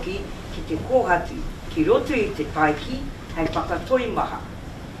rite hoki ki te kōhatu, ki roto i te taiki, hei whakatoi maha.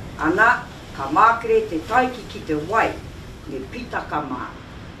 Ana, ka mākere te taiki ki te wai, me pitaka mā.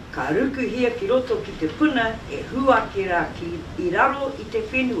 Ka rukuhia ki roto ki te puna, e huake rā ki i raro i te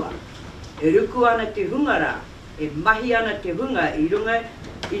whenua. E ruku ana te hungara, e mahi ana te hunga i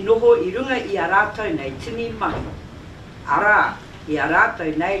noho i runga i a rātou nei tini mahi. Arā, i a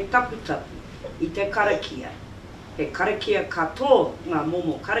rātou nei taputapu i te karakia. He karakia katoa ngā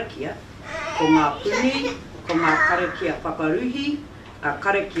momo karakia, ko ngā puni, ko ngā karakia whakaruhi, ngā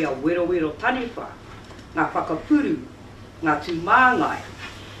karakia wero taniwha, ngā whakapuru, ngā tūmāngai,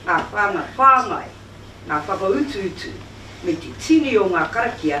 ngā whāngai, ngā whakautu, me te tini o ngā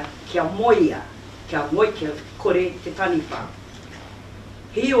karakia kia moia, kia kore te taniwha.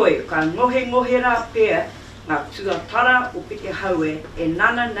 Hioi, ka ngohe rā pēr ngā tuatara o pete haue e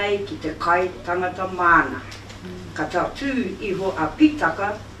nana nei ki te kai tangata māna. Ka tau iho a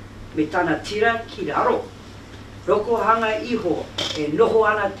pitaka me tana tira ki raro. Roko hanga iho e noho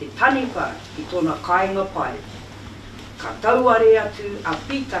ana te taniwha i tōna kāinga pai. Ka tauare atu a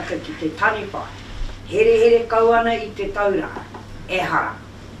pitaka ki te taniwha. Here kau ana i te taura. E hara.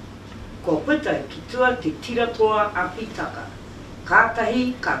 Ko puta ki tua te tiratoa a pitaka.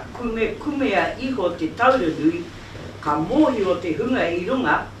 Kātahi ka kumea iho te taura nui, ka mōhi o te hunga i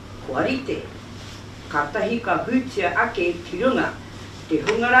runga, kua rite. Kātahi ka hūtia ake ki runga, te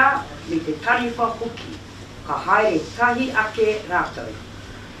hungara me te taniwha hoki, ka haere tahi ake rātou.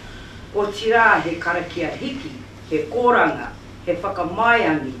 Ko tira he karakia hiki, he kōranga, he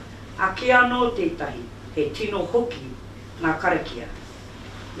whakamaiangi, ake anō tētahi, he tino hoki, ngā karakia.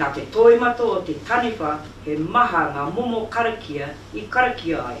 Nā te toemato o te taniwha, he maha ngā momo karakia i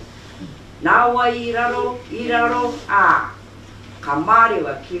karakia ai. Nā wai i raro, ka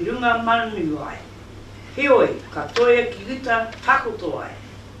mārewa ki runga manu ai. Heoi, ka toia ki uta takoto ai.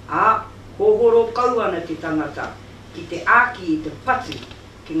 Hohoro kau ana te tangata, ki te āki i te patu,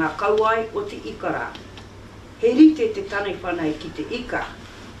 ki ngā kauai o te ikara. he rite te tane whanai ki te ika.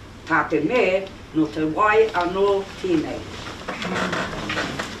 Tā te me, no te wai anō tēnei.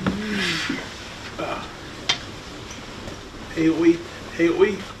 Hei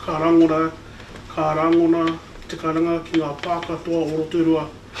oi, ka rangona te karanga ki ngā pākatoa o Rotorua,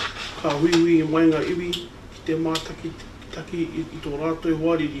 ka hui mai ngā iwi ki te mātaki i tō rātou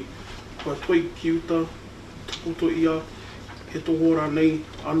wāriri. Kua toi ki uta, takoto ia, he tohora nei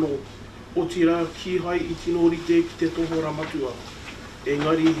anō. O tira ki hai i tino rite ki te tohora matua.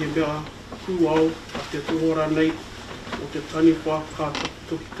 Engari he mea kuau a te tohora nei o te taniwha ka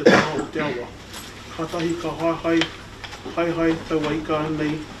takoto ki te taha o te awa. Ka tahi ka hai taua ika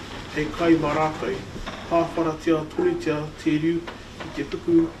nei hei kai marakai. Hāwharatia tonitia te riu i te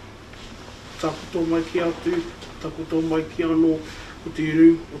tuku. Takoto mai ki atu, takoto mai ki anō o te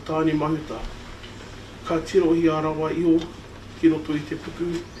riu o tāni mahuta. Ka tirohi a rawa iho ki roto i te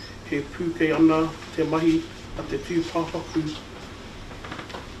puku. He pūkei ana te mahi a te tūpāpaku.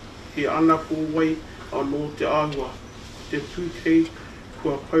 He ana ko wai anō te āhua. Te pūkei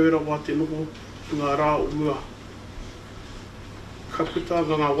kua kaurawa te noho i ngā rā o mua. Ka puta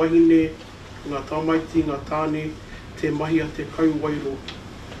ngā wahine, ngā tamaiti, ngā tāne, te mahi a te kauwairo.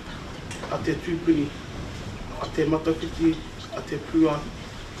 A te tūpuni, a te matawhiti, a te pua.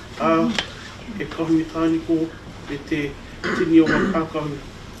 He kahui tāniko me te tini o ngā kākahu.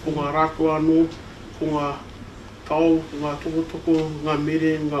 Ko ngā rāko anō, ko ngā tau, ngā tokotoko, ngā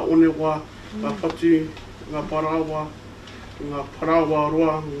mere, ngā onewa, ngā patu, ngā parawa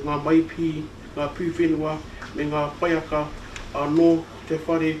roa, ngā maipi, ngā pūwhenua, me ngā whaiaka anō te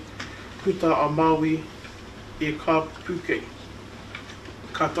whare puta a Māui e kā pūkei.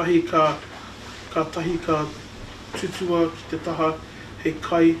 Ka tahi ka tutua ki te taha, hei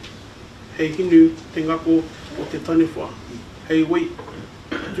kai, hei hinu, te ngako o te taniwha. Hei wei,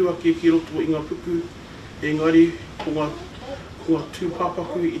 tuake ki roto i ngā puku, engari ko ngā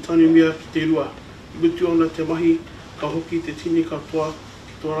tūpāpaku i tani mea ki te rua. I mutu ana te mahi, ka hoki te tini katoa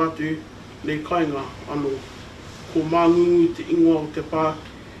ki tō rātu, nei kainga anō. Ko māngungu te ingoa o te pā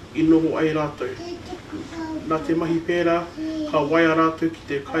i noho ai rātou. Nā te mahi pērā, ka waia rātou ki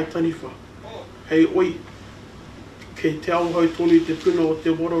te kai taniwha. Hei oi, kei te Awahou tonu te puna o te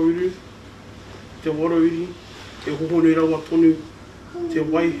warauru, te hohonu rawa tonu, te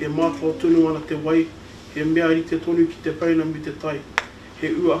wai, he mātua tunu ana te wai, he mea rite tonu ki te paina mi te tai. He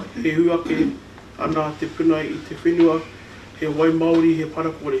uake ana te puna i te whenua, he wai Māori, he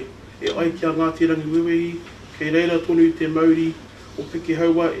parakore. E ai kia Ngāti Rangi Wewehi, kei reira tonu te Māori, o piki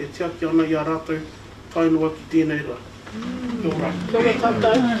haua e te aki ana i a rātou, tainua ki tēnei rā. Kia ora. Kia ora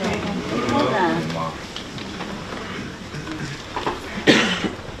tātou.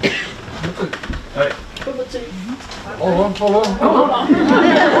 Hey. Kupu. Hold on.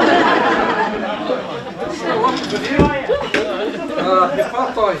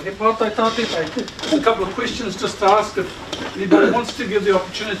 He pātai tātai. Just a couple of questions just to ask if anybody wants to give the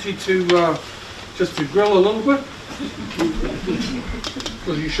opportunity to just to grill a little bit.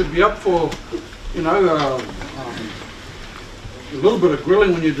 Because you should be up for, you know, a little bit of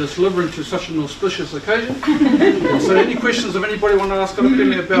grilling when you're delivering to such an auspicious occasion. So any questions if anybody want to ask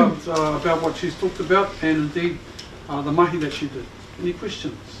Arapene about what she's talked about and indeed the mahi that she did. Any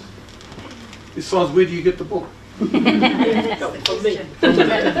questions? Besides, where do you get the book? How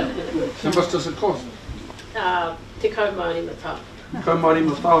much does it cost? Te kaumāri matau. Kaumāri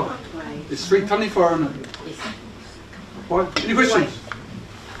matau. There's 3 taniwha in it. Why? Any questions?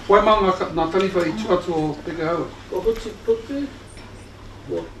 Why manga nā taniwha I tuatu o Peke Haua? Ko hutu puku,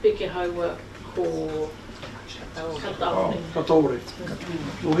 ko Peke Haua, ko kataore. Kataore.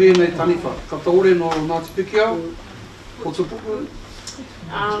 No he nei taniwha. Kataore no Ngāti Pēkehau. Hutu puku.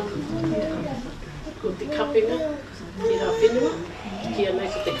 Ko te kapinga, te rā whenua, kia nei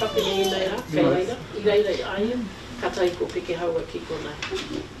ko te kapinga I nei rā, kei reira, I reira I aia, katai ko Peke Haua ki ko nei.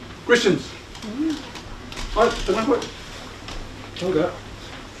 Questions? Ai, tēnā koe. Okay.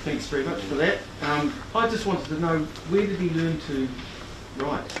 Thanks very much for that. I just wanted to know, where did he learn to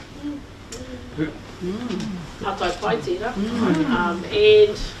write? Atai pai tērā.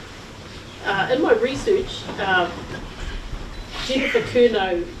 And in my research, Jennifer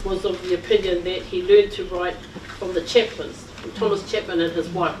Curnow was of the opinion that he learned to write from the Chaplins, from Thomas Chapman and his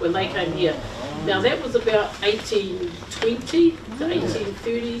wife, when they came here. Now that was about 1820 to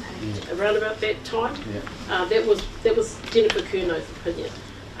 1830, around about that time. That was Jennifer Curnow's opinion.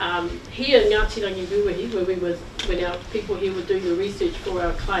 Here in Ngāti Rangi Wewehi, when our people here were doing the research for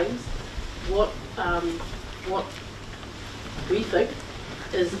our claims, what we think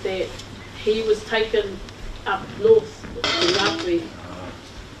is that he was taken up north in Ngāti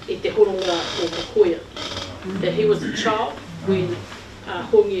I te horonga o Makoia. that he was a child when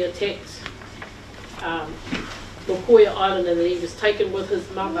Hongi attacked Mokoia Island, and that he was taken with his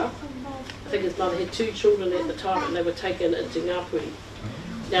mother. I think his mother had 2 children at the time, and they were taken into Ngāpuhi.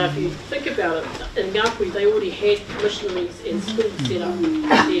 Now, if you think about it, in Ngāpuhi they already had missionaries and schools set up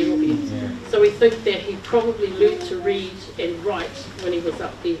there already. So we think that he probably learned to read and write when he was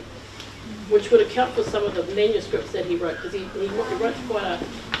up there, which would account for some of the manuscripts that he wrote, because he wrote quite a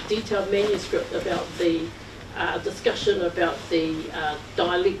detailed manuscript about the discussion about the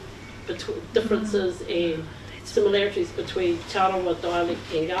dialect differences and similarities between Tarawa dialect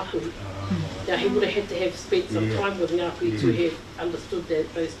and Ngāpuhi. Now, he would have had to have spent some time with Ngāpuhi to have understood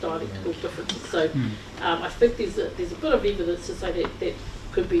those dialectical differences. So I think there's a bit of evidence to say that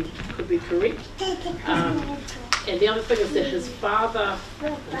could be correct. And the other thing is that his father,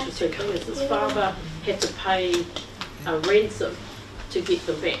 interesting thing is his father had to pay a ransom to get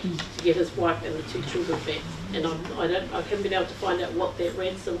them back, to get his wife and the 2 children back. And I haven't been able to find out what that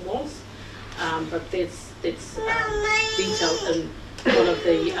ransom was, but that's detailed in one of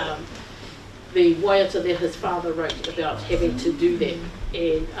the waiata that his father wrote about having to do that.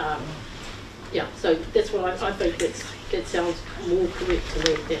 And yeah, so that's what I think that sounds more correct to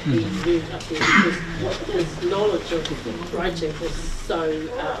me, that he learned up there, because his knowledge of writing was so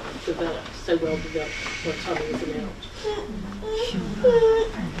developed, so well developed by the time he was an adult.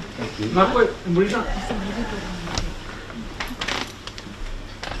 Nā koe, Murina.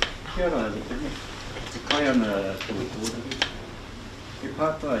 Kia ora, te kai ana tō kōraki. He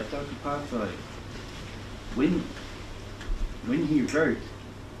pātai, tauki pātai. When he wrote,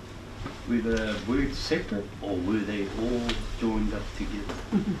 were the words separate or were they all joined up together?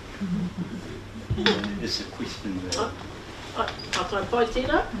 It's a question that...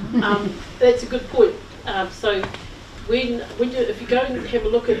 That's a good point. So if you go and have a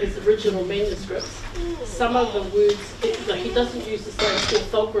look at his original manuscripts, some of the words, he doesn't use the same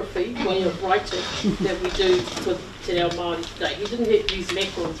orthography way of writing that we do with Te Reo Māori today. He didn't use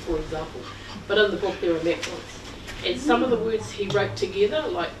macrons, for example, but in the book there were macrons. And some of the words he wrote together,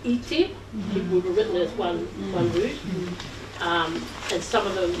 like ite, were written as one word, and some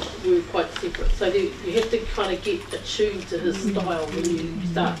of them were quite separate. So you have to kind of get attuned to his style when you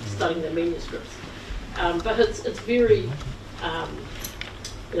start studying the manuscripts. But it's very,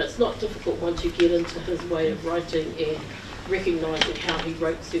 it's not difficult once you get into his way of writing and recognising how he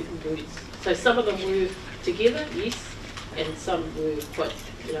wrote certain words. So some of them were together, yes, and some were quite,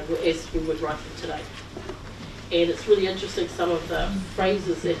 as we would write them today. And it's really interesting, some of the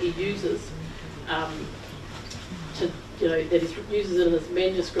phrases that he uses, that he uses in his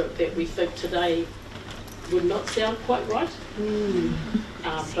manuscript that we think today would not sound quite right.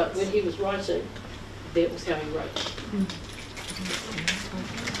 But when he was writing, that was how he wrote.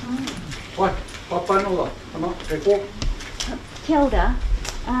 Kia ora.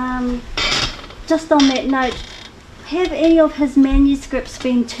 Just on that note, have any of his manuscripts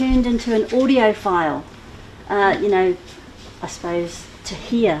been turned into an audio file? I suppose to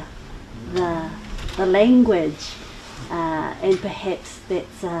hear the language, and perhaps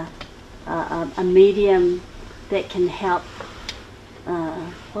that's a medium that can help,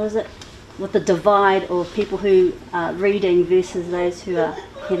 with the divide of people who are reading versus those who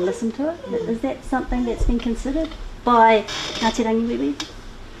can listen to it. Is that something that's been considered by Ngāti Rangiwewe?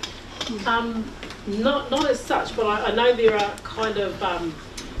 Not as such, but I know there are kind of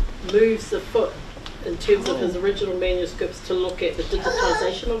moves afoot in terms of his original manuscripts to look at the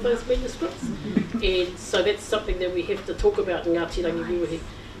digitisation of those manuscripts. And so that's something that we have to talk about in Ngāti Rangiwewe.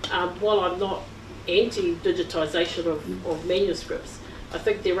 While I'm not anti-digitisation of manuscripts, I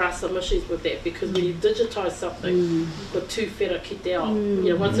think there are some issues with that, because when you digitise something with tū whera ki te ao,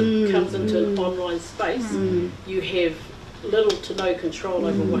 once it comes into an online space, you have little to no control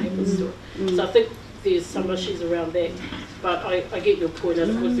over what happens to it. So I think there's some issues around that, but I get your point,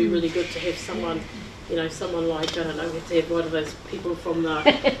 and it would be really good to have someone, someone like, I don't know, we have to have one of those people from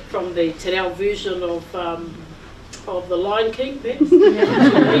the Te Reo version of the Lion King, perhaps,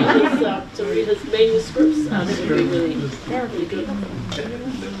 to read his manuscripts. That would be really good.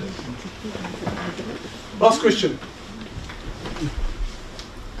 Last question.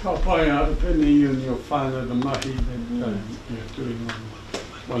 Ka pai a depending on your whānau the mahi that you're doing on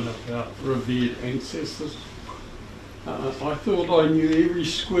one of our revered ancestors. I thought I knew every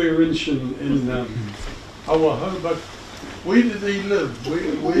square inch in Awahou, but where did he live?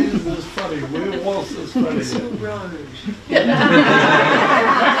 Where is this whare? Where was this whare? Maxwell Road.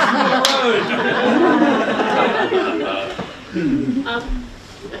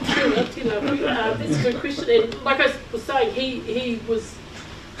 That's a good question. And like I was saying, he was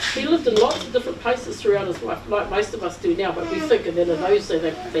he lived in lots of different places throughout his life, like most of us do now, but we think that in those days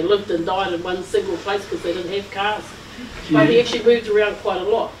they lived and died in one single place because they didn't have cars. But he actually moved around quite a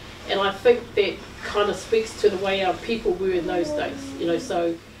lot, and I think that kind of speaks to the way our people were in those days, you know.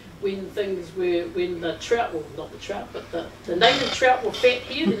 So when the trout, well not the trout, but the native trout were fat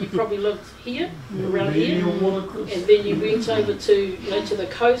here, then you probably lived here, around here, and then you went over to, you know, to the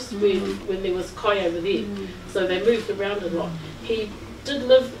coast when there was kai over there. So they moved around a lot. He did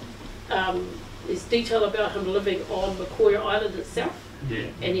live, there's detail about him living on Makoia Island itself,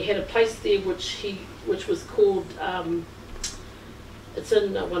 and he had a place there which was called, it's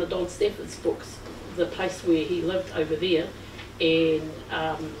in one of Don Stafford's books, the place where he lived over there, and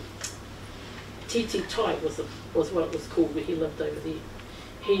Titi Tai was what it was called, where he lived over there.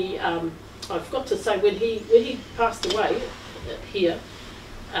 He, I forgot to say, when he passed away here,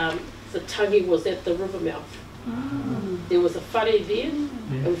 the tangi was at the river mouth. There was a whare there,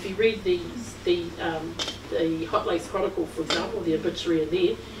 and if you read the Hot Lakes Chronicle, for example, the obituary in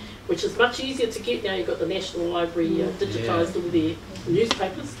there, which is much easier to get now. You've got the National Library digitised all their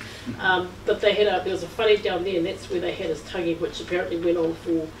newspapers, but there was a whare down there, and that's where they had his tangi, which apparently went on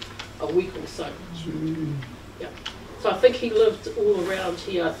for a week or so. Yeah. So I think he lived all around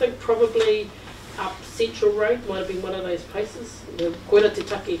here. I think probably up Central Road might have been one of those places. Koera te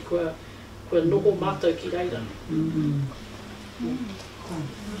take kua noho mātou ki reira.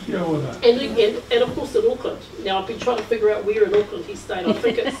 And of course in Auckland. Now I've been trying to figure out where in Auckland he stayed. I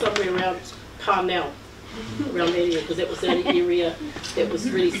think it's somewhere around Parnell, around that area, because that was the only area that was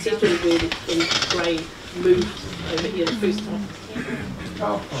really settled when Gray moved over here the first time.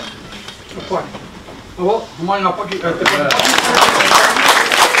 Well, mai ngā paki,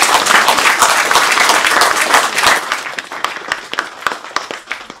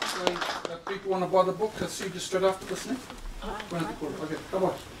 if people want to buy the book, I'll see you just straight after this, ne? Okay, come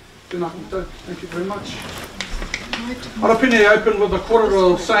on. Thank you very much. Arapine opened with a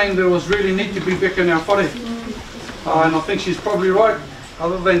korero saying there was really need to be back in our whare. And I think she's probably right.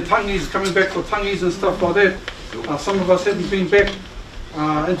 Other than tangis, coming back for tangis and stuff like that, some of us haven't been back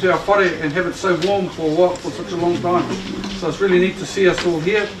into our whare and have it so warm for such a long time. So it's really neat to see us all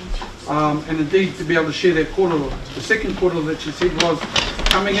here, and indeed to be able to share that korero. The second korero that she said was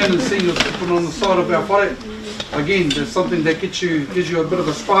coming in and seeing us sitting on the side of our whare. Again, there's something that gives you a bit of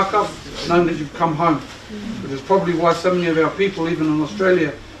a spark up, knowing that you've come home. Which is probably why so many of our people, even in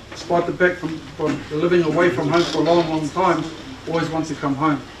Australia, despite the fact from living away from home for a long, long time, always want to come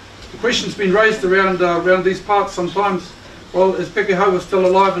home. The question's been raised around these parts sometimes. Well, is Pekehau still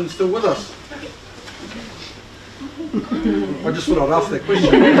alive and still with us? I just thought I'd ask that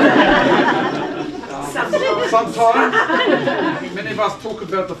question. Sometimes, many of us talk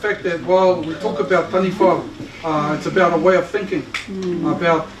about the fact that while we talk about taniwha, it's about a way of thinking,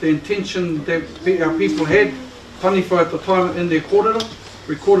 about the intention that our people had, taniwha at the time in their kōrero,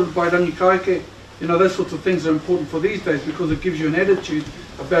 recorded by Rangikāheke. You know, those sorts of things are important for these days because it gives you an attitude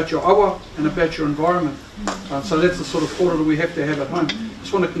about your awa and about your environment. So that's the sort of kōrero we have to have at home.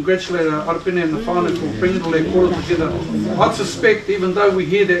 Just want to congratulate Arapine and the whānau for bringing all that kōrero together. I suspect, even though we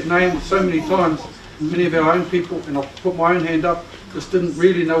hear that name so many times, many of our own people, and I'll put my own hand up, just didn't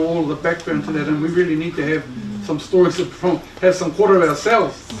really know all of the background to that, and we really need to have some stories have some kōrero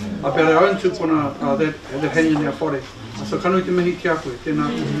ourselves about our own tūpuna that hang in our whare. So kanui te mihi ki a koe, tēnā.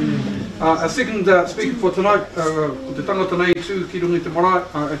 Our second speaker for tonight, te tangata nei tū ki rungi te marae,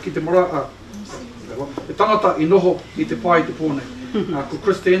 ki te marae, te tangata i noho i te pai te pōne. Ko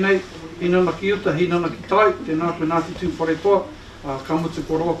Chris tēnei, hinana ki uta, hinana ki tai, tēnā koe Ngāti tū whare toa. Ka mutu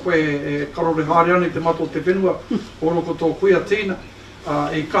ko roa koe e karore haere ane te mato te whenua, oro ko tō kuia tīna.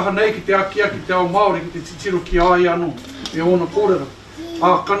 E kaha nei ki te akia ki te ao Māori, ki te titiro ki ai anō, e ona kōrero.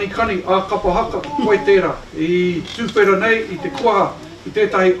 Kani, a kapahaka, koe tērā, i tūpera nei, i te kuaha, i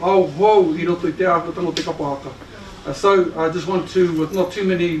tētahi Awahou i roto i te ākutango te kapahaka. So I just want to, with not too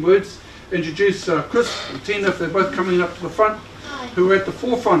many words, introduce Chris and Tina, if they're both coming up to the front, who are at the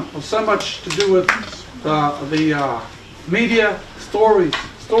forefront of so much to do with the media,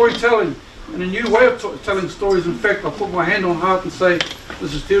 storytelling, and a new way of telling stories. In fact, I'll put my hand on heart and say,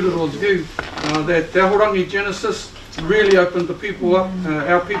 this is Theodore's view, that Te Ahorangi Genesis really opened the people up,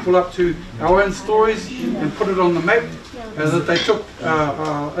 our people up to our own stories and put it on the map, that they took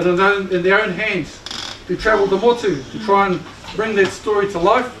in their own hands to travel the motu, to try and bring that story to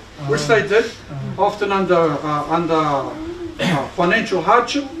life, which they did, often under financial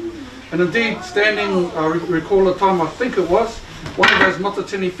hardship. And indeed, standing, I recall a time, I think it was, one of those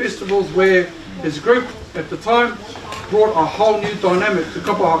Matatini festivals where his group at the time brought a whole new dynamic to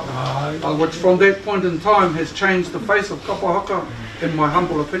kapahaka, which from that point in time has changed the face of kapahaka in my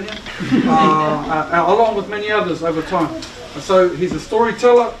humble opinion, along with many others over time. So he's a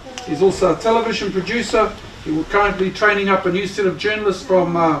storyteller, he's also a television producer. He's currently training up a new set of journalists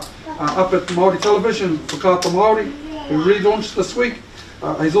from up at Māori Television, Whakaata Māori, who relaunched this week.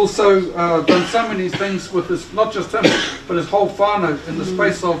 He's also done so many things with his, not just him, but his whole whānau in the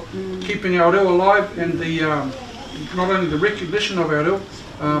space of keeping our reo alive and the not only the recognition of our reo,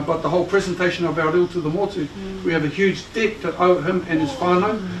 but the whole presentation of our reo to the motu. We have a huge debt to owe him and his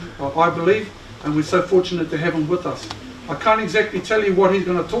whānau, I believe, and we're so fortunate to have him with us. I can't exactly tell you what he's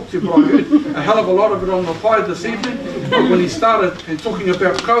going to talk to you, but I heard a hell of a lot of it on the pie this evening. But when he started and talking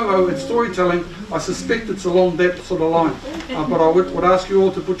about koho and storytelling, I suspect it's along that sort of line. But I would ask you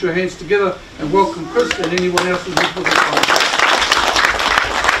all to put your hands together and welcome Chris and anyone else who's with us.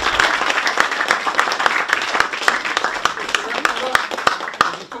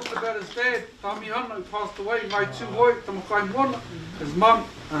 He talked about his dad, Tarimano, who passed away, Mai Tūhoi, Tamakai Moana, his mum,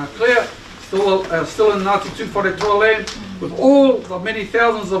 Claire, still in Ngāti Tūwhare land, with all the many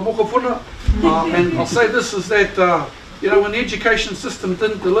thousands of mokopuna. And I'll say this is that, you know, when the education system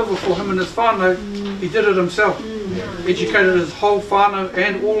didn't deliver for him and his whānau, he did it himself. Educated his whole whānau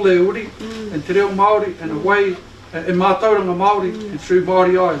and all their uri, and te reo Māori, and away, in mātauranga Māori, and through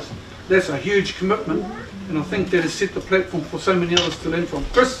Māori eyes. That's a huge commitment, and I think that has set the platform for so many others to learn from.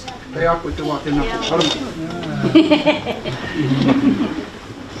 Chris, hei a koe te wā tēnā koe.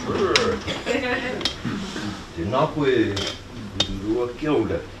 Tēnā koe rua kia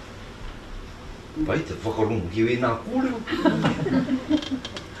ora. Pai te whakarongo ki wē nā kōrero.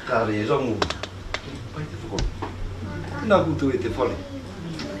 Kā re rango. Pai te whakarongo. Tēnā koutou e te whare.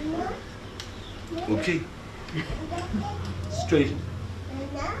 Okay. Straight.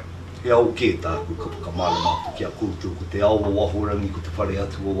 He au kē tāku ka whakamāra ki a koutou ko te awa wahorangi ko te whare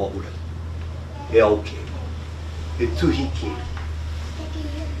atu o wahora. He au kē. He tuhi kē.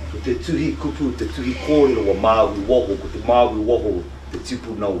 Ko te tuhi kupu, te tuhi kōrero wa Māui waho, ko te Māui waho, te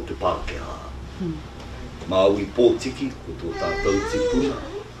tipuna o te Pākehā. Māui pōtiki, ko tō tātou tipuna.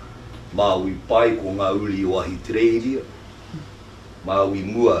 Māui pai, ko ngā uri o ahi te reiria. Māui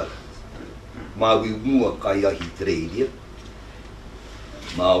mua, Māui mua kai ahi te reiria.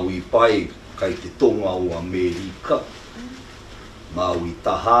 Māui pai, kai te tonga o Amerika. Māui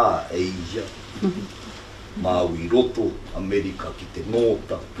taha, Asia. Māui roto, Amerika ki te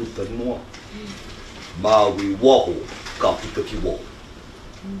nōta, puta noa. Māui waho, ka puta ki waho.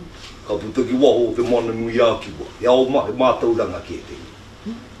 Ka puta ki waho o te mana nui a ki waho. He ao he mātauranga ki te.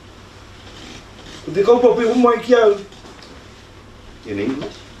 Ko te kaupapa o mai ki au. In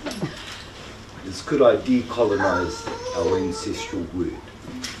English, is could I decolonize our ancestral word?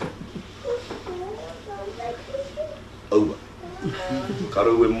 Aua. Ka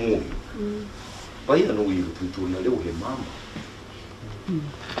rau e mōhi. Pai anō I rupu tōna reo he mama.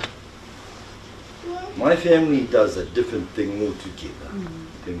 My family does a different thing altogether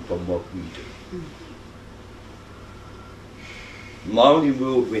than from what we do. Māori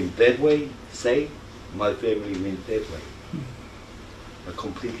world went that way, say, my family went that way. A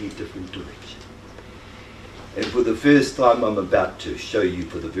completely different direction. And for the first time, I'm about to show you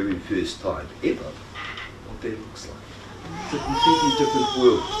for the very first time ever what that looks like. It's a completely different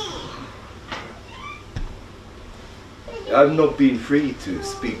world. I've not been free to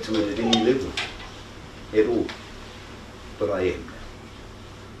speak to it at any level, at all, but I am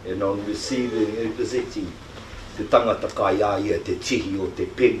now. And I'm receiving and presenting te tangata kai a ia, te tihi o te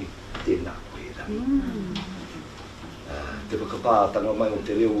peni, tēnā koe rangi. Te whakapātanga mai o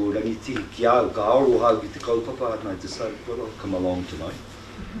te reo o rangitihi ki au, ka aro hau ki te kaupapa, and I decided, well, I'll come along tonight.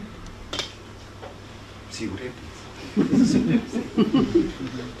 See what happens. See what happens.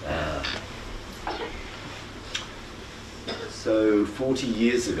 So 40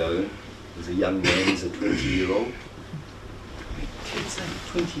 years ago, as a young man, as a 20-year-old,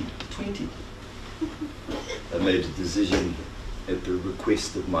 20, I made a decision at the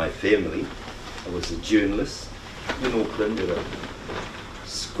request of my family. I was a journalist in Auckland at a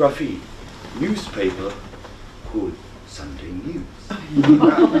scruffy newspaper called Sunday News.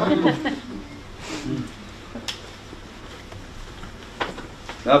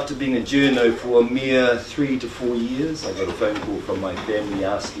 After being a journo for a mere 3 to 4 years, I got a phone call from my family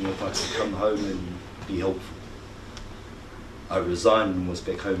asking if I could come home and be helpful. I resigned and was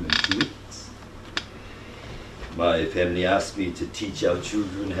back home in 2 weeks. My family asked me to teach our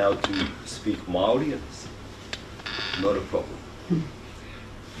children how to speak Māori, and I said, not a problem.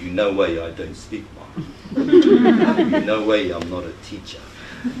 You no way I don't speak Māori. You no way I'm not a teacher.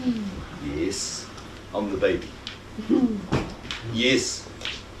 Yes, I'm the baby. Yes,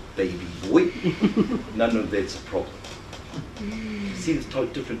 baby boy. None of that's a problem. See, it's a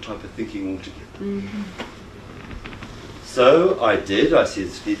different type of thinking altogether. So I did. I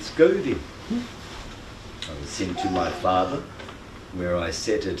said, let's go then. I was sent to my father, where I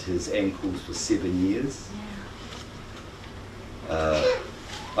sat at his ankles for 7 years.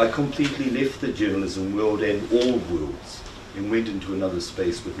 I completely left the journalism world and all worlds and went into another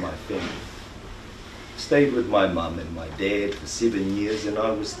space with my family. Stayed with my mum and my dad for 7 years, and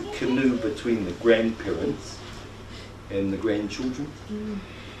I was the canoe between the grandparents and the grandchildren.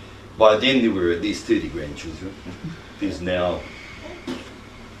 By then there were at least 30 grandchildren. There's now,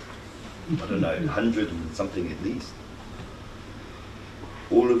 I don't know, 100 and something at least.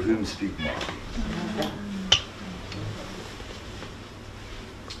 All of whom speak Māori.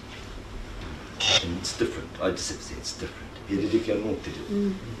 And it's different. I just have to say it's different.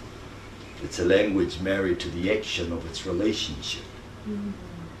 It's a language married to the action of its relationship.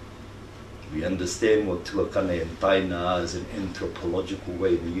 We understand what tuakana and taina are as an anthropological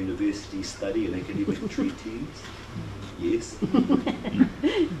way in the university study and academic treaties. Yes.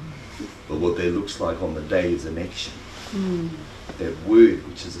 But what that looks like on the day is an action. That word,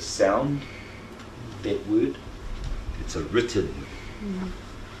 which is a sound, that word, it's a written word.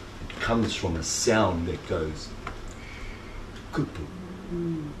 It comes from a sound that goes kupu.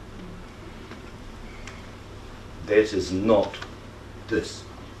 That is not this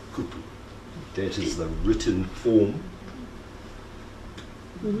kupu. That is the written form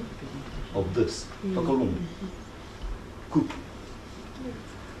of this pakalongo. Kupu.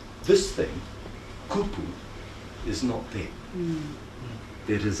 This thing, kupu, is not that.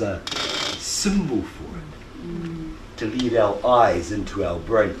 That is a symbol for it, to lead our eyes into our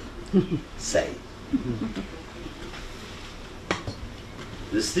brain, say.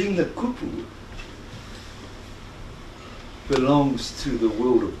 This thing, the kupu, belongs to the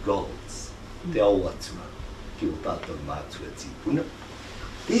world of gods, te awatua, ki o tātou mātua tīpuna.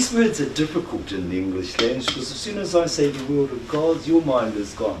 These words are difficult in the English language because as soon as I say the world of gods, your mind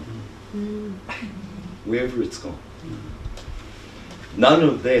is gone. Wherever it's gone. None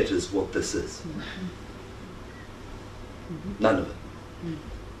of that is what this is. None of it.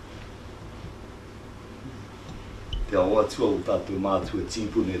 Te awatua o tātou mātua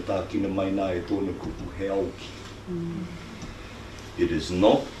tīpuna e tākina mai nā e tōna kupu he auki. It is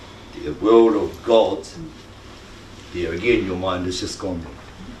not the world of gods. There again, your mind is just gone there.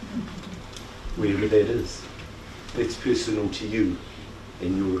 Wherever that is. That's personal to you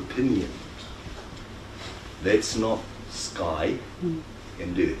and your opinion. That's not sky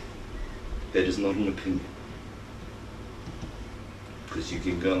and earth. That is not an opinion. Because you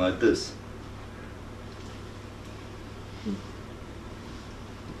can go like this.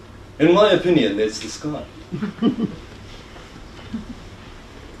 In my opinion, that's the sky.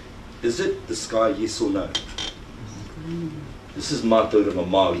 Is it the sky, yes or no? This is mātauranga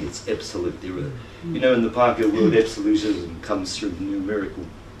Māori, it's absolute. There are, you know, in the Pākehā world, absolutism comes through numerical,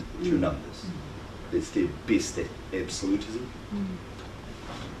 through numbers. It's their best at absolutism.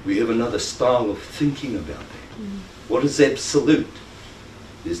 We have another style of thinking about that. What is absolute?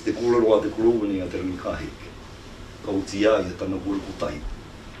 There's te kōrero a te korowani a te Rangikāheke. Ka uti a i tana kore ko tai.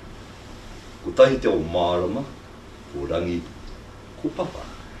 Ko tai te o mārama, ko rangi, ko papa.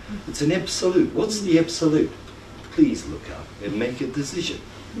 It's an absolute. What's the absolute? Please look up and make a decision.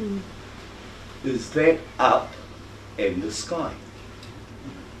 Is that up and the sky?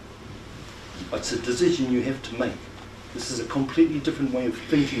 It's a decision you have to make. This is a completely different way of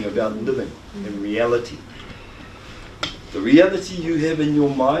thinking about living and reality. The reality you have in your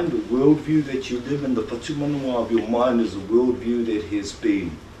mind, the worldview that you live in, the patumanua of your mind is a worldview that has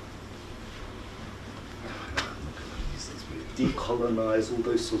been decolonized, all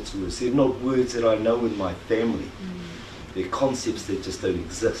those sorts of words. They're not words that I know in my family. They're concepts that just don't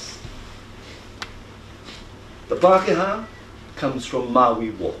exist. The Pākehā comes from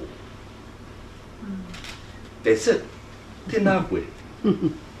Maui Waho. That's it. Tēnā koe.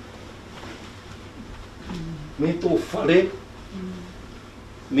 Me tō whare,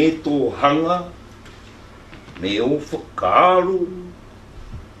 me tō hanga, me o whakāro,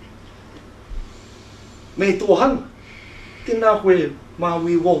 me tō hanga. Tēnā koe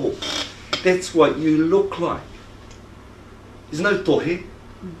Maui Waho. That's what you look like. There's no tohe.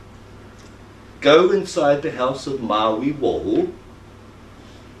 Go inside the house of Maui Waho,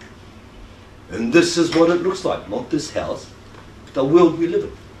 and this is what it looks like. Not this house, but the world we live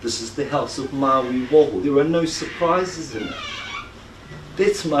in. This is the house of Maui Waho. There are no surprises in it.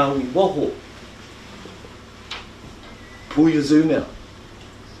 That's Maui Waho. Pull your zoom out.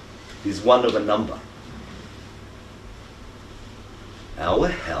 There's one of a number. Our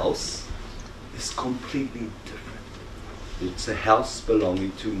house is completely different. It's a house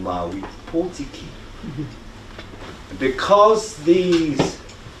belonging to Maui Pōtiki. Because these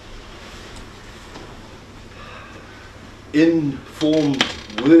informed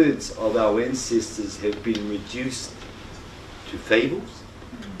words of our ancestors have been reduced to fables,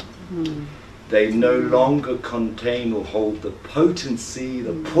 they no longer contain or hold the potency,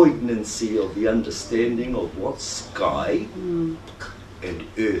 the poignancy of the understanding of what sky and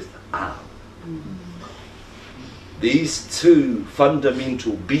earth are. These two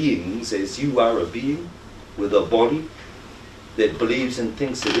fundamental beings, as you are a being with a body that believes and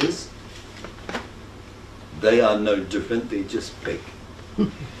thinks it is, they are no different, they're just big.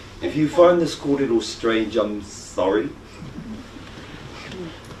 If you find this kōrero strange, I'm sorry.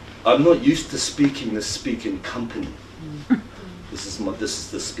 I'm not used to speaking this speak in company. This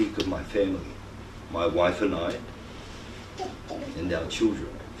is the speak of my family, my wife and I, and our children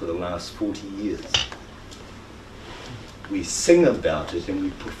for the last 40 years. We sing about it and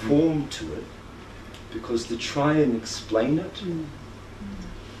we perform to it because to try and explain it,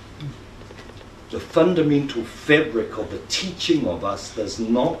 the fundamental fabric of the teaching of us does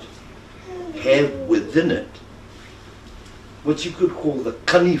not have within it what you could call the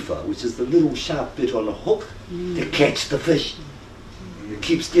kanifa, which is the little sharp bit on a hook to catch the fish. It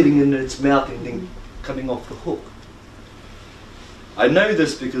keeps getting in its mouth and then coming off the hook. I know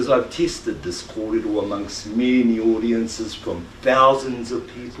this because I've tested this kōrero amongst many audiences, from thousands of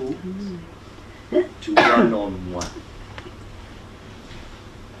people to one-on-one.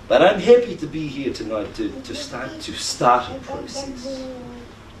 But I'm happy to be here tonight to start a process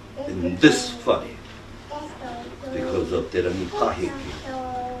in this whare because of Te Rangikāheke.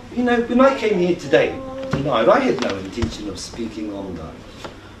 You know, when I came here today, tonight, I had no intention of speaking on the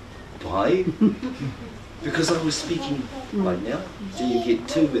pai because I was speaking right now. So you get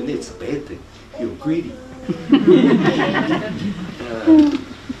two, and that's a bad thing. You're greedy.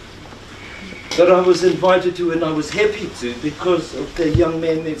 But I was invited to, and I was happy to, because of the young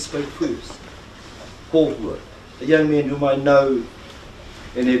man that spoke first, Hōhua, a young man whom I know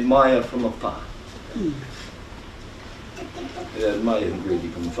and admire from afar. I admire him really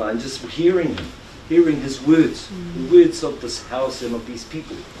from afar, and just hearing him, hearing his words, the words of this house and of these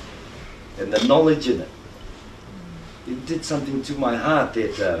people, and the knowledge in it. It did something to my heart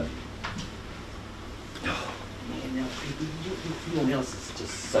that, oh man, now people, everyone else is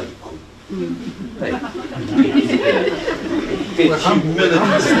just so cool. Hey. That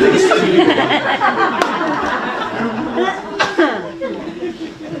humility sticks to you.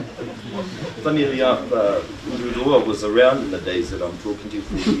 Funnily enough, Ururoa was around in the days that I'm talking to you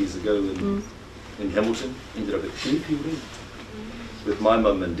 40 years ago in Hamilton. Ended up at Kupu with my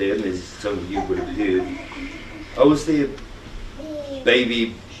mum and dad, and as some of you would have heard, I was their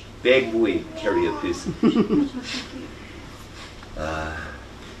baby bag boy carrier person.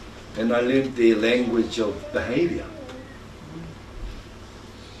 And I learned their language of behaviour.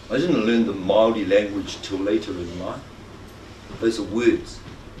 I didn't learn the Māori language till later in life. Those are words.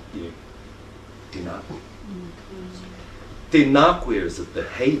 Yeah. Tēnākoe. Tēnākoe is a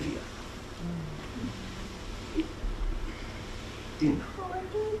behaviour. Tēnā.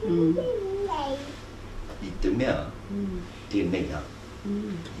 I te mea, tēnei a.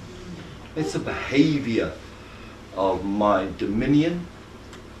 It's a behaviour of my dominion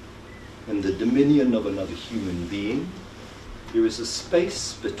and the dominion of another human being. There is a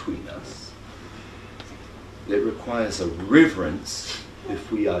space between us that requires a reverence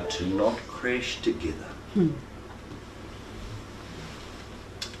if we are to not crash together.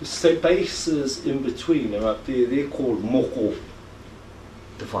 The spaces in between are up there, they're called moko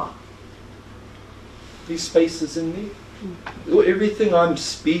te whā. These spaces in there, everything I'm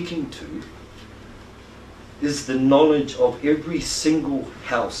speaking to is the knowledge of every single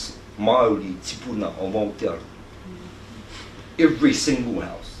house Māori tipuna o Aotearoa. Every single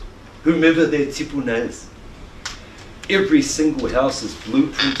house, whomever their tipuna is. Every single house is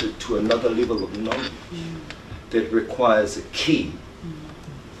blueprinted to another level of knowledge that requires a key.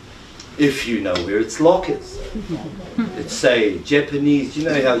 If you know where its lock is. It's say Japanese, you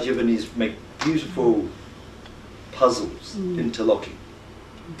know how Japanese make beautiful puzzles, interlocking.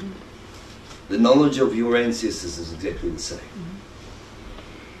 The knowledge of your ancestors is exactly the same.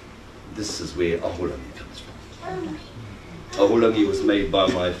 This is where Ahorangi comes from. Ahorangi was made by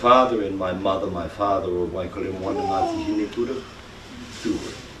my father and my mother, my father, or Waikore Moanangati Hinekura,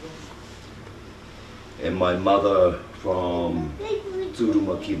 Ture. And my mother from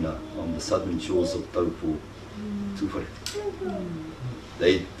Turumakina on the southern shores of Taupo, Tūwhare.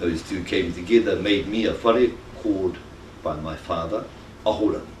 Those two came together, made me a whare called by my father,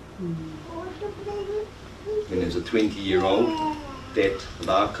 Ahorangi. When there's a 20-year-old, that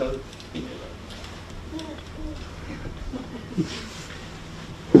lākau,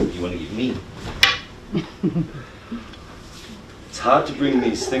 you want to get me. It's hard to bring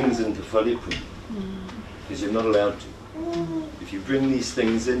these things into wharepu, because you're not allowed to. If you bring these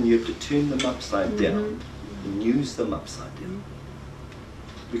things in, you have to turn them upside down and use them upside down,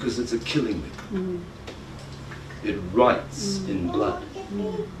 because it's a killing weapon. It writes in blood.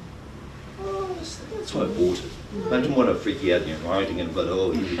 That's why I bought it. I didn't want to freak you out, you know, writing and but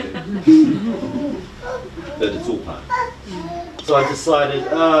oh, here we go. But it's all part. So I decided,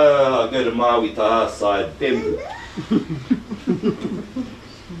 I'll go to Maui Taha side, Pembu.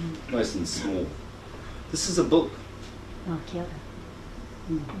 Nice and small. This is a book. Oh, kia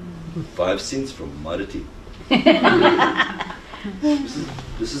ora. 5 cents from Mariti.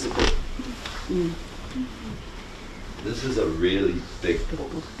 This is a book. This is a really big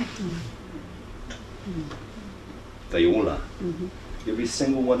book. They all are. Every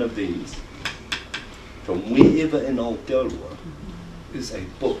single one of these, from wherever in Aotearoa, is a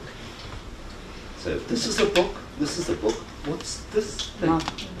book. So if this is a book, this is a book. What's this thing?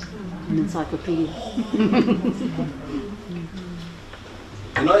 An encyclopedia.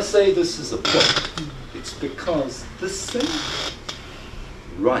 When I say this is a book, it's because this thing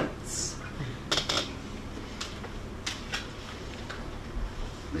writes.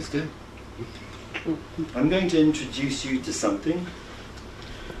 Let's go. I'm going to introduce you to something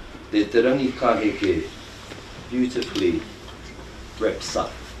that the Rangikāheke beautifully wraps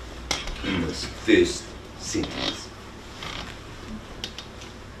up in this first sentence.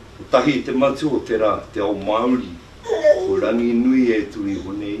 O tahi te matu o te rā, te ao Māori, o rangi nui e tui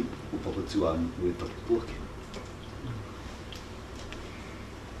honei, o papatua anu e tapu puake.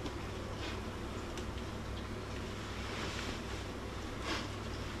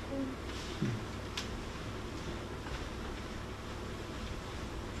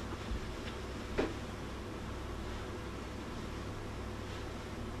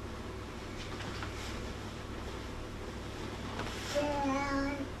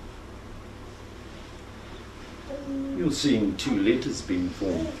 You're seeing 2 letters being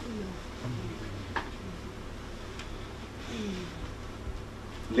formed.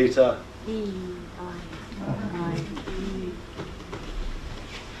 Letter E, I,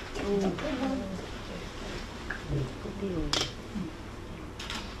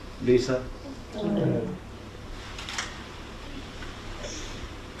 letter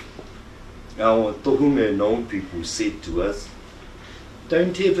Our Tohume known people said to us,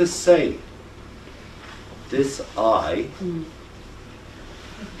 don't ever say this I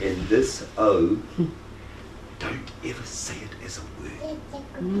and this O, don't ever say it as a word.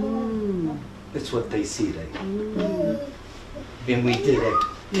 That's what they said, eh? And we did it.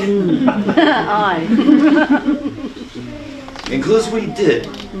 I. And because we did,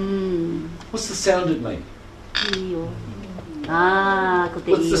 what's the sound it made?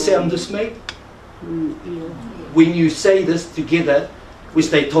 What's the sound this made? When you say this together, which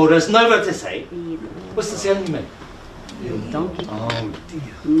they told us never to say, what's the sound you make? Donkey. Oh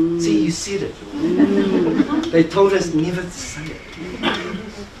dear. See, you said it. They told us never to say it.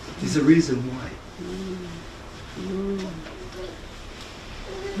 There's a reason why.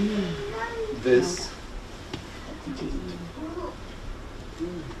 This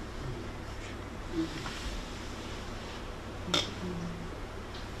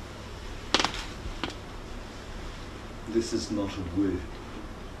this is not a word.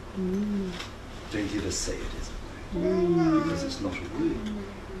 Don't ever say it as a word, because it's not a word.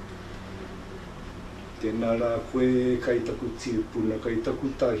 Tēnā rā koe kai taku tiripuna, kai taku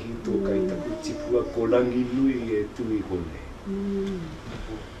tahito, kai taku tipua, ko rangi nui e tui hone.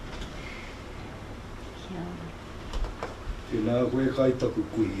 Tēnā koe kai taku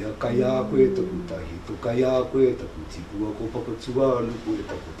kuia, kai ā koe taku tahito, kai ā koe taku tipua, ko papatua anu koe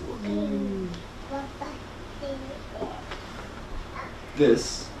taku tuaki. This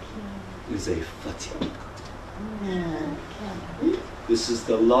is a whati. This is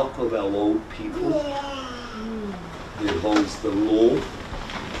the luck of our old people. It holds the law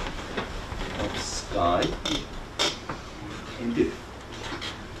of sky and earth.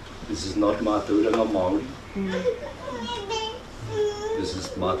 This is not mātauranga Māori. This is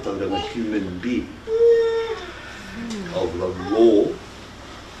mātauranga human being of the law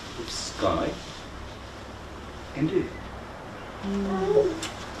of sky and earth.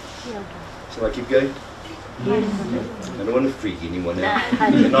 Shall I keep going? Yes. I don't want to freak anyone out.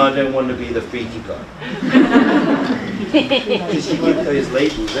 And I don't want to be the freaky guy. Because you get those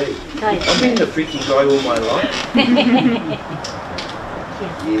labels, eh? I've been the freaky guy all my life.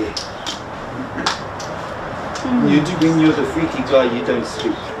 Yeah. When you're the freaky guy, you don't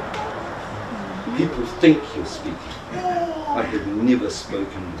speak. People think you're speaking. I have never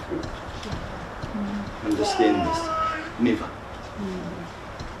spoken before. Understand this? Never.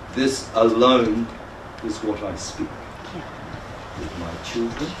 This alone is what I speak. With my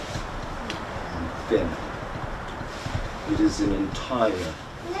children and family. It is an entire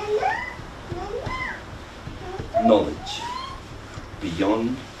knowledge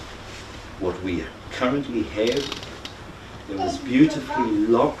beyond what we currently have. It was beautifully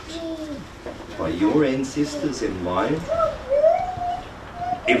locked by your ancestors and mine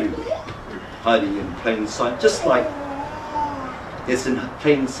everywhere, hiding in plain sight, just like it's in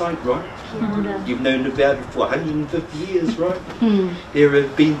plain sight, right? You've known about it for 150 years, right? There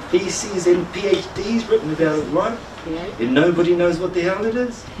have been theses and PhDs written about it, right? And nobody knows what the hell it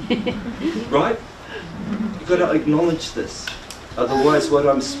is, right? You've got to acknowledge this. Otherwise, what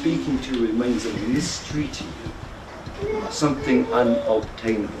I'm speaking to remains a mystery to you, something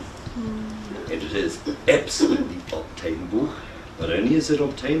unobtainable. And it is absolutely obtainable. Not only is it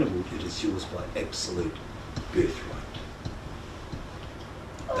obtainable, it is yours by absolute birthright.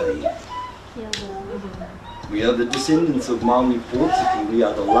 We are the descendants of Maui Pōtiki. We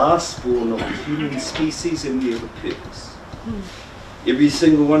are the last born of the human species, and we have a purpose. Every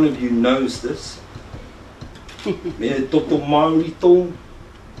single one of you knows this. Me toto Maori tō.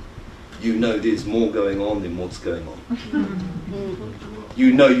 You know there's more going on than what's going on.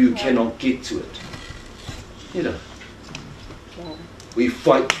 You know you cannot get to it. You know. We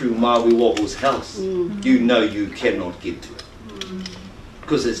fight through Maui Waho's house. You know you cannot get to it.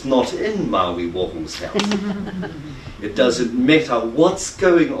 Because it's not in Maui Waho's house. It doesn't matter what's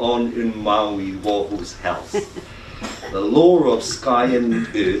going on in Maui Waho's house. The law of sky and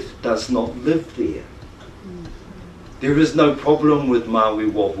earth does not live there. There is no problem with Maui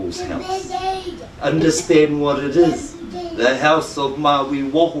Waho's house. Understand what it is. The house of Maui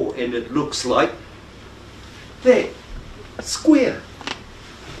Waho, and it looks like that, square.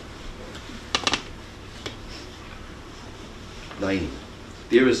 Nine.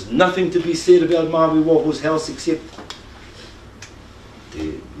 There is nothing to be said about Maui Waho's house except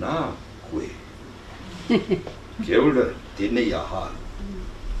te nā koe. Kia ora, tēnei aha.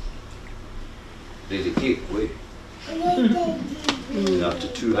 Te ke koe. And after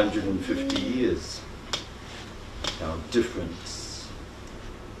 250 years, our difference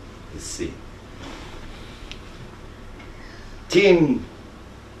is seen. 10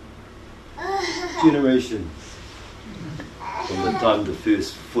 generations from the time the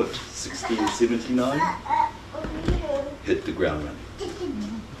first foot, 1679, hit the ground running.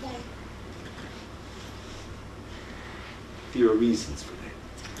 There are reasons for that.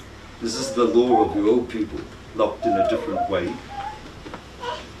 This is the law of your old people, locked in a different way.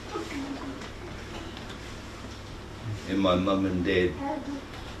 And my mum and dad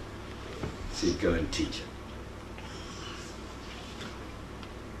said, go and teach it.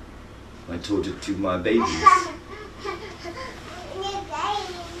 I taught it to my babies.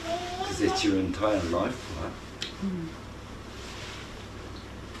 Because that's your entire life, right?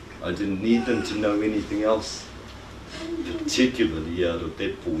 I didn't need them to know anything else, particularly out of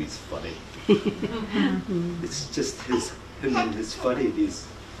that boy's whare. It's just him and his whare. It's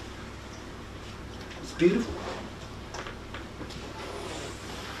beautiful.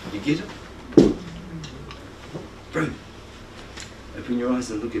 You get it? Bro, open your eyes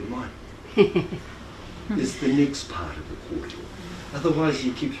and look at mine. It's the next part of the corridor. Otherwise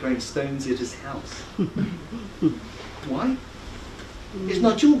you keep throwing stones at his house. Why? It's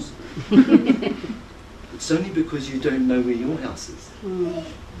not yours. It's only because you don't know where your house is.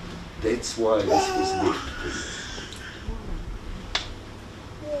 That's why this was left for you.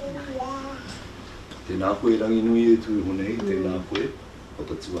 Tēnā koe rangi nui e tui honei, tēnā koe,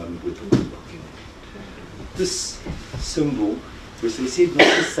 papatuanu koe tōku whakene. This symbol, which they said not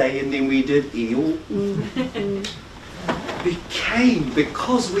to say and then we did eo, became,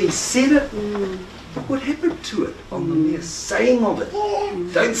 because we said it, what happened to it on the mere saying of it?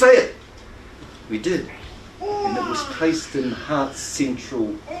 Don't say it! We did. And it was placed in heart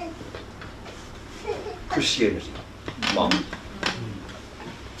central Christianity. Mom.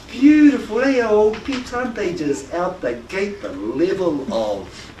 Beautiful, eh? Old Pete, aren't they just out the gate, the level of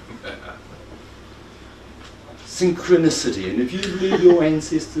synchronicity. And if you believe your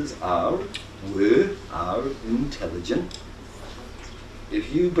ancestors are intelligent,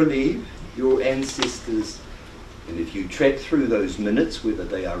 if you believe your ancestors, and if you track through those minutes, whether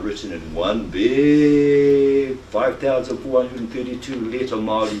they are written in one big 5,432 letter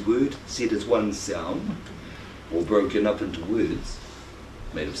Māori word, said as one sound, or broken up into words,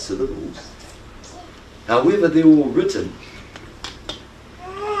 made of syllables. However, they're all written.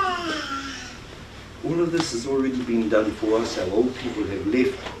 All of this has already been done for us. Our old people have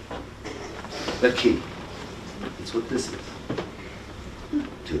left the key. That's what this is.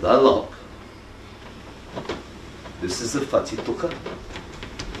 To the lock. This is the whatitoka.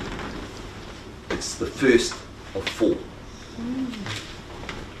 It's the first of 4.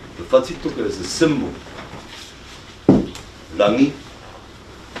 The whatitoka is a symbol. Rangi,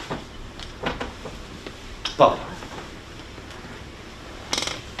 papa.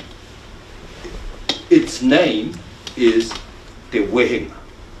 Its name is Te Wehenga.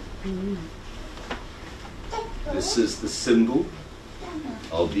 This is the symbol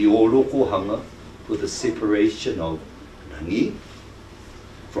of the orokohanga for the separation of rangi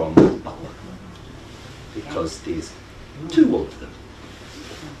from papa, because there's 2 of them.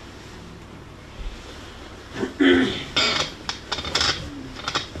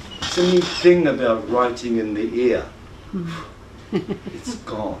 It's a neat thing about writing in the air. It's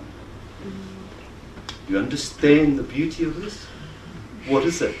gone. You understand the beauty of this? What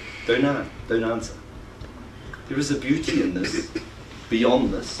is it? Don't answer. There is a beauty in this,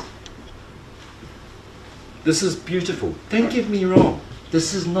 beyond this. This is beautiful. Don't get me wrong.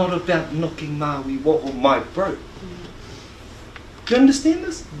 This is not about knocking Maui Waho my throat. Do you understand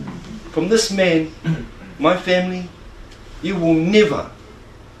this? From this man, my family, you will never,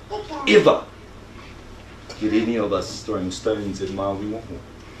 ever get any of us throwing stones at Maui Waho.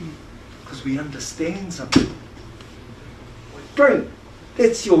 Because we understand something. Bro,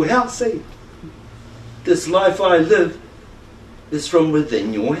 that's your house, eh? This life I live is from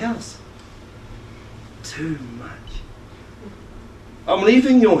within your house. Too much. I'm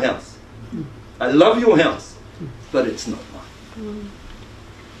leaving your house. I love your house, but it's not mine.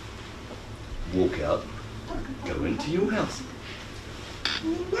 Walk out, go into your house.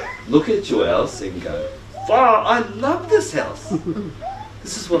 Look at your house and go, wow, I love this house.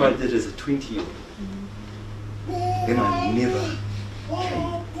 This is what I did as a 20-year-old. And I never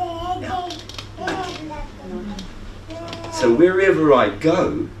came out. So wherever I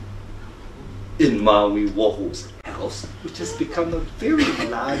go, in Maui Waho's house, which has become a very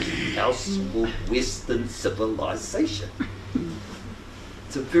large house for Western civilization.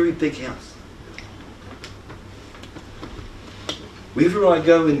 It's a very big house. Wherever I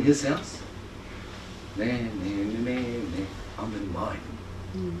go in his house, I'm in mine.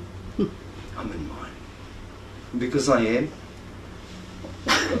 I'm in mine. And because I am,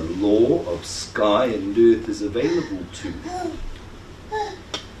 the law of sky and earth is available to me.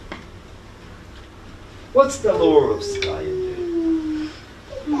 What's the law of sky and earth?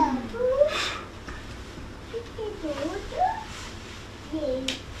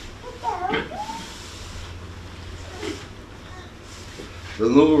 The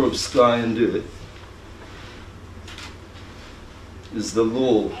law of sky and earth is the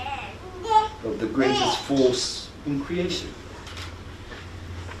law of the greatest force in creation.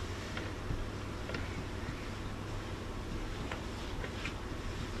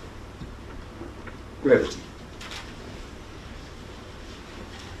 Gravity.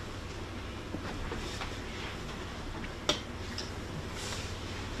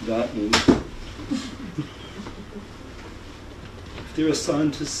 That means if there are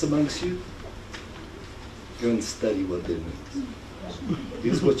scientists amongst you, go and study what that means.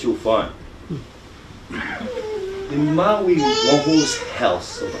 Here's what you'll find. In Maui Waho's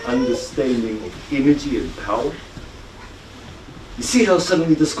house of understanding of energy and power, you see how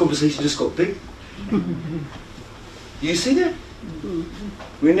suddenly this conversation just got big? You see that?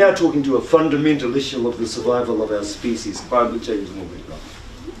 We're now talking to a fundamental issue of the survival of our species, climate change and all that.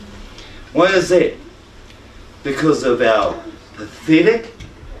 Why is that? Because of our pathetic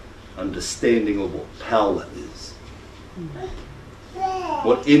understanding of what power is,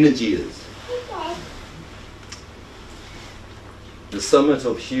 what energy is. The summit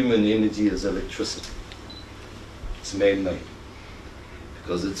of human energy is electricity. It's man-made.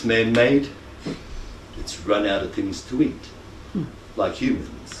 Because it's man-made, it's run out of things to eat, like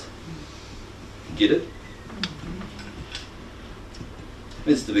humans. Get it?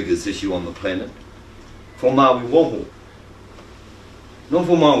 It's the biggest issue on the planet. For Maui Waho. Not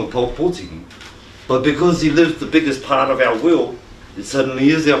for Maui Pōtiki, but because he lives the biggest part of our world, it suddenly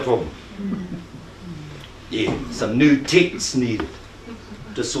is our problem. Yeah, some new techs needed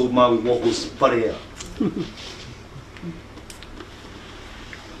to sort Maui Waho's whare out.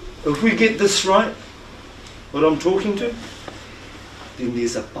 If we get this right, what I'm talking to, then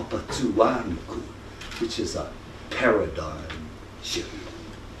there's a papatuanuku, which is a paradigm shift.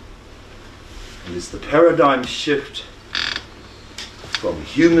 And it's the paradigm shift from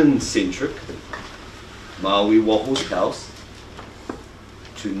human-centric, Maui Waho's house,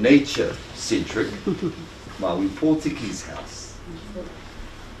 to nature-centric, Maui Pōtiki's house.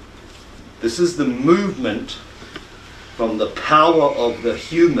 This is the movement from the power of the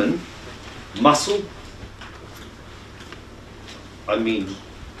human muscle, I mean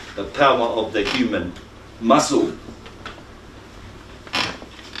the power of the human muscle,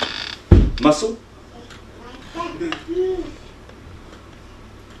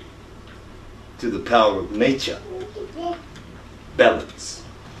 to the power of nature, balance.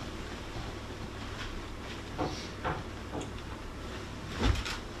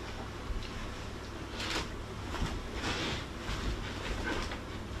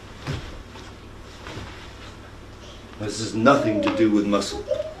 This has nothing to do with muscle.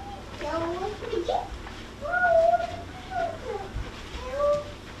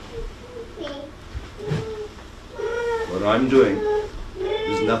 What I'm doing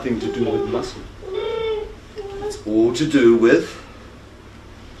has nothing to do with muscle. It's all to do with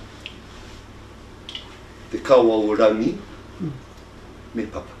the kawaorangi me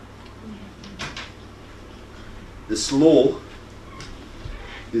papa. This law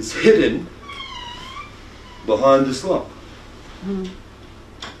is hidden behind this lock.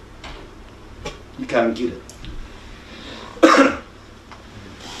 You can't get it.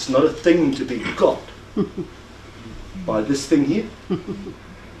 It's not a thing to be got by this thing here,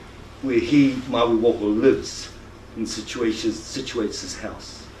 where he, Maui Waho, lives and situates his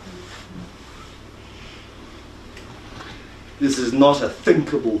house. This is not a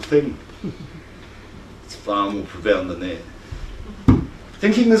thinkable thing. It's far more profound than that.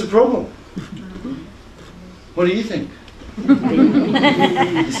 Thinking is a problem. What do you think?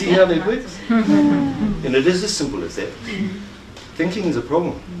 You see how that works? And it is as simple as that. Thinking is a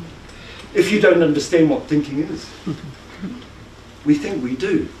problem. If you don't understand what thinking is, we think we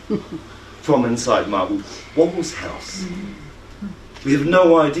do. From inside Maui Waho's house. We have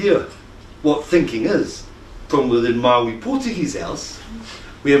no idea what thinking is. From within Maui Pōtiki's house,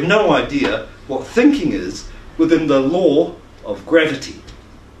 we have no idea what thinking is within the law of gravity.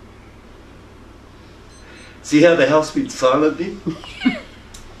 See how the house beats silently?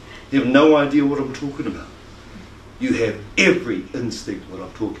 You have no idea what I'm talking about. You have every instinct what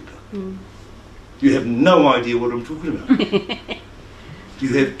I'm talking about. You have no idea what I'm talking about. You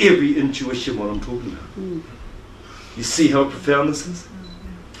have every intuition what I'm talking about. You see how profound this is?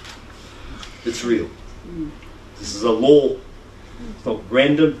 It's real. This is a law. It's not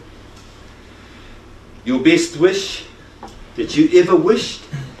random. Your best wish that you ever wished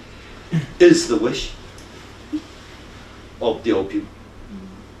is the wish of the old people.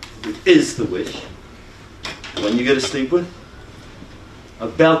 It is the wish. The one you go to sleep with.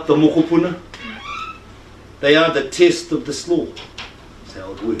 About the mokopuna. They are the test of this law. That's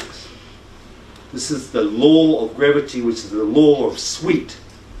how it works. This is the law of gravity, which is the law of sweet,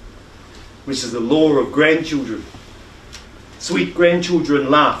 which is the law of grandchildren. Sweet grandchildren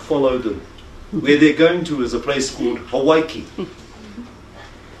laugh, follow them. Where they're going to is a place called Hawaii.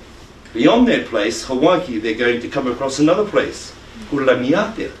 Beyond that place, Hawaii, they're going to come across another place called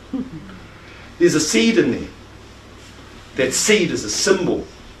Rangikāheke. There's a seed in there. That seed is a symbol,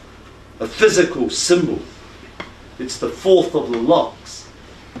 a physical symbol. It's the fourth of the locks.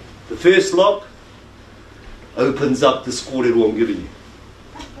 The first lock opens up this kōrero I'm giving you.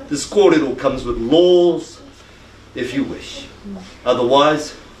 This kōrero comes with laws, if you wish.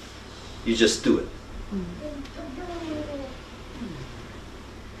 Otherwise, you just do it.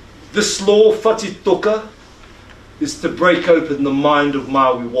 This law, whatitoka, is to break open the mind of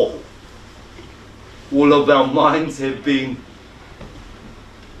Maui Waho. All of our minds have been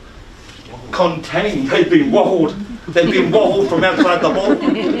contained. They've been wahōed. They've been wahōed from outside the wall.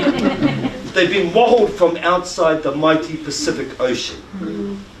 They've been wahōed from outside the mighty Pacific Ocean,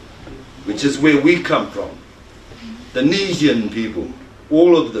 which is where we come from. The Nesian people,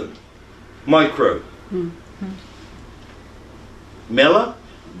 all of them, micro. Mela,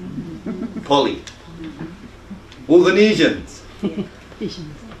 Polly, all the Nesians.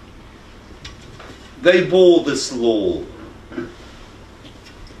 They bore this law.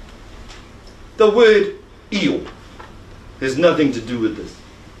 The word io has nothing to do with this.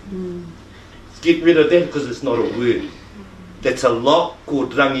 Let's get rid of that because it's not a word. That's a lock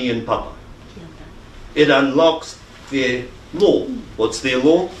called rangi and papa. It unlocks their law. What's their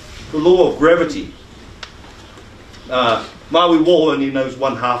law? The law of gravity. Maui Waho only knows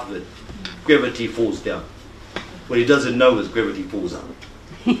one half of it. Gravity falls down. What he doesn't know is gravity falls up.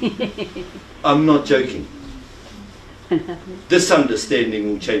 I'm not joking. This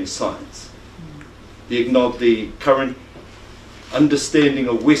understanding will change science. The current understanding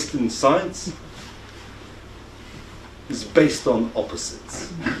of Western science is based on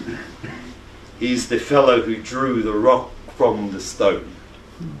opposites. He's the fellow who drew the rock from the stone.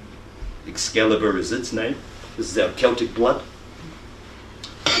 Excalibur is its name. This is our Celtic blood.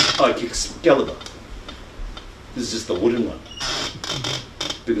 Like Excalibur. This is just the wooden one.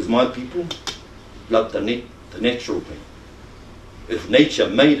 Because my people love the natural thing. If nature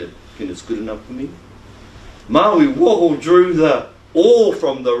made it, then it's good enough for me. Maui Woho drew the ore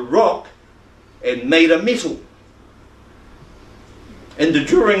from the rock and made a metal. And the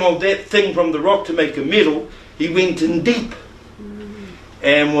drawing of that thing from the rock to make a metal, he went in deep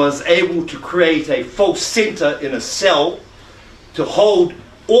and was able to create a false center in a cell to hold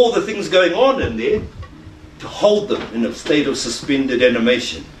all the things going on in there, to hold them in a state of suspended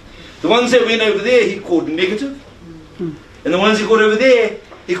animation. The ones that went over there he called negative, and the ones he got over there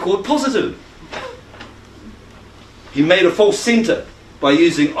he called positive. He made a false center by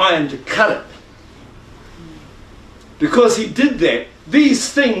using iron to cut it. Because he did that, these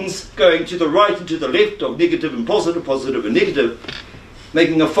things going to the right and to the left of negative and positive, positive and negative,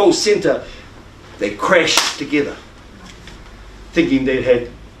 making a false center, they crashed together, thinking they had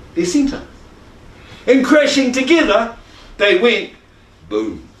their center. And crashing together, they went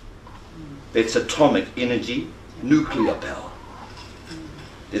boom. That's atomic energy, nuclear power.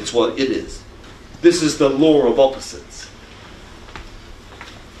 That's what it is. This is the law of opposites.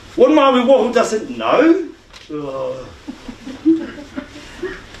 What Maui Woho doesn't know,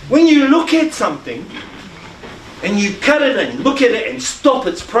 when you look at something and you cut it and look at it and stop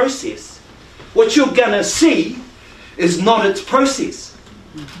its process, what you're going to see is not its process.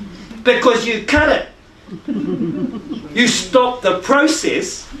 Because you cut it. You stop the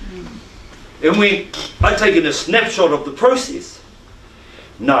process, and I've taken a snapshot of the process.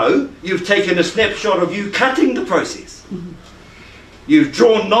 No, you've taken a snapshot of you cutting the process. You've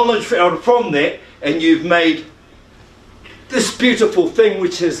drawn knowledge out from that, and you've made this beautiful thing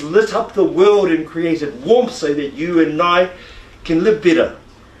which has lit up the world and created warmth so that you and I can live better.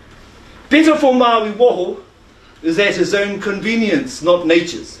 Better for Maui Woho is at his own convenience, not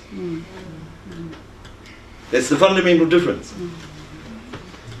nature's. That's the fundamental difference.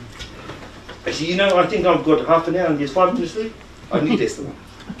 Actually, you know, I think I've got half an hour and there's 5 minutes left. I need this one.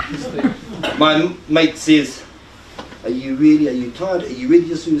 My mate says, are you tired? Are you ready?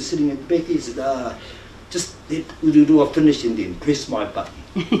 Just we were sitting at the back. He said, just let Ururua finish and then press my button.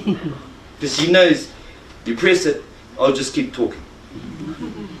 Because he knows, you press it, I'll just keep talking.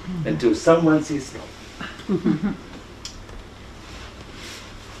 Until someone says stop.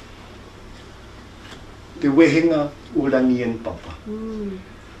 Te wehenga o rangi en papa.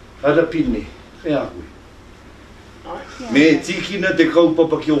 Ara pine, e ahui. Me tikina te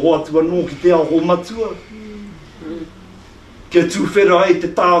kaupapa ki o hoatua no ki te aho matua. Kia tūwhera ai te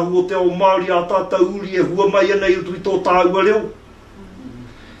tāhu o te ao Māori a tātou uri e hua mai anei o tui tō tāua leo.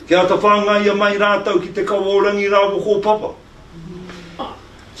 Kia ta whāngai a mai rātau ki te kawaorangi rāwo ho papa.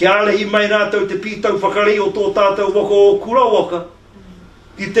 Kia alehi mai rātau te pītau whakarei o tō tātou waka o kura waka.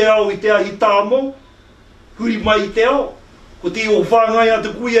 Ki te ao I te ahi tāmo, huri mai I te ao. Ko te o whāngai a te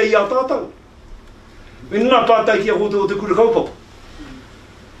kuia I a tātou. Me nā pātai kia hoto o te kura kaupapa.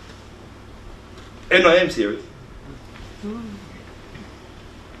 And I am serious.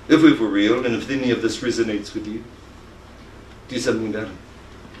 If we were real, and if any of this resonates with you, do something about it.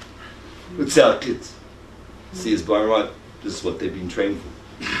 It's our kids. See, as by right, this is what they've been trained for.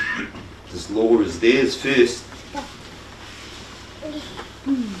 This law is theirs first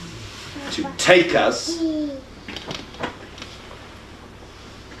to take us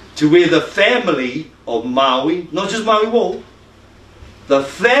to where the family of Maui, not just Maui Woho, the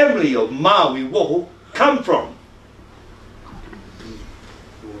family of Maui Woho come from.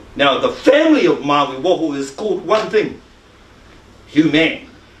 Now, the family of Maui Woho is called one thing, human.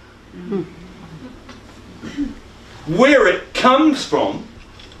 Where it comes from,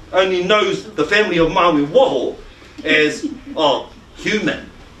 only knows the family of Maui Woho as, human.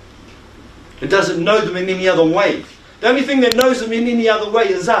 It doesn't know them in any other way. The only thing that knows them in any other way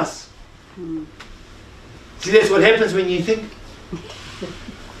is us. See, that's what happens when you think.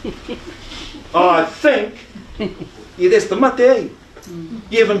 I think. Yeah, that's the mate, eh?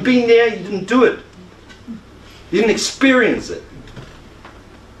 You haven't been there, you didn't do it. You didn't experience it.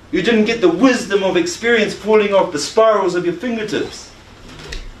 You didn't get the wisdom of experience falling off the spirals of your fingertips.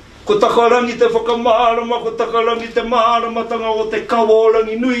 Ko takarangi te whakamārama, ko takarangi te māramatanga o te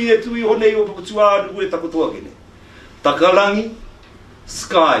kawaorangi nui e tui honei o papatuāru ue takotoakene. Takarangi,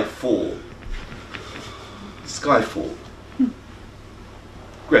 skyfall. Skyfall.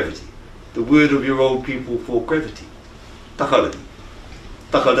 Gravity. The word of your old people for gravity. takarangi.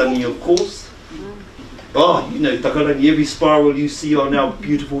 Takarangi, of course. Oh, you know takarangi. Every spiral you see on our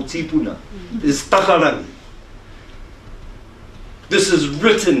beautiful tipuna is takarangi. This is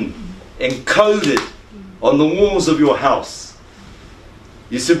written and coded on the walls of your house.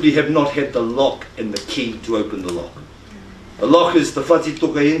 You simply have not had the lock and the key to open the lock. The lock is the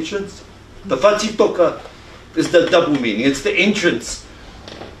whatitoka entrance. The whatitoka is the double meaning. It's the entrance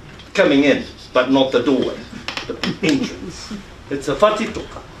coming in, but not the doorway. The entrance. It's a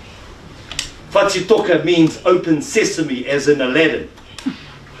whatitoka. Whatitoka means open sesame, as in Aladdin.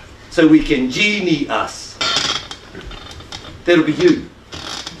 So we can genie us. That'll be you.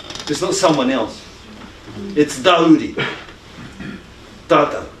 It's not someone else. It's Dauri.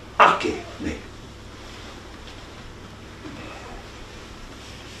 Tata. Ake. Ne.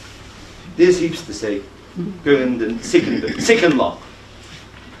 There's heaps to say. Go in the second bit. Second lock.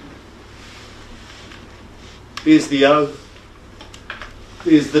 There's the O.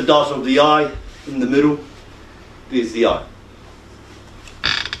 There's the dot of the I in the middle. There's the I.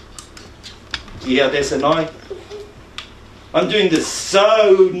 See how that's an I? I'm doing this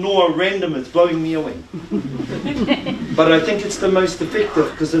so random, it's blowing me away. But I think it's the most effective,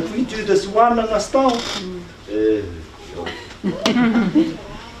 because if we do this wānanga style,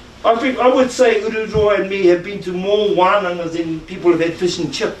 I would say Ururoa and me have been to more wānangas than people have had fish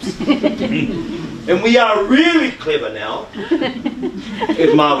and chips. And we are really clever now,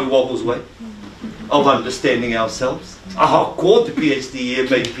 in Maui Wobble's way, of understanding ourselves. Oh, called the PhD,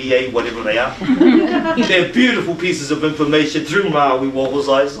 MA, PA, whatever they are. They're beautiful pieces of information through Maui Wobble's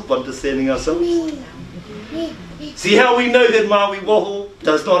eyes of understanding ourselves. See how we know that Maui Wobble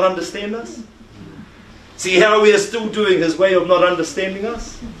does not understand us? See how we are still doing his way of not understanding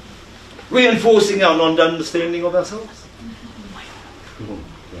us? Reinforcing our non-understanding of ourselves?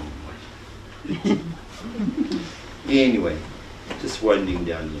 Anyway, just winding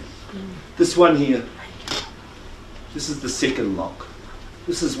down here. This one here, this is the second lock.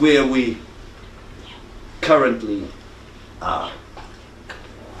 This is where we currently are.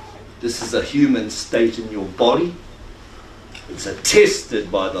 This is a human state in your body. It's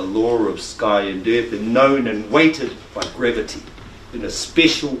attested by the law of sky and earth and known and weighted by gravity in a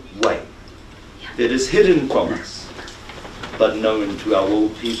special way that is hidden from us, but known to our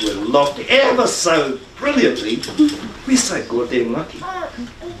old people and locked ever so brilliantly. We're so goddamn lucky.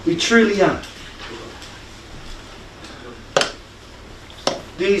 We truly are.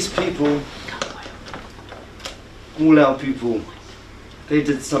 These people, all our people, they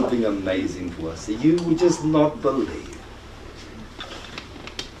did something amazing for us that you would just not believe.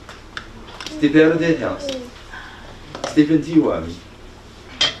 Step out of that house, step into Wiremu,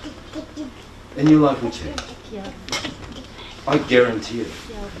 and your life will change. I guarantee it.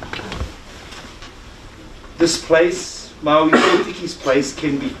 This place, Maui Kotiki's place,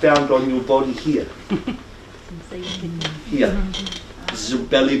 can be found on your body here. Here. This is your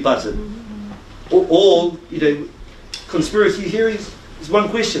belly button. All, you know, conspiracy theories is one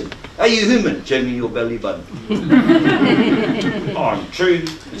question. Are you human? Show me your belly button. Oh, true.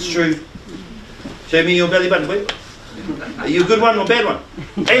 It's true. Show me your belly button. Wait. Are you a good one or bad one?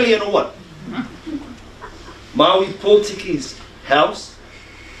 Alien or what? Maui Pōtiki's house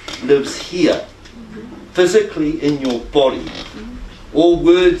lives here, physically in your body. All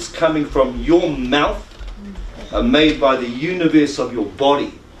words coming from your mouth are made by the universe of your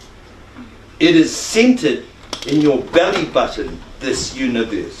body. It is centered in your belly button, this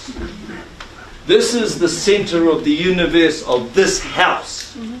universe. This is the center of the universe of this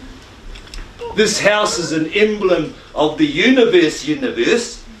house. This house is an emblem of the universe.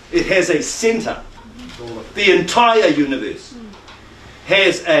 It has a center. The entire universe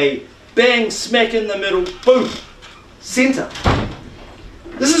has a bang smack in the middle, boom, center.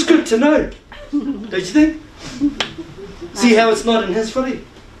 This is good to know, don't you think? See how it's not in his whare?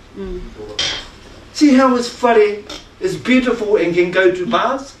 See how his whare is beautiful and can go to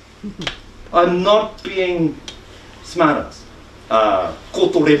bars? I'm not being smartass.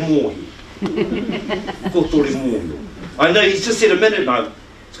 Kotore mohi. Kotore mohi. I know he's just said a minute now.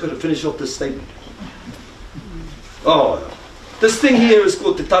 He's got to finish off this statement. Oh, this thing here is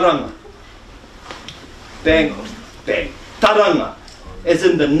called the taranga. Bang, bang. Taranga, as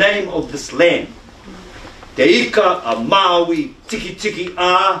in the name of this land. Te ika a Maui tiki tiki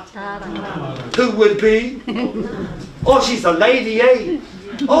a. Who would be? Oh, she's a lady, eh?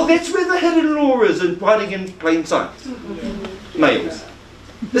 Oh, that's where the hidden law is, and hiding in plain sight. Males.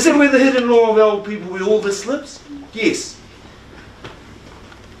 Is that where the hidden law of our people with all this lives? Yes.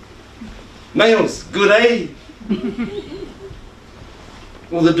 Males, good, eh?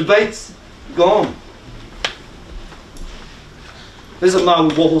 All the debates, gone. These are Maui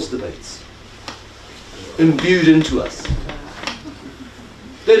Wahos debates, imbued into us.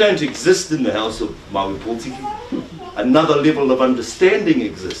 They don't exist in the house of Maui Pōtiki. Another level of understanding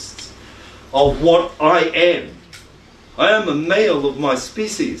exists of what I am. I am a male of my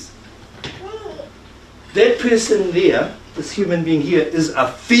species. That person there, this human being here, is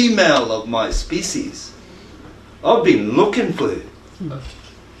a female of my species. I've been looking for her.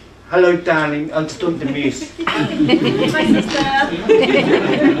 Hello, darling. I'm just talking to Miss. My sister.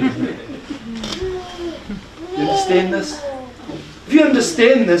 You understand this? If you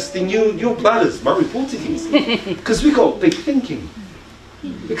understand this, then you're butters, Maui Pōtikis. Because we got big thinking.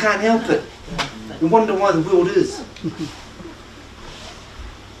 We can't help it. We wonder why the world is.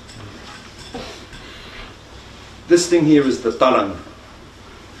 This thing here is the taranga.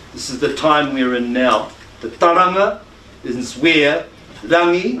 This is the time we're in now. The taranga is where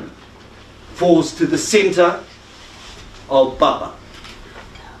rangi falls to the centre of papa.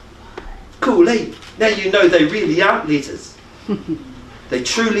 Cool, eh? Now you know they really aren't letters. They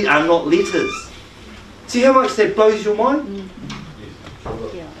truly are not letters. See how much that blows your mind?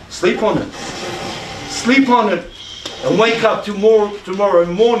 Sleep on it. Sleep on it and wake up tomorrow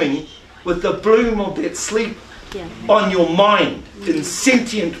morning with the bloom of that sleep on your mind in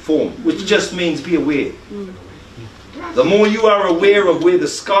sentient form, which just means be aware. The more you are aware of where the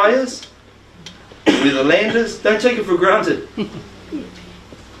sky is, where the land is, don't take it for granted.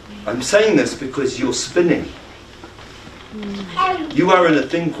 I'm saying this because you're spinning. You are in a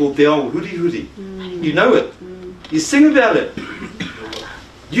thing called te ao huri huri. You know it. You sing about it.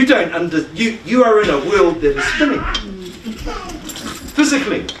 You don't you are in a world that is spinning.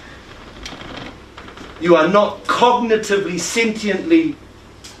 Physically. You are not cognitively, sentiently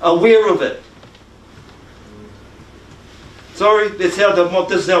aware of it. Sorry, this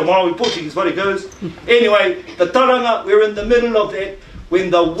is how Maui Pōtiki is what it goes. Anyway, the taranga, we're in the middle of that. When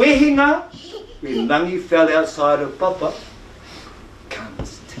the wehinga, when rangi fell outside of papa,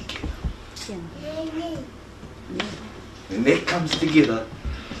 comes together. When that comes together,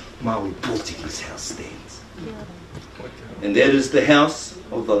 Maui Pōtiki's house stands. And that is the house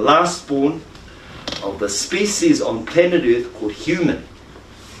of the last born of the species on planet Earth called human.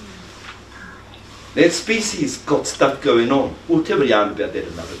 That species got stuff going on. We'll tell you about that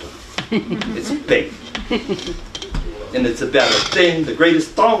another time. It's big. And it's about a thing, the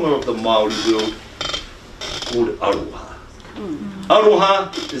greatest taonga of the Māori world, called aroha. Aroha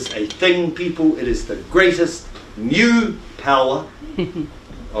is a thing, people. It is the greatest new power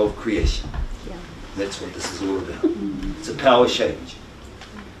of creation. That's what this is all about. It's a power change.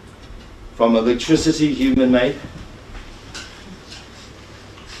 From electricity, human-made,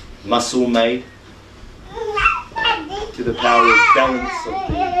 muscle-made, to the power of balance of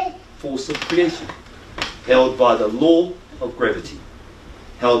the force of creation, held by the law of gravity,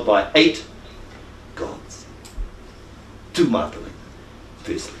 held by 8 gods. 2 mātawai,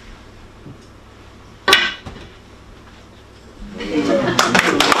 firstly.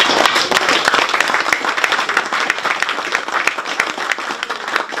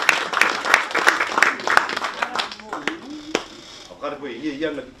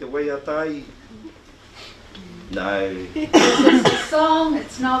 No. This is a song,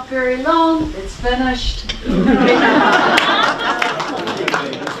 it's not very long, it's finished.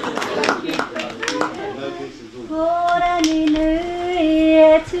 Kora ni nui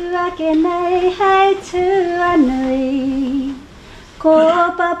e tuake nei hei tuanui.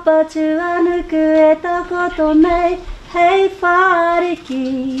 Ko papa tuanuku e takoto nei hei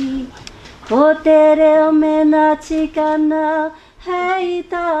whariki. Ko te reo mena tikana hei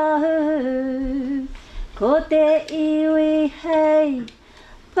tahu. Ko te iwi hei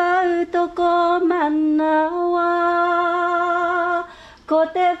pautoko manawa. Ko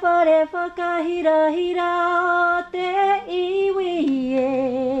te whare whakahirahira o te iwi e.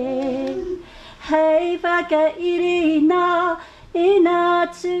 Hei whakairina ina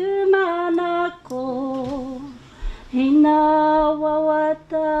tūmanako. Ina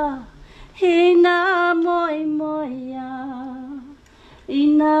wawata, ina moimoia.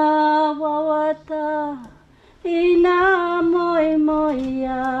 Ina wawata, ina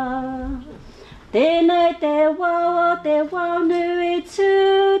moimoia. Tēnei te wao te wao nui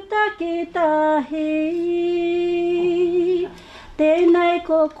tūtakitahi. Tēnei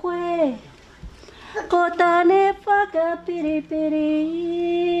ko koe, ko tāne whakapiripiri.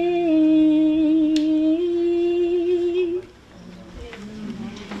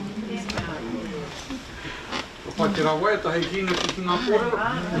 Pai te rawa e tahi kina ki ngā kōrero.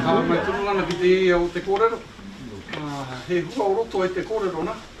 Hala mai turulana ki te ia o te kōrero. He hua o roto e te kōrero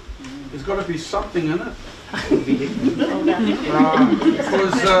na. There's got to be something in it. Because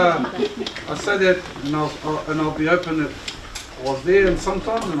I say that, and I'll be open that I was there and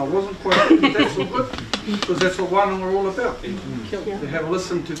sometimes, and I wasn't quite happy. That's all good, because that's what wānanga are all about. To have a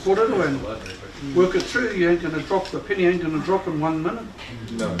listen to kōrero and work it through. You ain't going to drop, the penny ain't going to drop in 1 minute.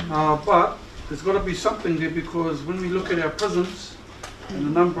 No. But there's got to be something there, because when we look at our prisons and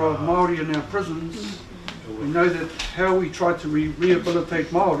the number of Māori in our prisons, we know that how we try to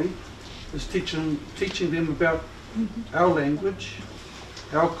rehabilitate Māori is teaching them about our language,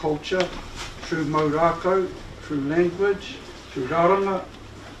 our culture, through maurako, through language, through raranga,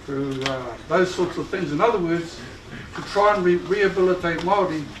 through those sorts of things. In other words, to try and rehabilitate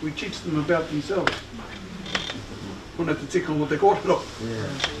Māori, we teach them about themselves. Puna te tika mo te kōrero.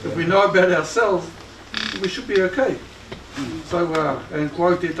 If we know about ourselves, we should be okay. So, and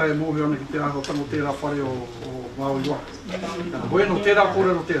kua au tētai mōhi ana ki te aho tango tērā whare o Māui wā. Hoi no tērā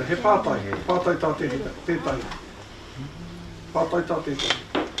kōrero tērā, he pātai tā tētai. Pātai tā tētai.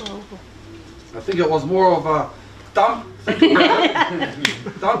 I think it was more of a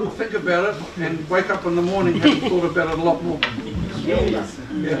don't think about it, and wake up in the morning having thought about it a lot more. Yeah,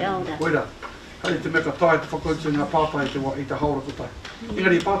 koira. Hei te meka tai te whakautu ngā pātai i te haura ko tai.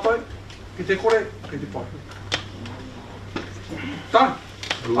 Engari pātai, ki te kore, ki te pai. Tā,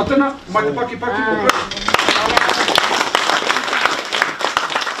 atena, mai te paki mo koe.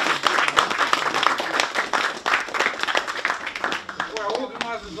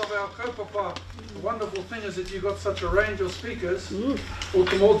 Of our kaupapa, the wonderful thing is that you've got such a range of speakers, put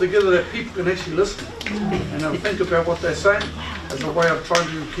them all together that people can actually listen and think about what they're saying as a way of trying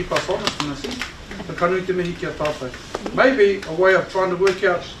to keep us honest in a sense. Te kanui te mihi kia tātai. Maybe a way of trying to work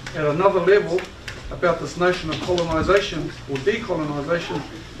out at another level about this notion of colonisation or decolonisation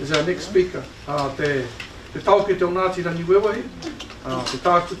is our next speaker. Te tauke te o Ngāti Rangi Wewahi, te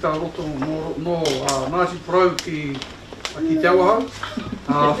tākuta roto no Ngāti Porou ki te Awahou. A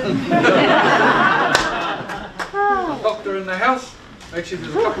doctor in the house. Actually,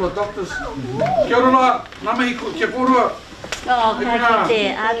 there's a couple of doctors. Kia ora nā, nā mihi kia kōrua. Oh, ka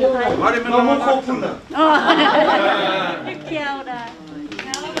te ātai. Tarimano Marae. Oh, kia ora.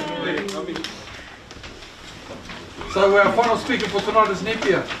 So our final speaker for tonight is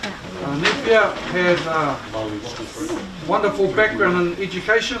Nepia. Nepia has a wonderful background in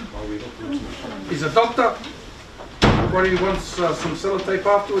education. He's a doctor. Everybody wants some sellotape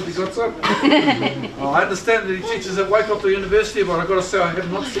afterwards, he got some. I understand that he teaches at Waikato University, but I've got to say I have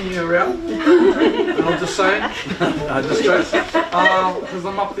not seen you around. And I'm just saying, because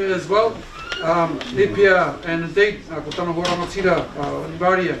I'm up there as well. Nepia, and indeed, ko tana horangatira,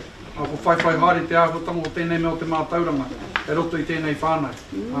 Nivaria, ko whaiwhai haere te aho tango o tēnei mea o te mātauranga, e roto i tēnei whānau.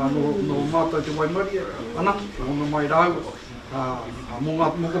 No mātou te Waimaria, ana, ona mai rau,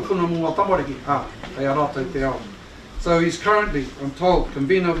 mō ka puna mō ngā tamariki, kei a rātou te ao. So he's currently, I'm told,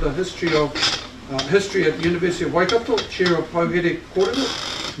 convener of the history at the University of Waikato, chair of Pauhere Kōrero,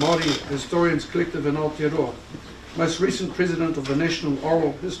 Māori Historians Collective in Aotearoa. Most recent president of the National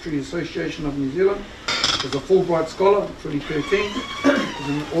Oral History Association of New Zealand, was a Fulbright Scholar 2013, was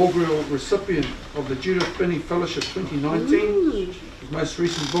an inaugural recipient of the Judith Binney Fellowship 2019. His most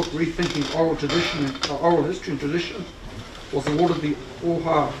recent book, Rethinking Oral History and Tradition, was awarded the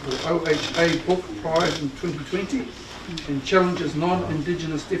OHA Book Prize in 2020 and challenges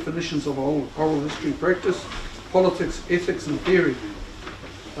non-Indigenous definitions of oral history practice, politics, ethics and theory.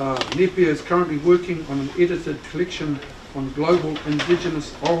 Nepia is currently working on an edited collection on global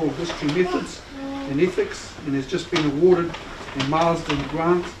Indigenous oral history methods and ethics, and has just been awarded a Marsden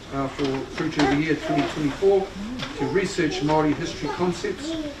grant through to the year 2024 to research Māori history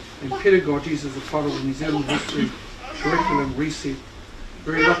concepts and pedagogies as a part of the New Zealand History Curriculum Reset.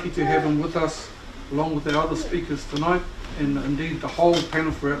 Very lucky to have him with us, along with our other speakers tonight, and indeed the whole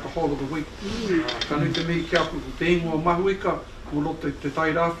panel throughout the whole of the week. Ka te mihi kia ko te ingoa mahuika, mo roto te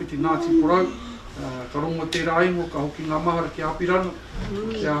tai rāwhiti Ngāti Porou, ka rongo tērā ingo, ka hoki ngā mahara ki Apirana,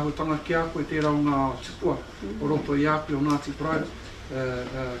 ki ahutanga ki a koe tērā o ngā tipua, o roto i api o Ngāti Porou.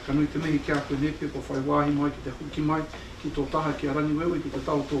 Ka nui te mihi ki a koe Nepia, ko whai wāhi mai ki te huki mai, ki tō taha ki a rangi wewe, ki te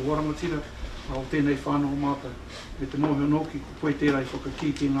tau tō warangatira, o tēnei whānau mātou. Me te mōhio noki, ko koe tērā i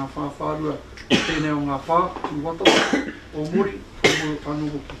whakaki ki ngā whāwhārua, o tēnei o ngā pā, ki wata, o mori, o mori anu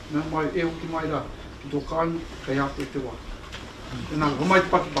hoki. Nā mai e hoki mai rā, ki tō kāinga, kei a koe te wā. Nā, ho mai te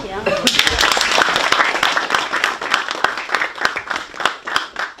paki paki.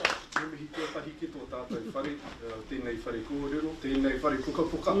 Tēnei whare kōrero, tēnei whare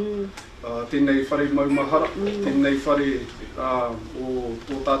pukapuka, tēnei whare maumahara, tēnei whare o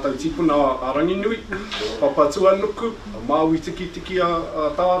tō tātou tipuna a Ranginui, Papa Tuanuku, Māui tiki tiki a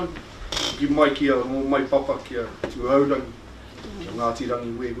Tāru, i mai kia, o mai papa kia, tu aurangi, kia Ngāti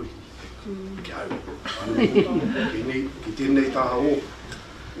Rangi Wewe. Kia au, ki tēnei taha o.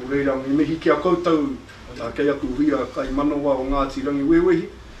 O reira, mi mihi kia koutou, kei aku huia kai manawa o Ngāti Rangi Wewe.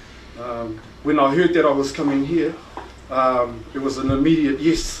 When I heard that I was coming here, it was an immediate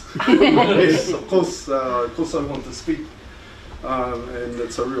yes. Yes, of course I want to speak. And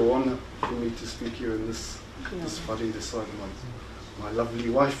it's a real honour for me to speak here in this whare beside my lovely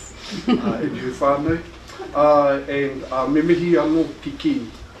wife and her whānau. And me mihi anō ki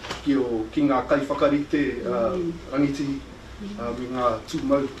ngā kai whakarite rangitihi me ngā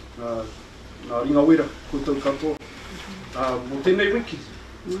tūmau, ngā ringa wera, koutou katoa. Mō tēnei wiki.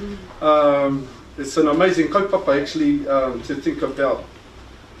 It's an amazing kaupapa actually to think about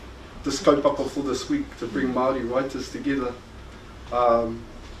this kaupapa for this week, to bring Māori writers together.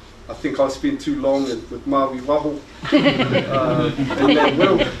 I think I spent too long with Maui Waho in that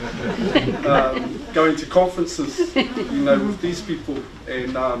world, going to conferences, you know, with these people,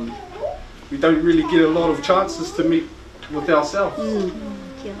 and we don't really get a lot of chances to meet with ourselves.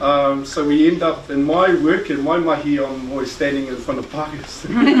 So we end up, in my work, in my mahi, I'm always standing in front of pakas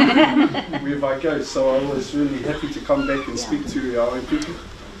wherever I go, so I was really happy to come back and speak to our own people.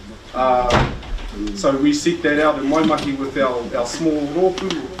 So we seek that out in my mahi with our small rōpū,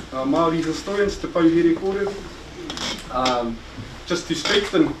 our Māori historians, te pauhere kōrero, just to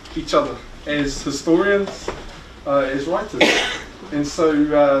strengthen each other as historians, as writers. And so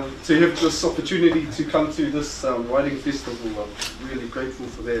to have this opportunity to come to this writing festival, I'm really grateful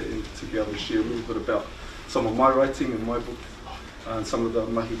for that, and to be able to share a little bit about some of my writing and my book, and some of the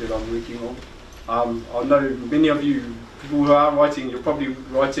mahi that I'm working on. I know many of you, people who are writing, you're probably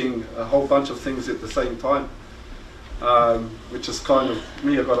writing a whole bunch of things at the same time, which is kind of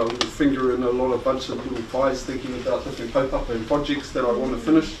me. I've got a little finger in a bunch of little pies, thinking about different kaupapa and projects that I want to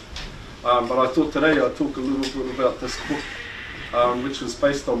finish. But I thought today I'd talk a little bit about this book, which was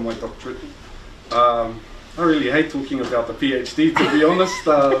based on my doctorate. I really hate talking about the PhD, to be honest.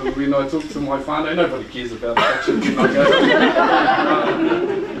 When I talk to my whānau, nobody cares about it actually when I go.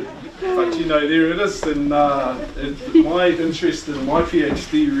 But you know, there it is, and my interest in my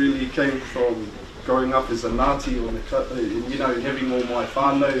PhD really came from growing up as a Ngāti, and you know, having all my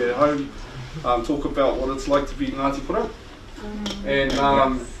whānau at home talk about what it's like to be Ngāti Porou. And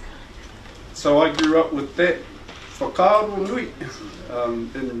so I grew up with that whakaaro nui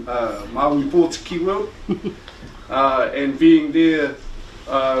in Maui Pōtiki world, and being there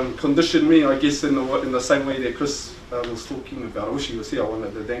conditioned me, I guess, in the same way that Chris was talking about. I wish he was here. I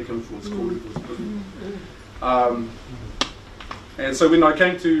wanted to thank him for his call. It was brilliant. And so when I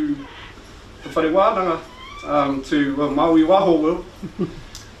came to the Wharewānanga, to Maui Waho world,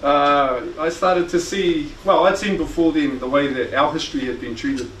 I started to see, well, I'd seen before then the way that our history had been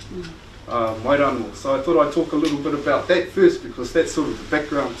treated, mai rano. So I thought I'd talk a little bit about that first, because that's sort of the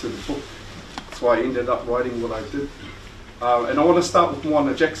background to the book. That's why I ended up writing what I did. And I want to start with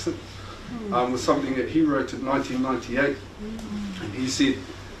Moana Jackson, with something that he wrote in 1998. And he said,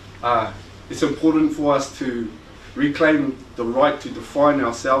 it's important for us to reclaim the right to define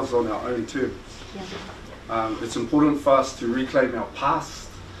ourselves on our own terms. It's important for us to reclaim our past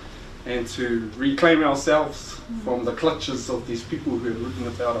and to reclaim ourselves from the clutches of these people who had written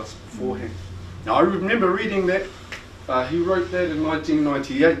about us beforehand. Now I remember reading that. He wrote that in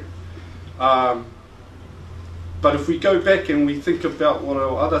 1998. But if we go back and we think about what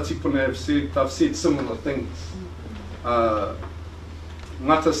our other tipuna have said, they've said similar things.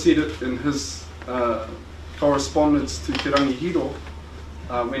 Ngata said it in his correspondence to Te Rangihiro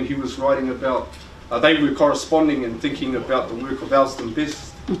when he was writing about, they were corresponding and thinking about the work of Alston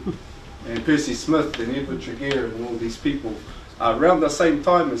Best and Percy Smith and Edward Tregear and all these people around the same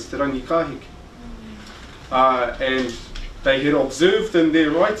time as Te Rangikāheke. And they had observed in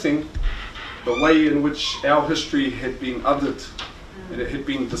their writing the way in which our history had been othered and it had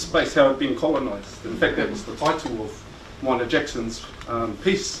been displaced, how it had been colonised. In fact, that was the title of Moana Jackson's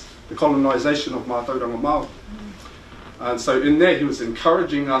piece, The Colonisation of Mātauranga Māori. And so in that he was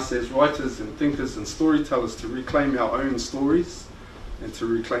encouraging us as writers and thinkers and storytellers to reclaim our own stories and to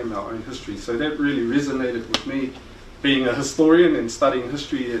reclaim our own history. So that really resonated with me, being a historian and studying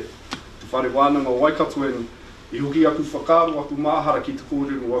history at Te Wharewānanga o Waikato, and I hoki aku whakaaro aku māhara ki te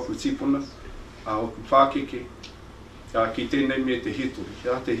kōrero o aku tipuna, aku Pākeke, ki tēnei mea te hetori,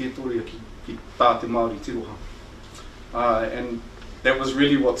 te hetori ki tā te Māori tiroha. And that was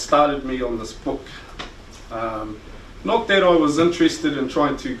really what started me on this book. Not that I was interested in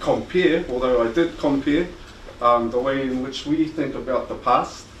trying to compare, although I did compare the way in which we think about the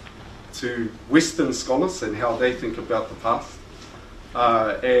past to Western scholars and how they think about the past.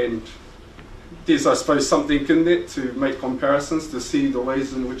 And there's, I suppose, something in that to make comparisons, to see the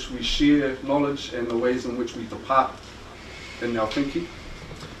ways in which we share knowledge and the ways in which we depart in our thinking.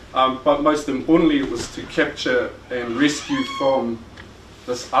 But most importantly, it was to capture and rescue from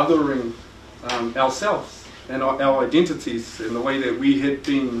this othering ourselves and our identities and the way that we had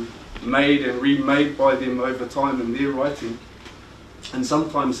been made and remade by them over time in their writing, and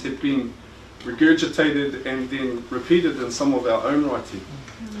sometimes had been regurgitated and then repeated in some of our own writing,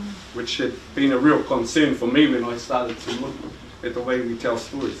 which had been a real concern for me when I started to look at the way we tell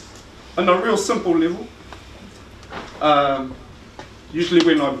stories. On a real simple level, usually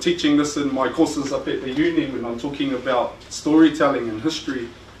when I'm teaching this in my courses up at the uni, when I'm talking about storytelling and history,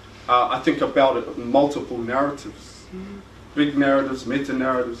 I think about it in multiple narratives. Big narratives,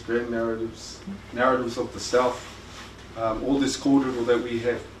 meta-narratives, grand narratives, narratives of the self, all this kōrero that we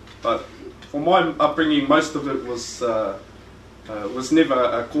have. But for my upbringing, most of it was never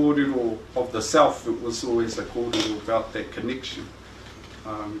a kōrero of the self, it was always a kōrero about that connection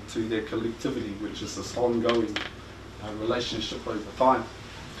to that collectivity, which is this ongoing relationship over time.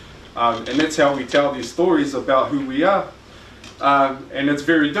 And that's how we tell these stories about who we are. And it's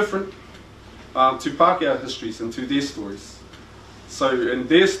very different to Pākehā histories and to their stories. So in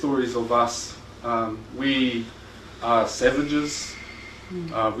their stories of us, we are savages,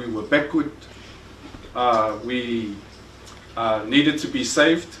 we were backward, we needed to be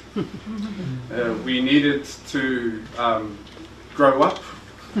saved, we needed to grow up,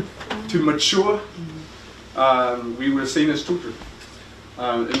 to mature. We were seen as children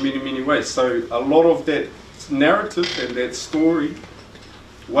in many, many ways. So a lot of that narrative and that story,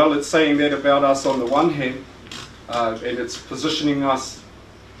 while it's saying that about us on the one hand, and it's positioning us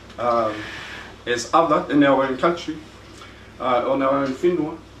as other in our own country, on our own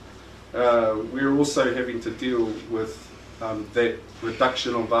whenua, we're also having to deal with that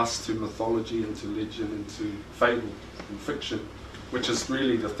reduction of us to mythology and to legend and to fable and fiction, which is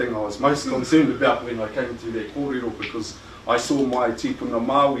really the thing I was most concerned about when I came to that kōrero, because I saw my tipuna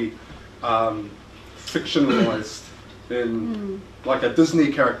Māui fictionalised in like a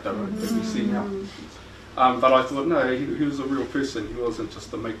Disney character, right, that we see now. But I thought, no, he was a real person. He wasn't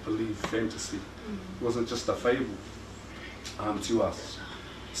just a make-believe fantasy. He wasn't just a fable to us.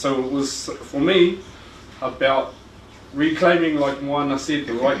 So it was, for me, about reclaiming, like Moana said,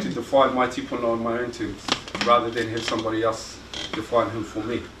 the right to define my tipuna on my own terms, rather than have somebody else define him for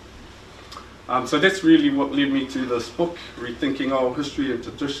me. So that's really what led me to this book, Rethinking Old History and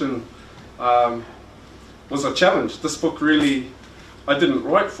Tradition. Was a challenge. This book really, I didn't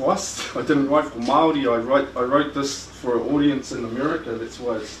write for us, I didn't write for Māori, I wrote this for an audience in America. That's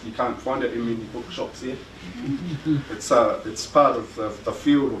why you can't find it in many bookshops here. It's part of the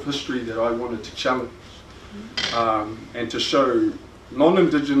field of history that I wanted to challenge, and to show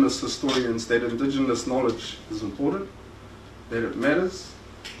non-Indigenous historians that Indigenous knowledge is important, that it matters,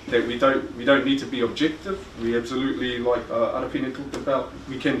 that we don't need to be objective. We absolutely, like Arapine talked about,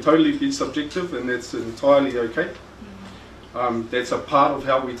 we can totally be subjective, and that's entirely okay. That's a part of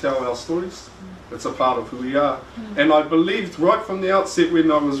how we tell our stories. It's a part of who we are. And I believed right from the outset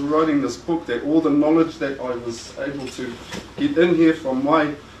when I was writing this book that all the knowledge that I was able to get in here from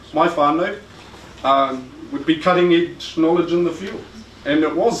my whānau would be cutting edge knowledge in the field. And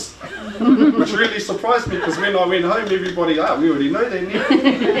it was, which really surprised me, because when I went home, everybody, we already know that now. We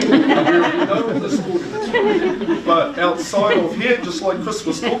already know all this story. But outside of here, just like Chris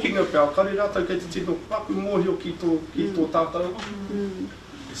was talking about, kare rātou kei te tino paku mōhio ki tō tātou.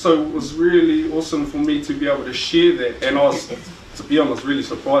 So it was really awesome for me to be able to share that. And I was, to be honest, really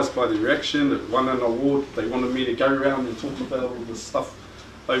surprised by the reaction. It won an award. They wanted me to go around and talk about all this stuff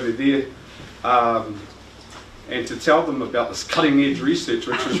over there. And to tell them about this cutting edge research,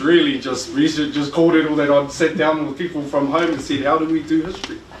 which was really just research, just called it all that I'd sat down with people from home and said, how do we do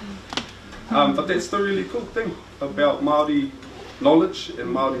history? But that's the really cool thing about Māori knowledge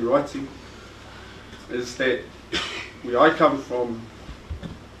and Māori writing, is that where I come from,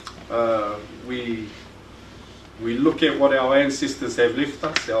 we look at what our ancestors have left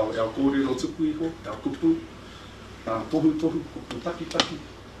us, our kōrero tupu iho, our kupu, tohu tohu, kupu taki taki.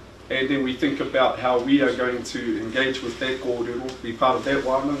 And then we think about how we are going to engage with that kōrero, be part of that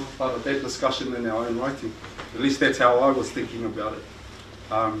wānau, part of that discussion in our own writing. At least that's how I was thinking about it.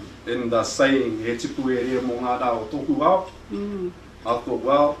 In the saying, he tupu e rea mō ngā rā o tōku ao, I thought,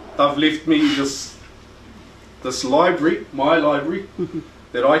 well, they've left me this library, my library,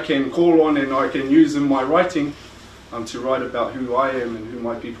 that I can call on and I can use in my writing to write about who I am and who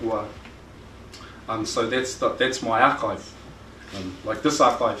my people are. So that's my archive. Like this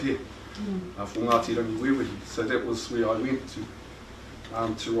archive here, for Ngāti Rangi Wewehi. So that was where I went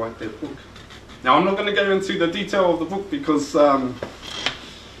to write that book. Now I'm not going to go into the detail of the book because it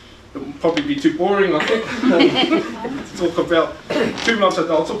will probably be too boring, I think, to talk about too much.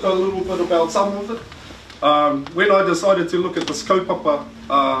 I'll talk a little bit about some of it. When I decided to look at this kaupapa,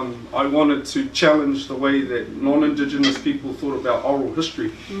 I wanted to challenge the way that non-Indigenous people thought about oral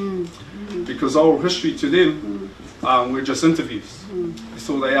history. Because oral history to them were just interviews. That's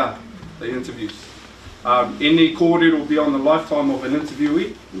all they are, they're interviews. Any kōrero will be on the lifetime of an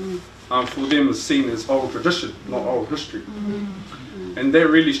interviewee. For them is seen as oral tradition, not oral history. And that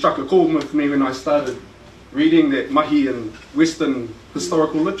really struck a chord with me when I started reading that mahi in Western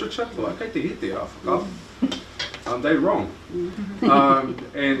historical literature. Like, they're wrong.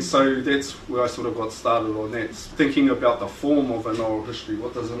 And so that's where I sort of got started on that, thinking about the form of an oral history.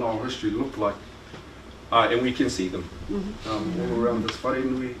 What does an oral history look like? And we can see them all around this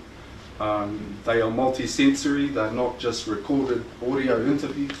wharenui. They are multi-sensory, they're not just recorded audio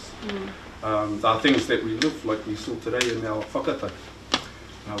interviews. They're things that we live, like we saw today in our whakatau,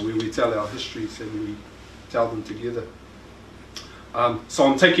 where we tell our histories and we tell them together. So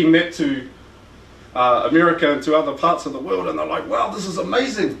I'm taking that to America and to other parts of the world, and they're like, wow, this is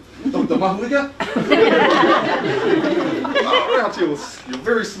amazing. Dr. Mahuiga? Oh, you're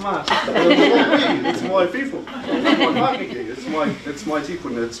very smart. It's my people. It's my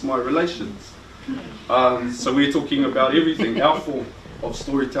tipuna, it's my relations. So we're talking about everything, our form of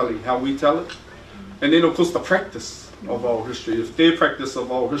storytelling, how we tell it. And then of course the practice of oral history. If their practice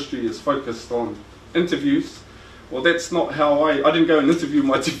of oral history is focused on interviews, well, that's not how I didn't go and interview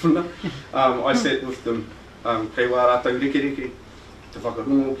my tipuna. I sat with them, kei wā rātou rekereke, te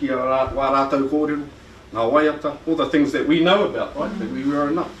whakarongo ki wā rātou kōrero, ngā waiata, all the things that we know about, right, that we were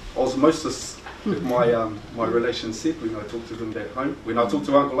enough. Osmosis, my relations said when I talked to them back home. When I talked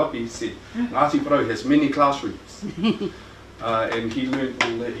to Uncle Api, he said, Ngāti Bro has many classrooms. And he learned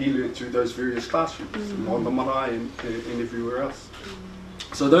all that, he learned through those various classrooms, on the marae and everywhere else.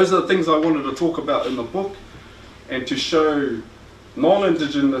 So those are the things I wanted to talk about in the book, and to show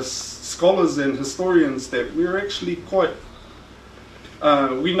non-Indigenous scholars and historians that we're actually quite,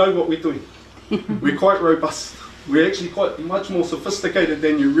 we know what we're doing. We're quite robust. We're actually quite much more sophisticated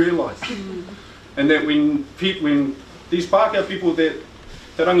than you realise. And that when these Pākehā people that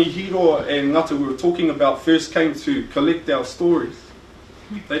Te Rangihiro and Ngata we were talking about first came to collect our stories,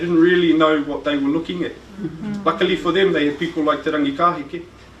 they didn't really know what they were looking at. Luckily for them, they had people like Te Rangikāheke,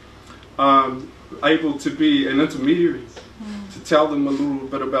 able to be an intermediary, to tell them a little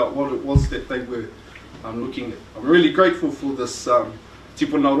bit about what it was that they were looking at. I'm really grateful for this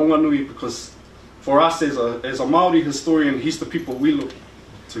tipuna ronganui, because for us as a Māori historian, he's the people we look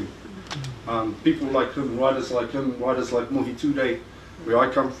to. People like him, writers like Mohi Ture, where I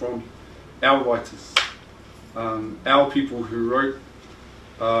come from, our writers, our people who wrote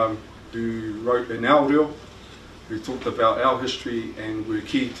in our reo, who talked about our history and were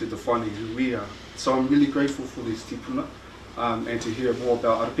key to defining who we are. So I'm really grateful for these tipuna, and to hear more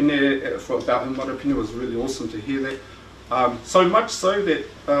about Arapine, about him. Arapine was really awesome to hear that. So much so that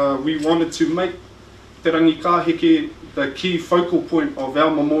we wanted to make Te Rangikāheke the key focal point of our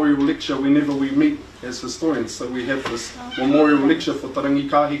memorial lecture whenever we meet as historians. So we have this memorial lecture for Te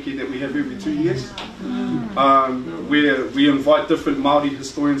Rangikāheke that we have every 2 years, where we invite different Māori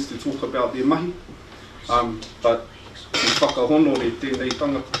historians to talk about their mahi, but i whakahono e tēnei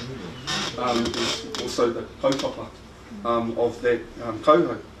tangata, is also the kaupapa of that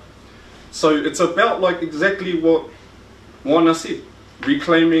kauhau. So it's about like exactly what Moana said,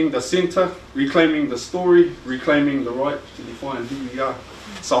 reclaiming the centre, reclaiming the story, reclaiming the right to define who we are.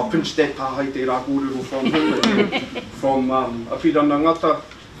 So I'll pinch that pāhai te rā kōrero from him, from Apirana Ngata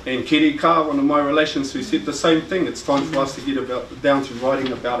and Kerika, one of my relations, who said the same thing. It's time for us to get down to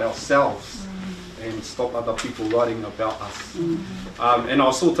writing about ourselves and stop other people writing about us. And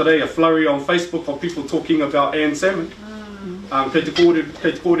I saw today a flurry on Facebook of people talking about Anne Salmon. Kei te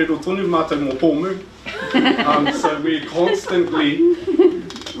kōrero tonu mātou mō Paul Moon. So we're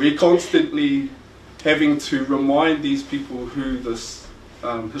constantly having to remind these people who this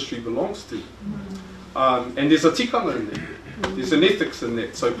history belongs to. And there's a tikanga in there. There's an ethics in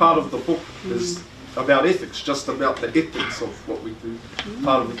that. So part of the book is about ethics, just about the ethics of what we do.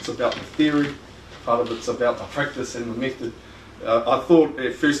 Part of it's about the theory. Part of it's about the practice and the method. I thought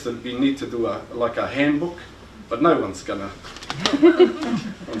at first it'd be neat to do like a handbook, but no one's gonna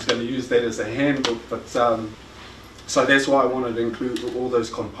use that as a handbook. But so that's why I wanted to include all those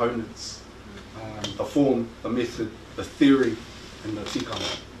components: the form, the method, the theory, and the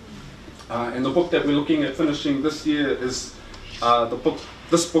tikanga. And the book that we're looking at finishing this year is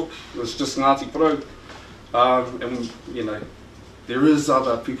This book was just Ngāti Pro, and you know, there is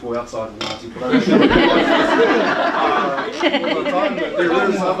other people outside of Māori, but I don't know all the time that there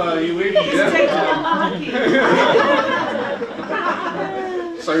is other iwi.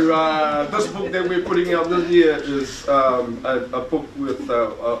 So this book that we're putting out this year is a book with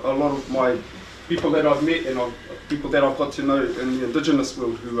a lot of my people that I've met and people that I've got to know in the Indigenous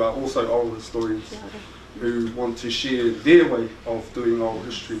world who are also oral historians, who want to share their way of doing oral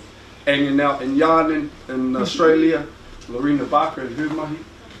history. Hanging out in Yarnin in Australia, Lorena Barker and her mahi,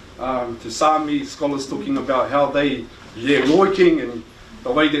 to Sami scholars talking about how they, Roiking and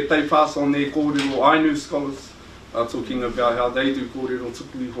the way that they pass on their kōrero. Ainu scholars are talking about how they do kōrero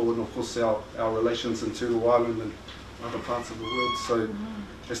tukuiho, and of course our relations in Turtle Island and other parts of the world. So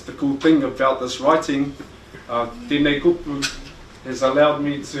that's the cool thing about this writing. Tēnei kupu has allowed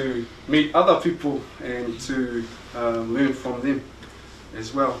me to meet other people and to learn from them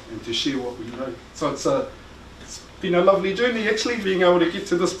as well, and to share what we know. So it's been a lovely journey actually, being able to get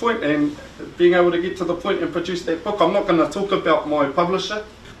to this point and being able to get to the point and produce that book. I'm not going to talk about my publisher.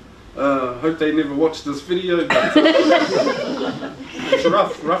 Hope they never watch this video, but it's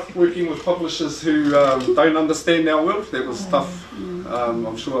rough working with publishers who don't understand our world. That was tough.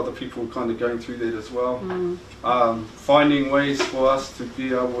 I'm sure other people are kind of going through that as well. Finding ways for us to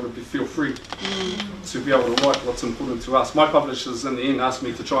be able to feel free to be able to write what's important to us. My publishers in the end asked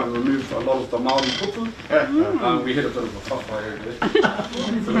me to try and remove a lot of the Māori kupu. We had a bit of a whawhai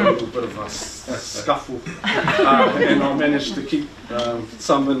over there, a little bit of a scuffle, and I managed to keep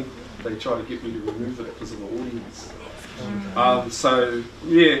some in. They tried to get me to remove it because of the audience. So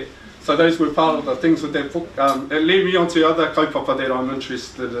yeah, so those were part of the things with that book. It led me on to other kaupapa that I'm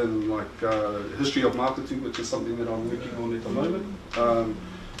interested in, like history of Mākatu, which is something that I'm working on at the moment,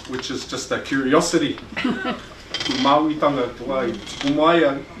 which is just a curiosity. Ku Māuitanga, tuai, tuku mai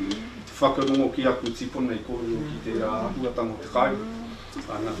au, te whakarongo ki aku tipona I kōrero ki te ahuatanga o te kai.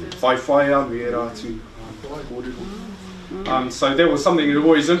 Whai a, me rātu kōrero. So that was something that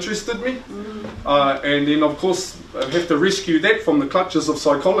always interested me, and then of course I have to rescue that from the clutches of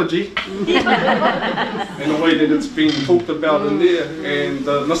psychology in the way that it's been talked about in there, and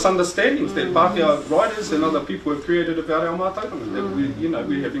the misunderstandings that Pākehā writers and other people have created about our mātauranga that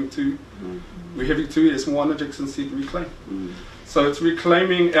we're having to, as Moana Jackson said, reclaim. So it's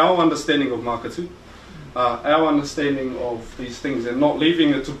reclaiming our understanding of Mākatu, our understanding of these things, and not leaving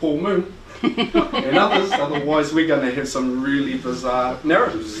it to Paul Moon and others, otherwise we're going to have some really bizarre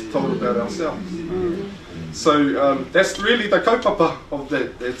narratives told about ourselves. So that's really the kaupapa of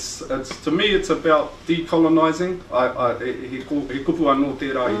that. It's to me it's about decolonising. He kupu anō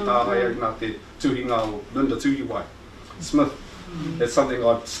tērā I tāhai nā te tuhinga o Linda Tuhiwai Smith. That's something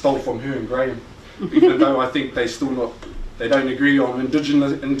I stole from her and Graham, even though I think they don't agree on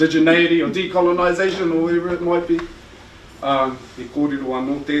indigeneity or decolonisation or whatever it might be. He kōrero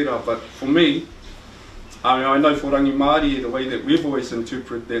anō tērā, but for me, I know for Rangi Māori, the way that we've always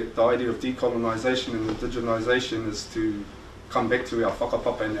interpreted that the idea of decolonisation and indigenisation is to come back to our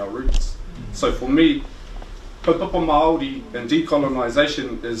whakapapa and our roots. So for me, kaupapa Māori and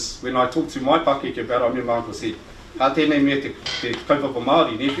decolonisation is when I talk to my Pākehā about, I remember Uncle said, "Ha tēnei mea te kaupapa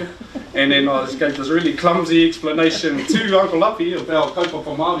Māori, nephew." And then I just gave this really clumsy explanation to Uncle Api about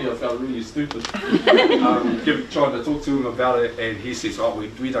kaupapa Māori. I felt really stupid. Trying to talk to him about it, and he says, "Oh,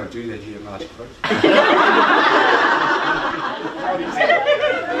 we don't do that here, Māori."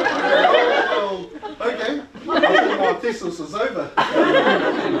 Okay, I thought my thesis was over.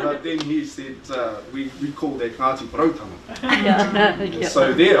 But then he said, we call that Ngāti Parautanga.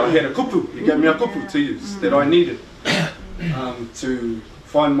 So there I had a kupu, he gave me a kupu to use that I needed to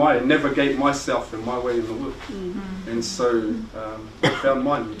find navigate myself and my way in the world. And so I found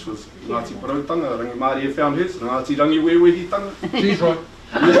mine, which was Ngāti Parautanga. Rangi Māori found his, Ngāti Rangi Wewehitanga. She's right.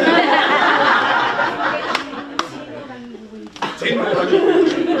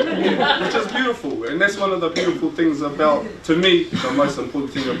 Which is beautiful, and that's one of the beautiful things about, to me, the most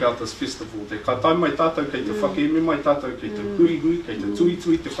important thing about this festival. Te katai mai tātou kei te whakeime mai tātou kei te hui kei te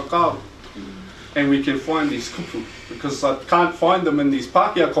tui te whakaaro. And we can find these kupu, because I can't find them in these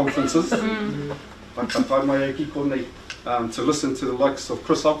Pākehā conferences. But katai mai e ki konei, to listen to the likes of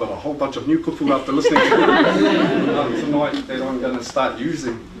Chris. I've got a whole bunch of new kupu after listening to him tonight that I'm going to start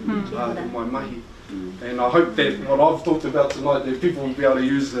using in my mahi. And I hope that what I've talked about tonight, that people will be able to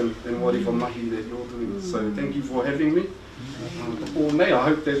use in whatever mahi that you're doing. So thank you for having me. I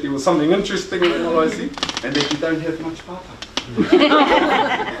hope that there was something interesting in what I said, and that you don't have much pāta.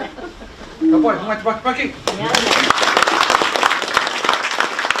 Some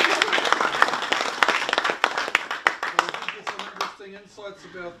interesting insights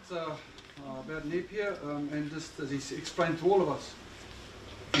about about Napier, and just as he explained to all of us,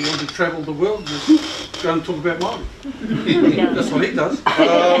 if you want to travel the world, just go and talk about Māori. That's what he does.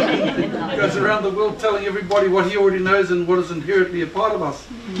 He goes around the world telling everybody what he already knows and what is inherently a part of us.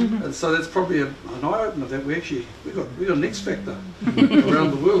 And so that's probably an eye-opener that we got an X factor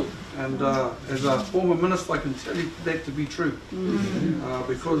around the world. And as a former minister, I can tell you that to be true.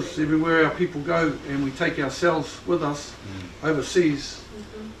 Because everywhere our people go and we take ourselves with us overseas,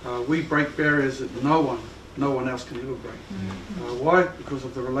 we break barriers that no one else can ever break. Why? Because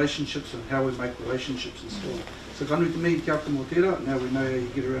of the relationships and how we make relationships and so on. So kanu te mihi kia atu mō tērā, now we know how you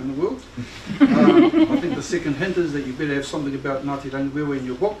get around the world. I think the second hint is that you better have something about Ngāti Rangiwewe in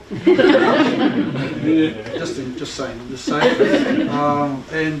your book. Just saying. So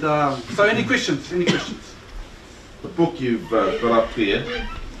any questions? The book you've got up here,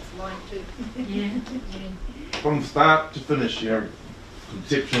 from start to finish,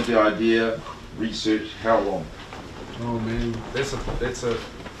 conception of the idea, research, how long? Oh man, that's a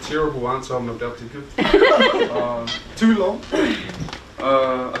terrible answer I'm about to give. Too long.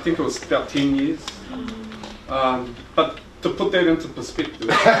 I think it was about 10 years. But to put that into perspective,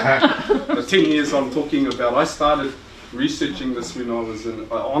 the 10 years I'm talking about, I started researching this when I was an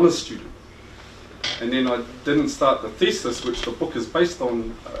honours student. And then I didn't start the thesis, which the book is based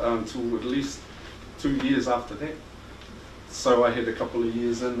on, until at least 2 years after that. So I had a couple of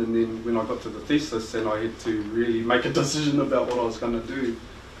years in, and then when I got to the thesis and I had to really make a decision about what I was going to do,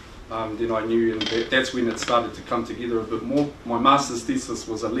 then I knew, and that's when it started to come together a bit more. My master's thesis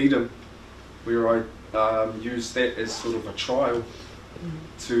was a lead-in, where I used that as sort of a trial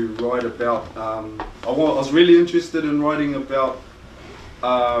to write about, I was really interested in writing about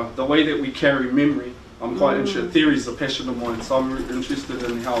the way that we carry memory. I'm quite interested, theory is a passion of mine, so I'm interested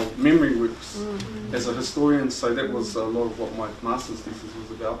in how memory works as a historian, so that was a lot of what my master's thesis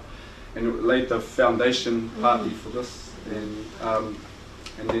was about. And it laid the foundation partly for this, and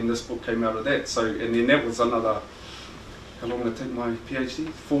then this book came out of that. So, and then that was another, how long did I take my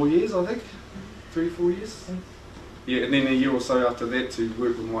PhD? 4 years, I think? 3 or 4 years? Yeah, and then a year or so after that to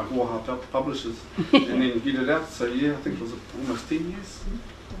work with my Awahou publishers, and then get it out. So yeah, I think it was almost 10 years,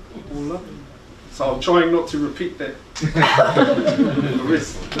 all up. So I'm trying not to repeat that. The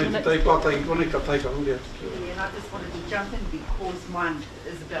rest. And I just wanted to jump in because mine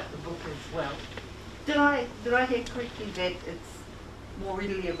is about the book as well. Did I hear correctly that it's more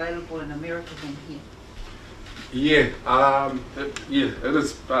readily available in America than here? Yeah, it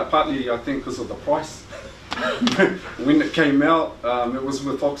is partly I think because of the price. When it came out, it was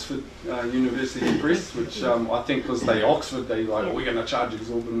with Oxford University Press, which I think because Oxford, we're going to charge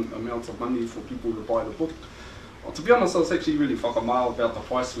exorbitant amounts of money for people to buy the book. Well, to be honest, I was actually really whakamau about the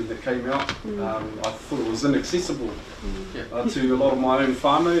price when it came out. I thought it was inaccessible to a lot of my own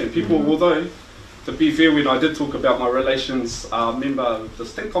whānau and people, although, to be fair, when I did talk about my relations, I remember a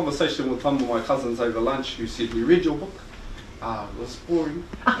distinct conversation with some of my cousins over lunch who said, "We read your book. It was boring."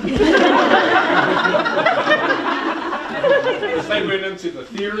 They went into the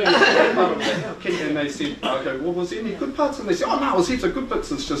theory and they said, "Okay, well, was there any good parts?" And they said, "Oh no, it was heaps of good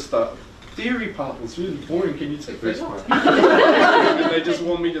bits, it's just the theory part was really boring, can you take that out?" And they just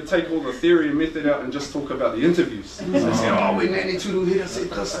want me to take all the theory and method out and just talk about the interviews. So they said, "Oh, when Nani Turuhira said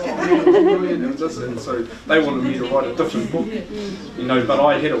this, it was brilliant," and this, and so they wanted me to write a different book, but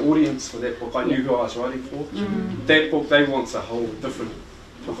I had an audience for that book. I knew who I was writing for. That book, they want a whole different book.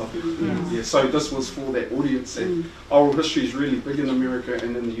 Yeah, so this was for that audience, and oral history is really big in America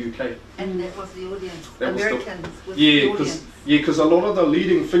and in the UK. And that was the audience, that Americans was the audience. Because a lot of the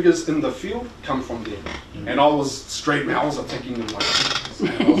leading figures in the field come from there. And I was straight man, I was attacking them like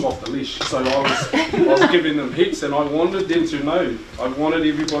I was off the leash. So I was giving them heaps, and I wanted them to know, I wanted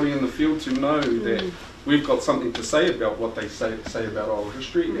everybody in the field to know that we've got something to say about what they say about oral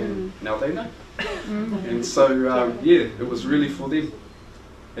history, and now they know. And so, it was really for them.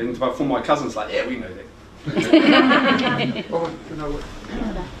 But for my cousins, like, yeah, we know that.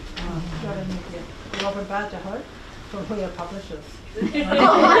 Robert Barjaho from Huia Publishers. I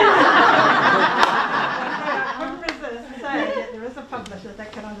couldn't resist saying that there is a publisher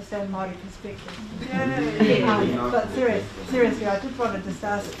that can understand Māori perspective. But seriously, I did want to just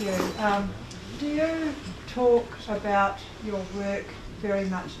ask you, do you talk about your work very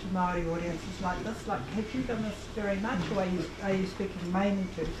much to Māori audiences like this? Like, have you done this very much, or are you speaking mainly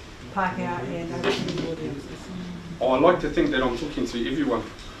to Pākehā and overseas audiences? Oh, I like to think that I'm talking to everyone,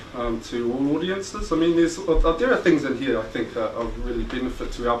 to all audiences. I mean, there are things in here I think of really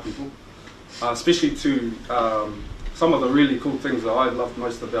benefit to our people, especially to some of the really cool things that I loved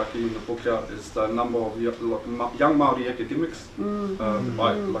most about getting the book out is the number of young Māori academics.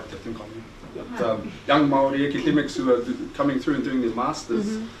 I like to think of them. But, young Māori academics who are coming through and doing their masters,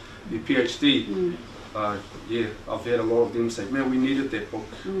 their PhD. Yeah, I've had a lot of them say, man, we needed that book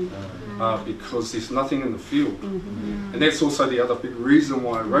because there's nothing in the field. And that's also the other big reason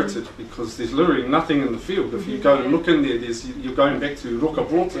why I wrote it, because there's literally nothing in the field. If you go and look in there, you're going back to Roka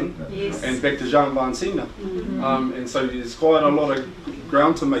Broughton and back to Jean Van Sina. And so there's quite a lot of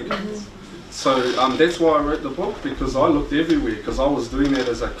ground to make up. So that's why I wrote the book, because I looked everywhere, because I was doing that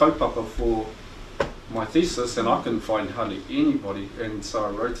as a kaupapa for my thesis and I couldn't find hardly anybody, and so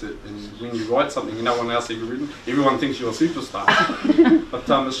I wrote it. And when you write something and no one else ever written, everyone thinks you're a superstar. But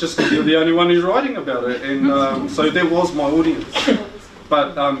it's just because you're the only one who's writing about it, and so that was my audience.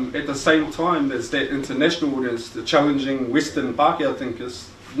 But at the same time, there's that international audience, the challenging Western Pākehā thinkers,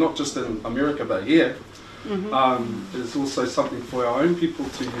 not just in America but here. There's also something for our own people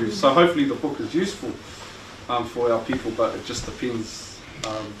to use. So hopefully the book is useful for our people, but it just depends.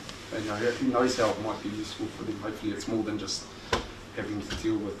 And, who knows how it might be useful for them. Hopefully it's more than just having to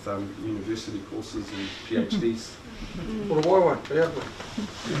deal with university courses and PhDs.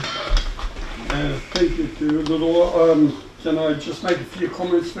 Thank you, Te Ururoa. Can I just make a few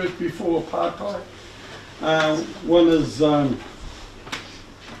comments first before apartheid? One is, I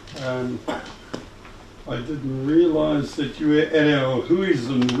didn't realise that you were at our huis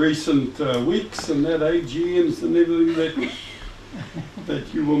in recent weeks and at AGMs and everything,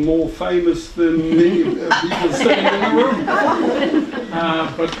 that you were more famous than many people sitting in the room.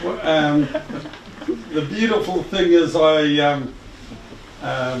 But the beautiful thing is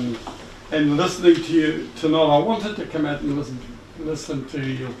and listening to you tonight, I wanted to come out and listen to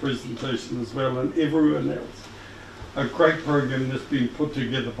your presentation as well, and everyone else. A great program that's been put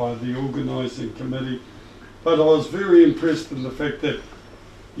together by the organising committee. But I was very impressed in the fact that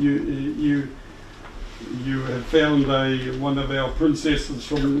you have found one of our princesses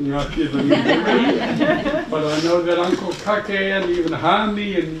from Ngāti Rangi. But I know that Uncle Kake and even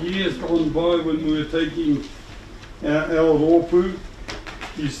Hami in years gone by when we were taking our rōpū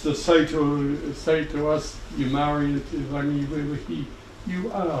used to say to us, you Māori and Te Rangi,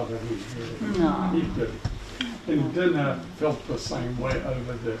 you are Rangi. He did. And Dina felt the same way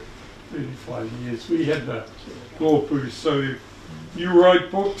over the 35 years. We had the rōpū, so you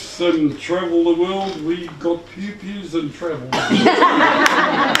wrote books and travel the world, we got pew-pews and travel.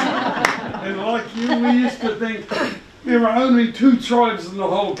 And like you, we used to think there were only 2 tribes in the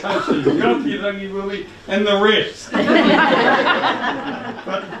whole country, Ngāti Rangi and the rest.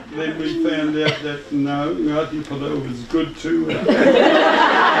 But then we found out that no, Ngāti Parau was good too.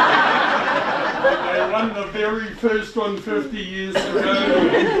 They won the very first one 50 years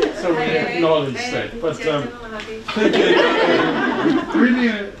ago, so we acknowledge that. But thank you. Really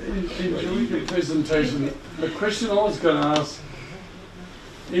enjoyed your presentation. The question I was going to ask,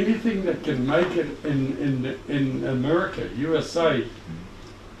 anything that can make it in America, USA,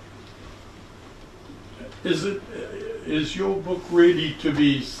 is your book ready to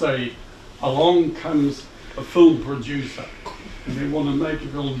be, say, along comes a film producer and they want to make a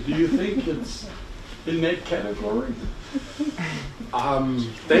film? Do you think it's in that category?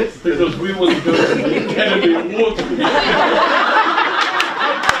 That's because we want to go to the Academy Awards.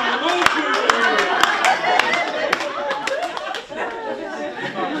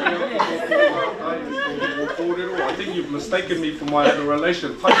 I think you've mistaken me for my other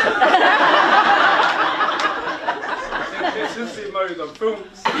relation. Since they know the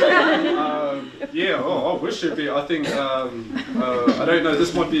films, yeah, I wish it'd be. I think, I don't know,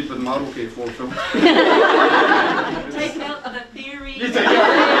 this might be a bit maroke for a film. Take it out of the theory. To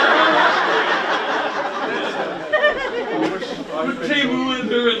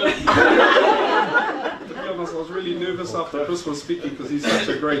be honest, I was really nervous after Chris was speaking because he's such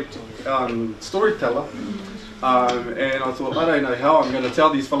a great storyteller. And I thought, I don't know how I'm going to tell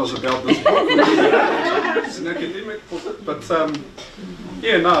these fellas about this book. It's an academic book, but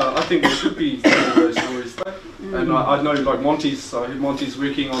yeah, no, I think we should be telling those stories. And I know, like Monty's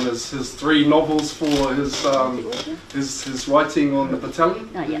working on his 3 novels for his writing on the battalion.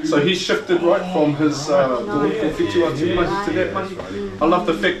 So he's shifted right from his to that mahi. I love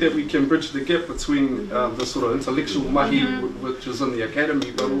the fact that we can bridge the gap between the sort of intellectual mahi, which is in the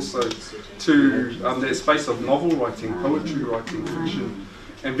academy, but also to that space of novel writing, poetry writing, fiction,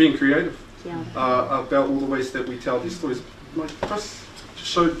 and being creative about all the ways that we tell these stories. Like Chris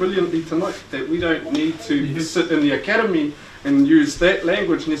showed brilliantly tonight that we don't need to sit in the academy and use that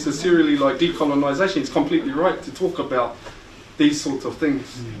language necessarily, like decolonisation. He's completely right to talk about these sorts of things.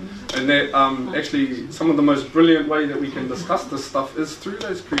 And that actually some of the most brilliant way that we can discuss this stuff is through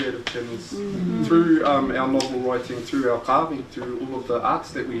those creative channels, through our novel writing, through our carving, through all of the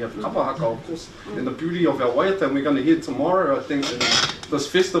arts that we have, kapahaka of course, and the beauty of our waiata. And we're going to hear tomorrow, I think, in this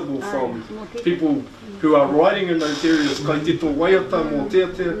festival from people who are writing in those areas, kai tito waiata, mō tea.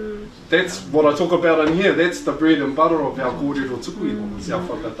 That's what I talk about in here. That's the bread and butter of our kōrero tukuiho. It's our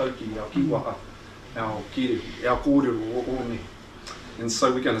whakatauki, our kiwaha, our kere, our kōrero o one. And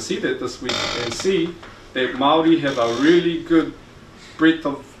so we're going to see that this week and see that Māori have a really good breadth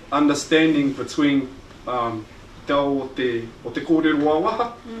of understanding between te ao o te kōrero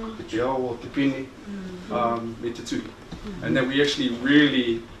awaha, te ao o te pene, me te tui. And that we actually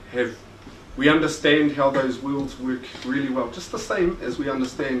really have, we understand how those worlds work really well, just the same as we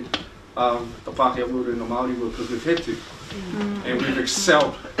understand the Pākehā world and the Māori world, because we've had to. And we've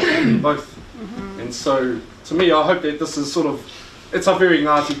excelled in both. And so, to me, I hope that this is sort of, it's a very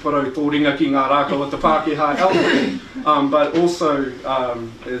Ngāti Porou tō ringa ki ngā rākau with the Pākehā element, but also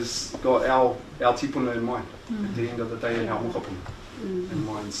has got our tipuna in mind at the end of the day, and our mokapuna in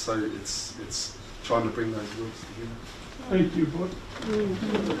mind. So it's trying to bring those worlds together. Thank you, Boy.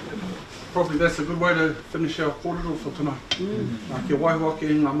 Probably that's a good way to finish our kōrero for tonight. Kia waiho ake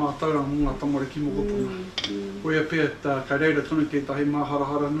ngā mātauranga mō ngā tamariki mokopuna. Koea pia kai reira tonu tētahi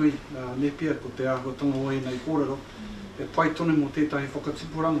māharahara nui, ne pia ko te āhuatanga o nei kōrero. E pai tonu mō tētahi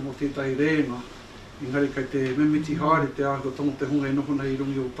whakatipuranga, mō tētahi rēnga. Engari kai te memiti haere te āhuatanga te hunga e noho nei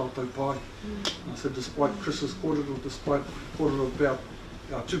rungi o tātou pai. So despite Chris's kōrero, despite kōrero about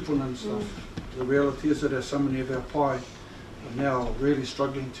our tupuna and stuff, the reality is that so many of our pai are now really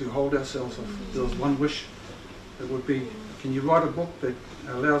struggling to hold ourselves. If there was one wish, it would be, can you write a book that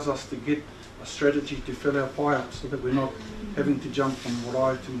allows us to get a strategy to fill our pai up so that we're not having to jump from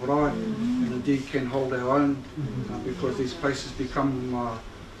marae to marae, and indeed can hold our own, because these places become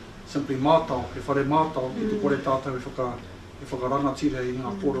simply mātau. E whare mātau, ki te kore tātou e whakarangatira i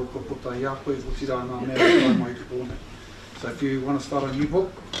ngā kōrero ko puta i a koe, ko tira ngā mea i mai ki pōne. So if you want to start a new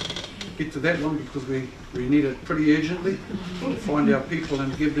book, get to that one, because we need it pretty urgently to find our people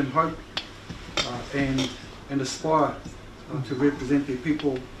and give them hope and aspire to represent their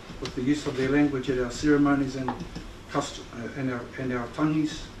people with the use of their language at our ceremonies and our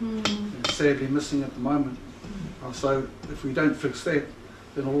tangis, and sadly missing at the moment. So if we don't fix that,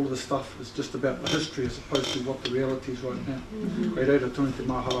 then all of this stuff is just about the history as opposed to what the reality is right now. Kei reira tonu te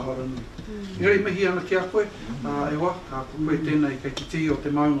māharahara nui. Ngari mihi ana ki a koe, e wā, ko koe tēnei kei te tī o te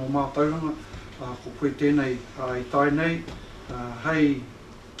maunga o mātauranga, ko koe tēnei i tai nei, hei,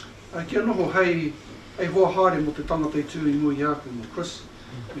 kia noho hei hoa haere mo te tangata i tūri mui i aku mo Chris,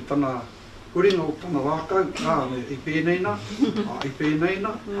 me tana huringa o tana rākau, i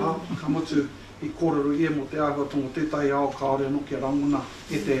pēneina, ka motu I kōrero ia mo te āhuatanga tētai ao kaore anō kia ranguna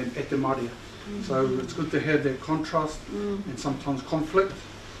e te maria. So it's good to have that contrast and sometimes conflict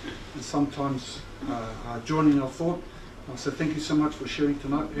and sometimes joining our thought. So thank you so much for sharing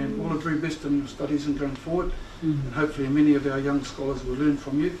tonight, and all the very best in your studies and going forward. And hopefully many of our young scholars will learn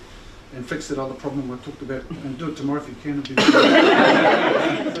from you and fix that other problem I talked about, and do it tomorrow if you can. So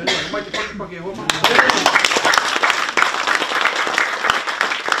anyway, mai te pakipaki e hoa.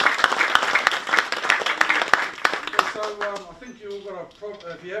 I think you all got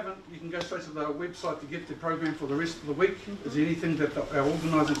if you haven't, you can go straight to the website to get the program for the rest of the week. Is there anything that our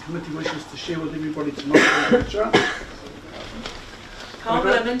organising committee wishes to share with everybody tonight? Carl,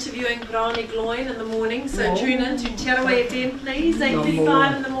 I'm interviewing Brownie Gloin in the morning, so tune in to Te Araway FM, please,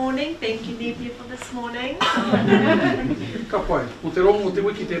 8:35 in the morning. Thank you, Nebia, for this morning. Ka pai, o te rongo o te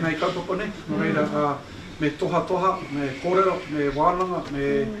wiki tēnei kaupapa nei, no reira, me toha, me kōrero, me wālanga,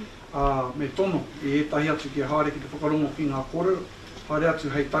 me tono I etahi atu ki haere ki te whakarongo ki ngā kōrero, haere atu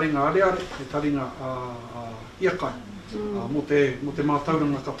hei taringa areare, hei taringa iakai, mo te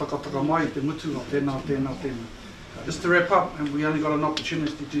mātauranga ka takataka mai, te mutu o tēnā. Just to wrap up, and we only got an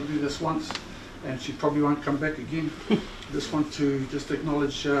opportunity to do this once, and she probably won't come back again. Just want to just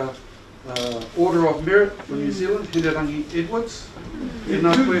acknowledge Order of Merit for New Zealand, Hinerangi Edwards.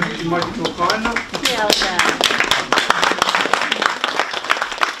 Tēnā koe ki mai ki tō kāinga.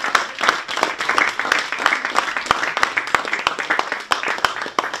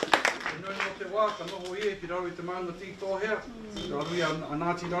 Ka noho ia ki rau I te maunga tī hea, rarui a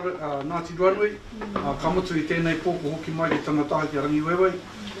Ngāti Ranui, ka mutu I tēnei pōko hoki mai ki tangatahi ki Rangiwewei,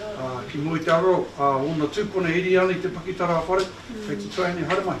 ki mui te aro, ona tūpuna iri ana I te pakitara a whare, kei te tuaini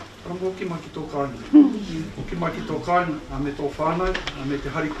hara mai, karango hoki mai ki tō kāinga. Hoki mai ki tō kāinga, me tō whānau, me te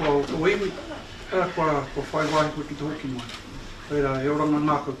harikoa o tō iwi, kua whai wahi koe ki tō hoki mai. Reira, e oranga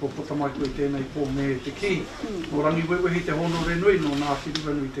ngāka ko pota mai koe tēnei pō me te ki. Nō rangi wewehi te hono renui, nō nā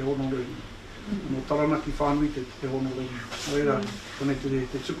whiruga nui te hono renui. Nō taranaki whānui te hono renui. Reira, konei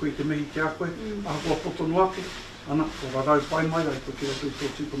te tuku i te mihi ki a koe, aha kua poto nuake, ana, o rarau whai mai rai, ko kira tui tō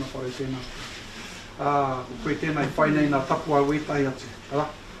tūpuna whare tēnā. Ko koe tēnei whainei nā tapu au etahi atu.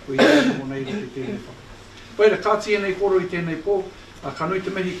 Ara, koe tēnei mo nei te tēnei whai. Reira, kāti e nei koro i tēnei pō, ka nui te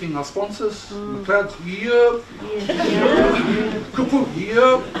mihi ki ngā sponsors, McLeod's, yep. Kupu,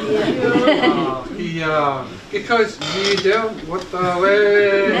 yep. Gecko's, yeah, down, what the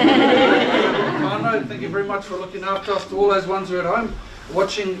way. Mano, thank you very much for looking after us, to all those ones who are at home,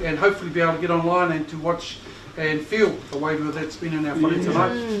 watching and hopefully be able to get online and to watch and feel the way that's been in our whare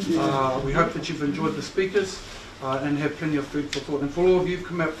tonight. We hope that you've enjoyed the speakers and have plenty of food for thought. And for all of you who've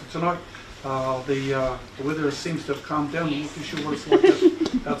come out for tonight, the weather seems to have calmed down. I'm not too sure what it's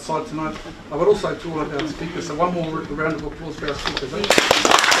like outside tonight. But also to all of our speakers. So one more round of applause for our speakers.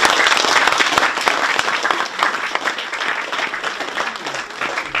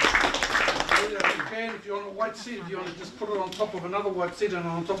 If you're on a white seat, if you want to just put it on top of another white seat and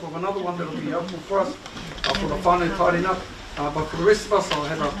on top of another one, that'll be helpful for us for the whānau tidying up. But for the rest of us, I'll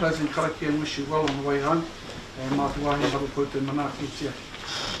have our closing karakia and wish you well on the way home. And mātuahi haru koutou manaaki tia.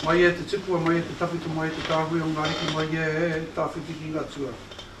 Mai e te tupua, mai e te tawhito, mai e te tāhui o ngā riki, mai e tāwhiti ki ngā tua.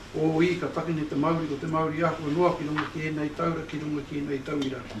 O i ka takini te Māori, ko te Māori ahua noa ki runga ki enei taura, ki runga ki enei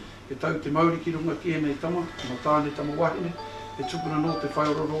tauira. E tau te Māori ki runga ki enei tama, ma tāne tama wahine, e tupuna no te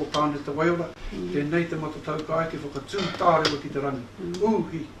whaiororo o tāne te waiora, tēnei te matatau ka ake whakatū tārewa ki te rangi.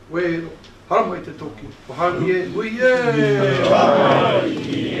 Uhi, wero, haramai te toki, wahani e, ui e!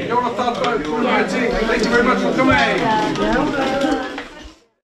 Kia ora tātou, thank you very much for coming!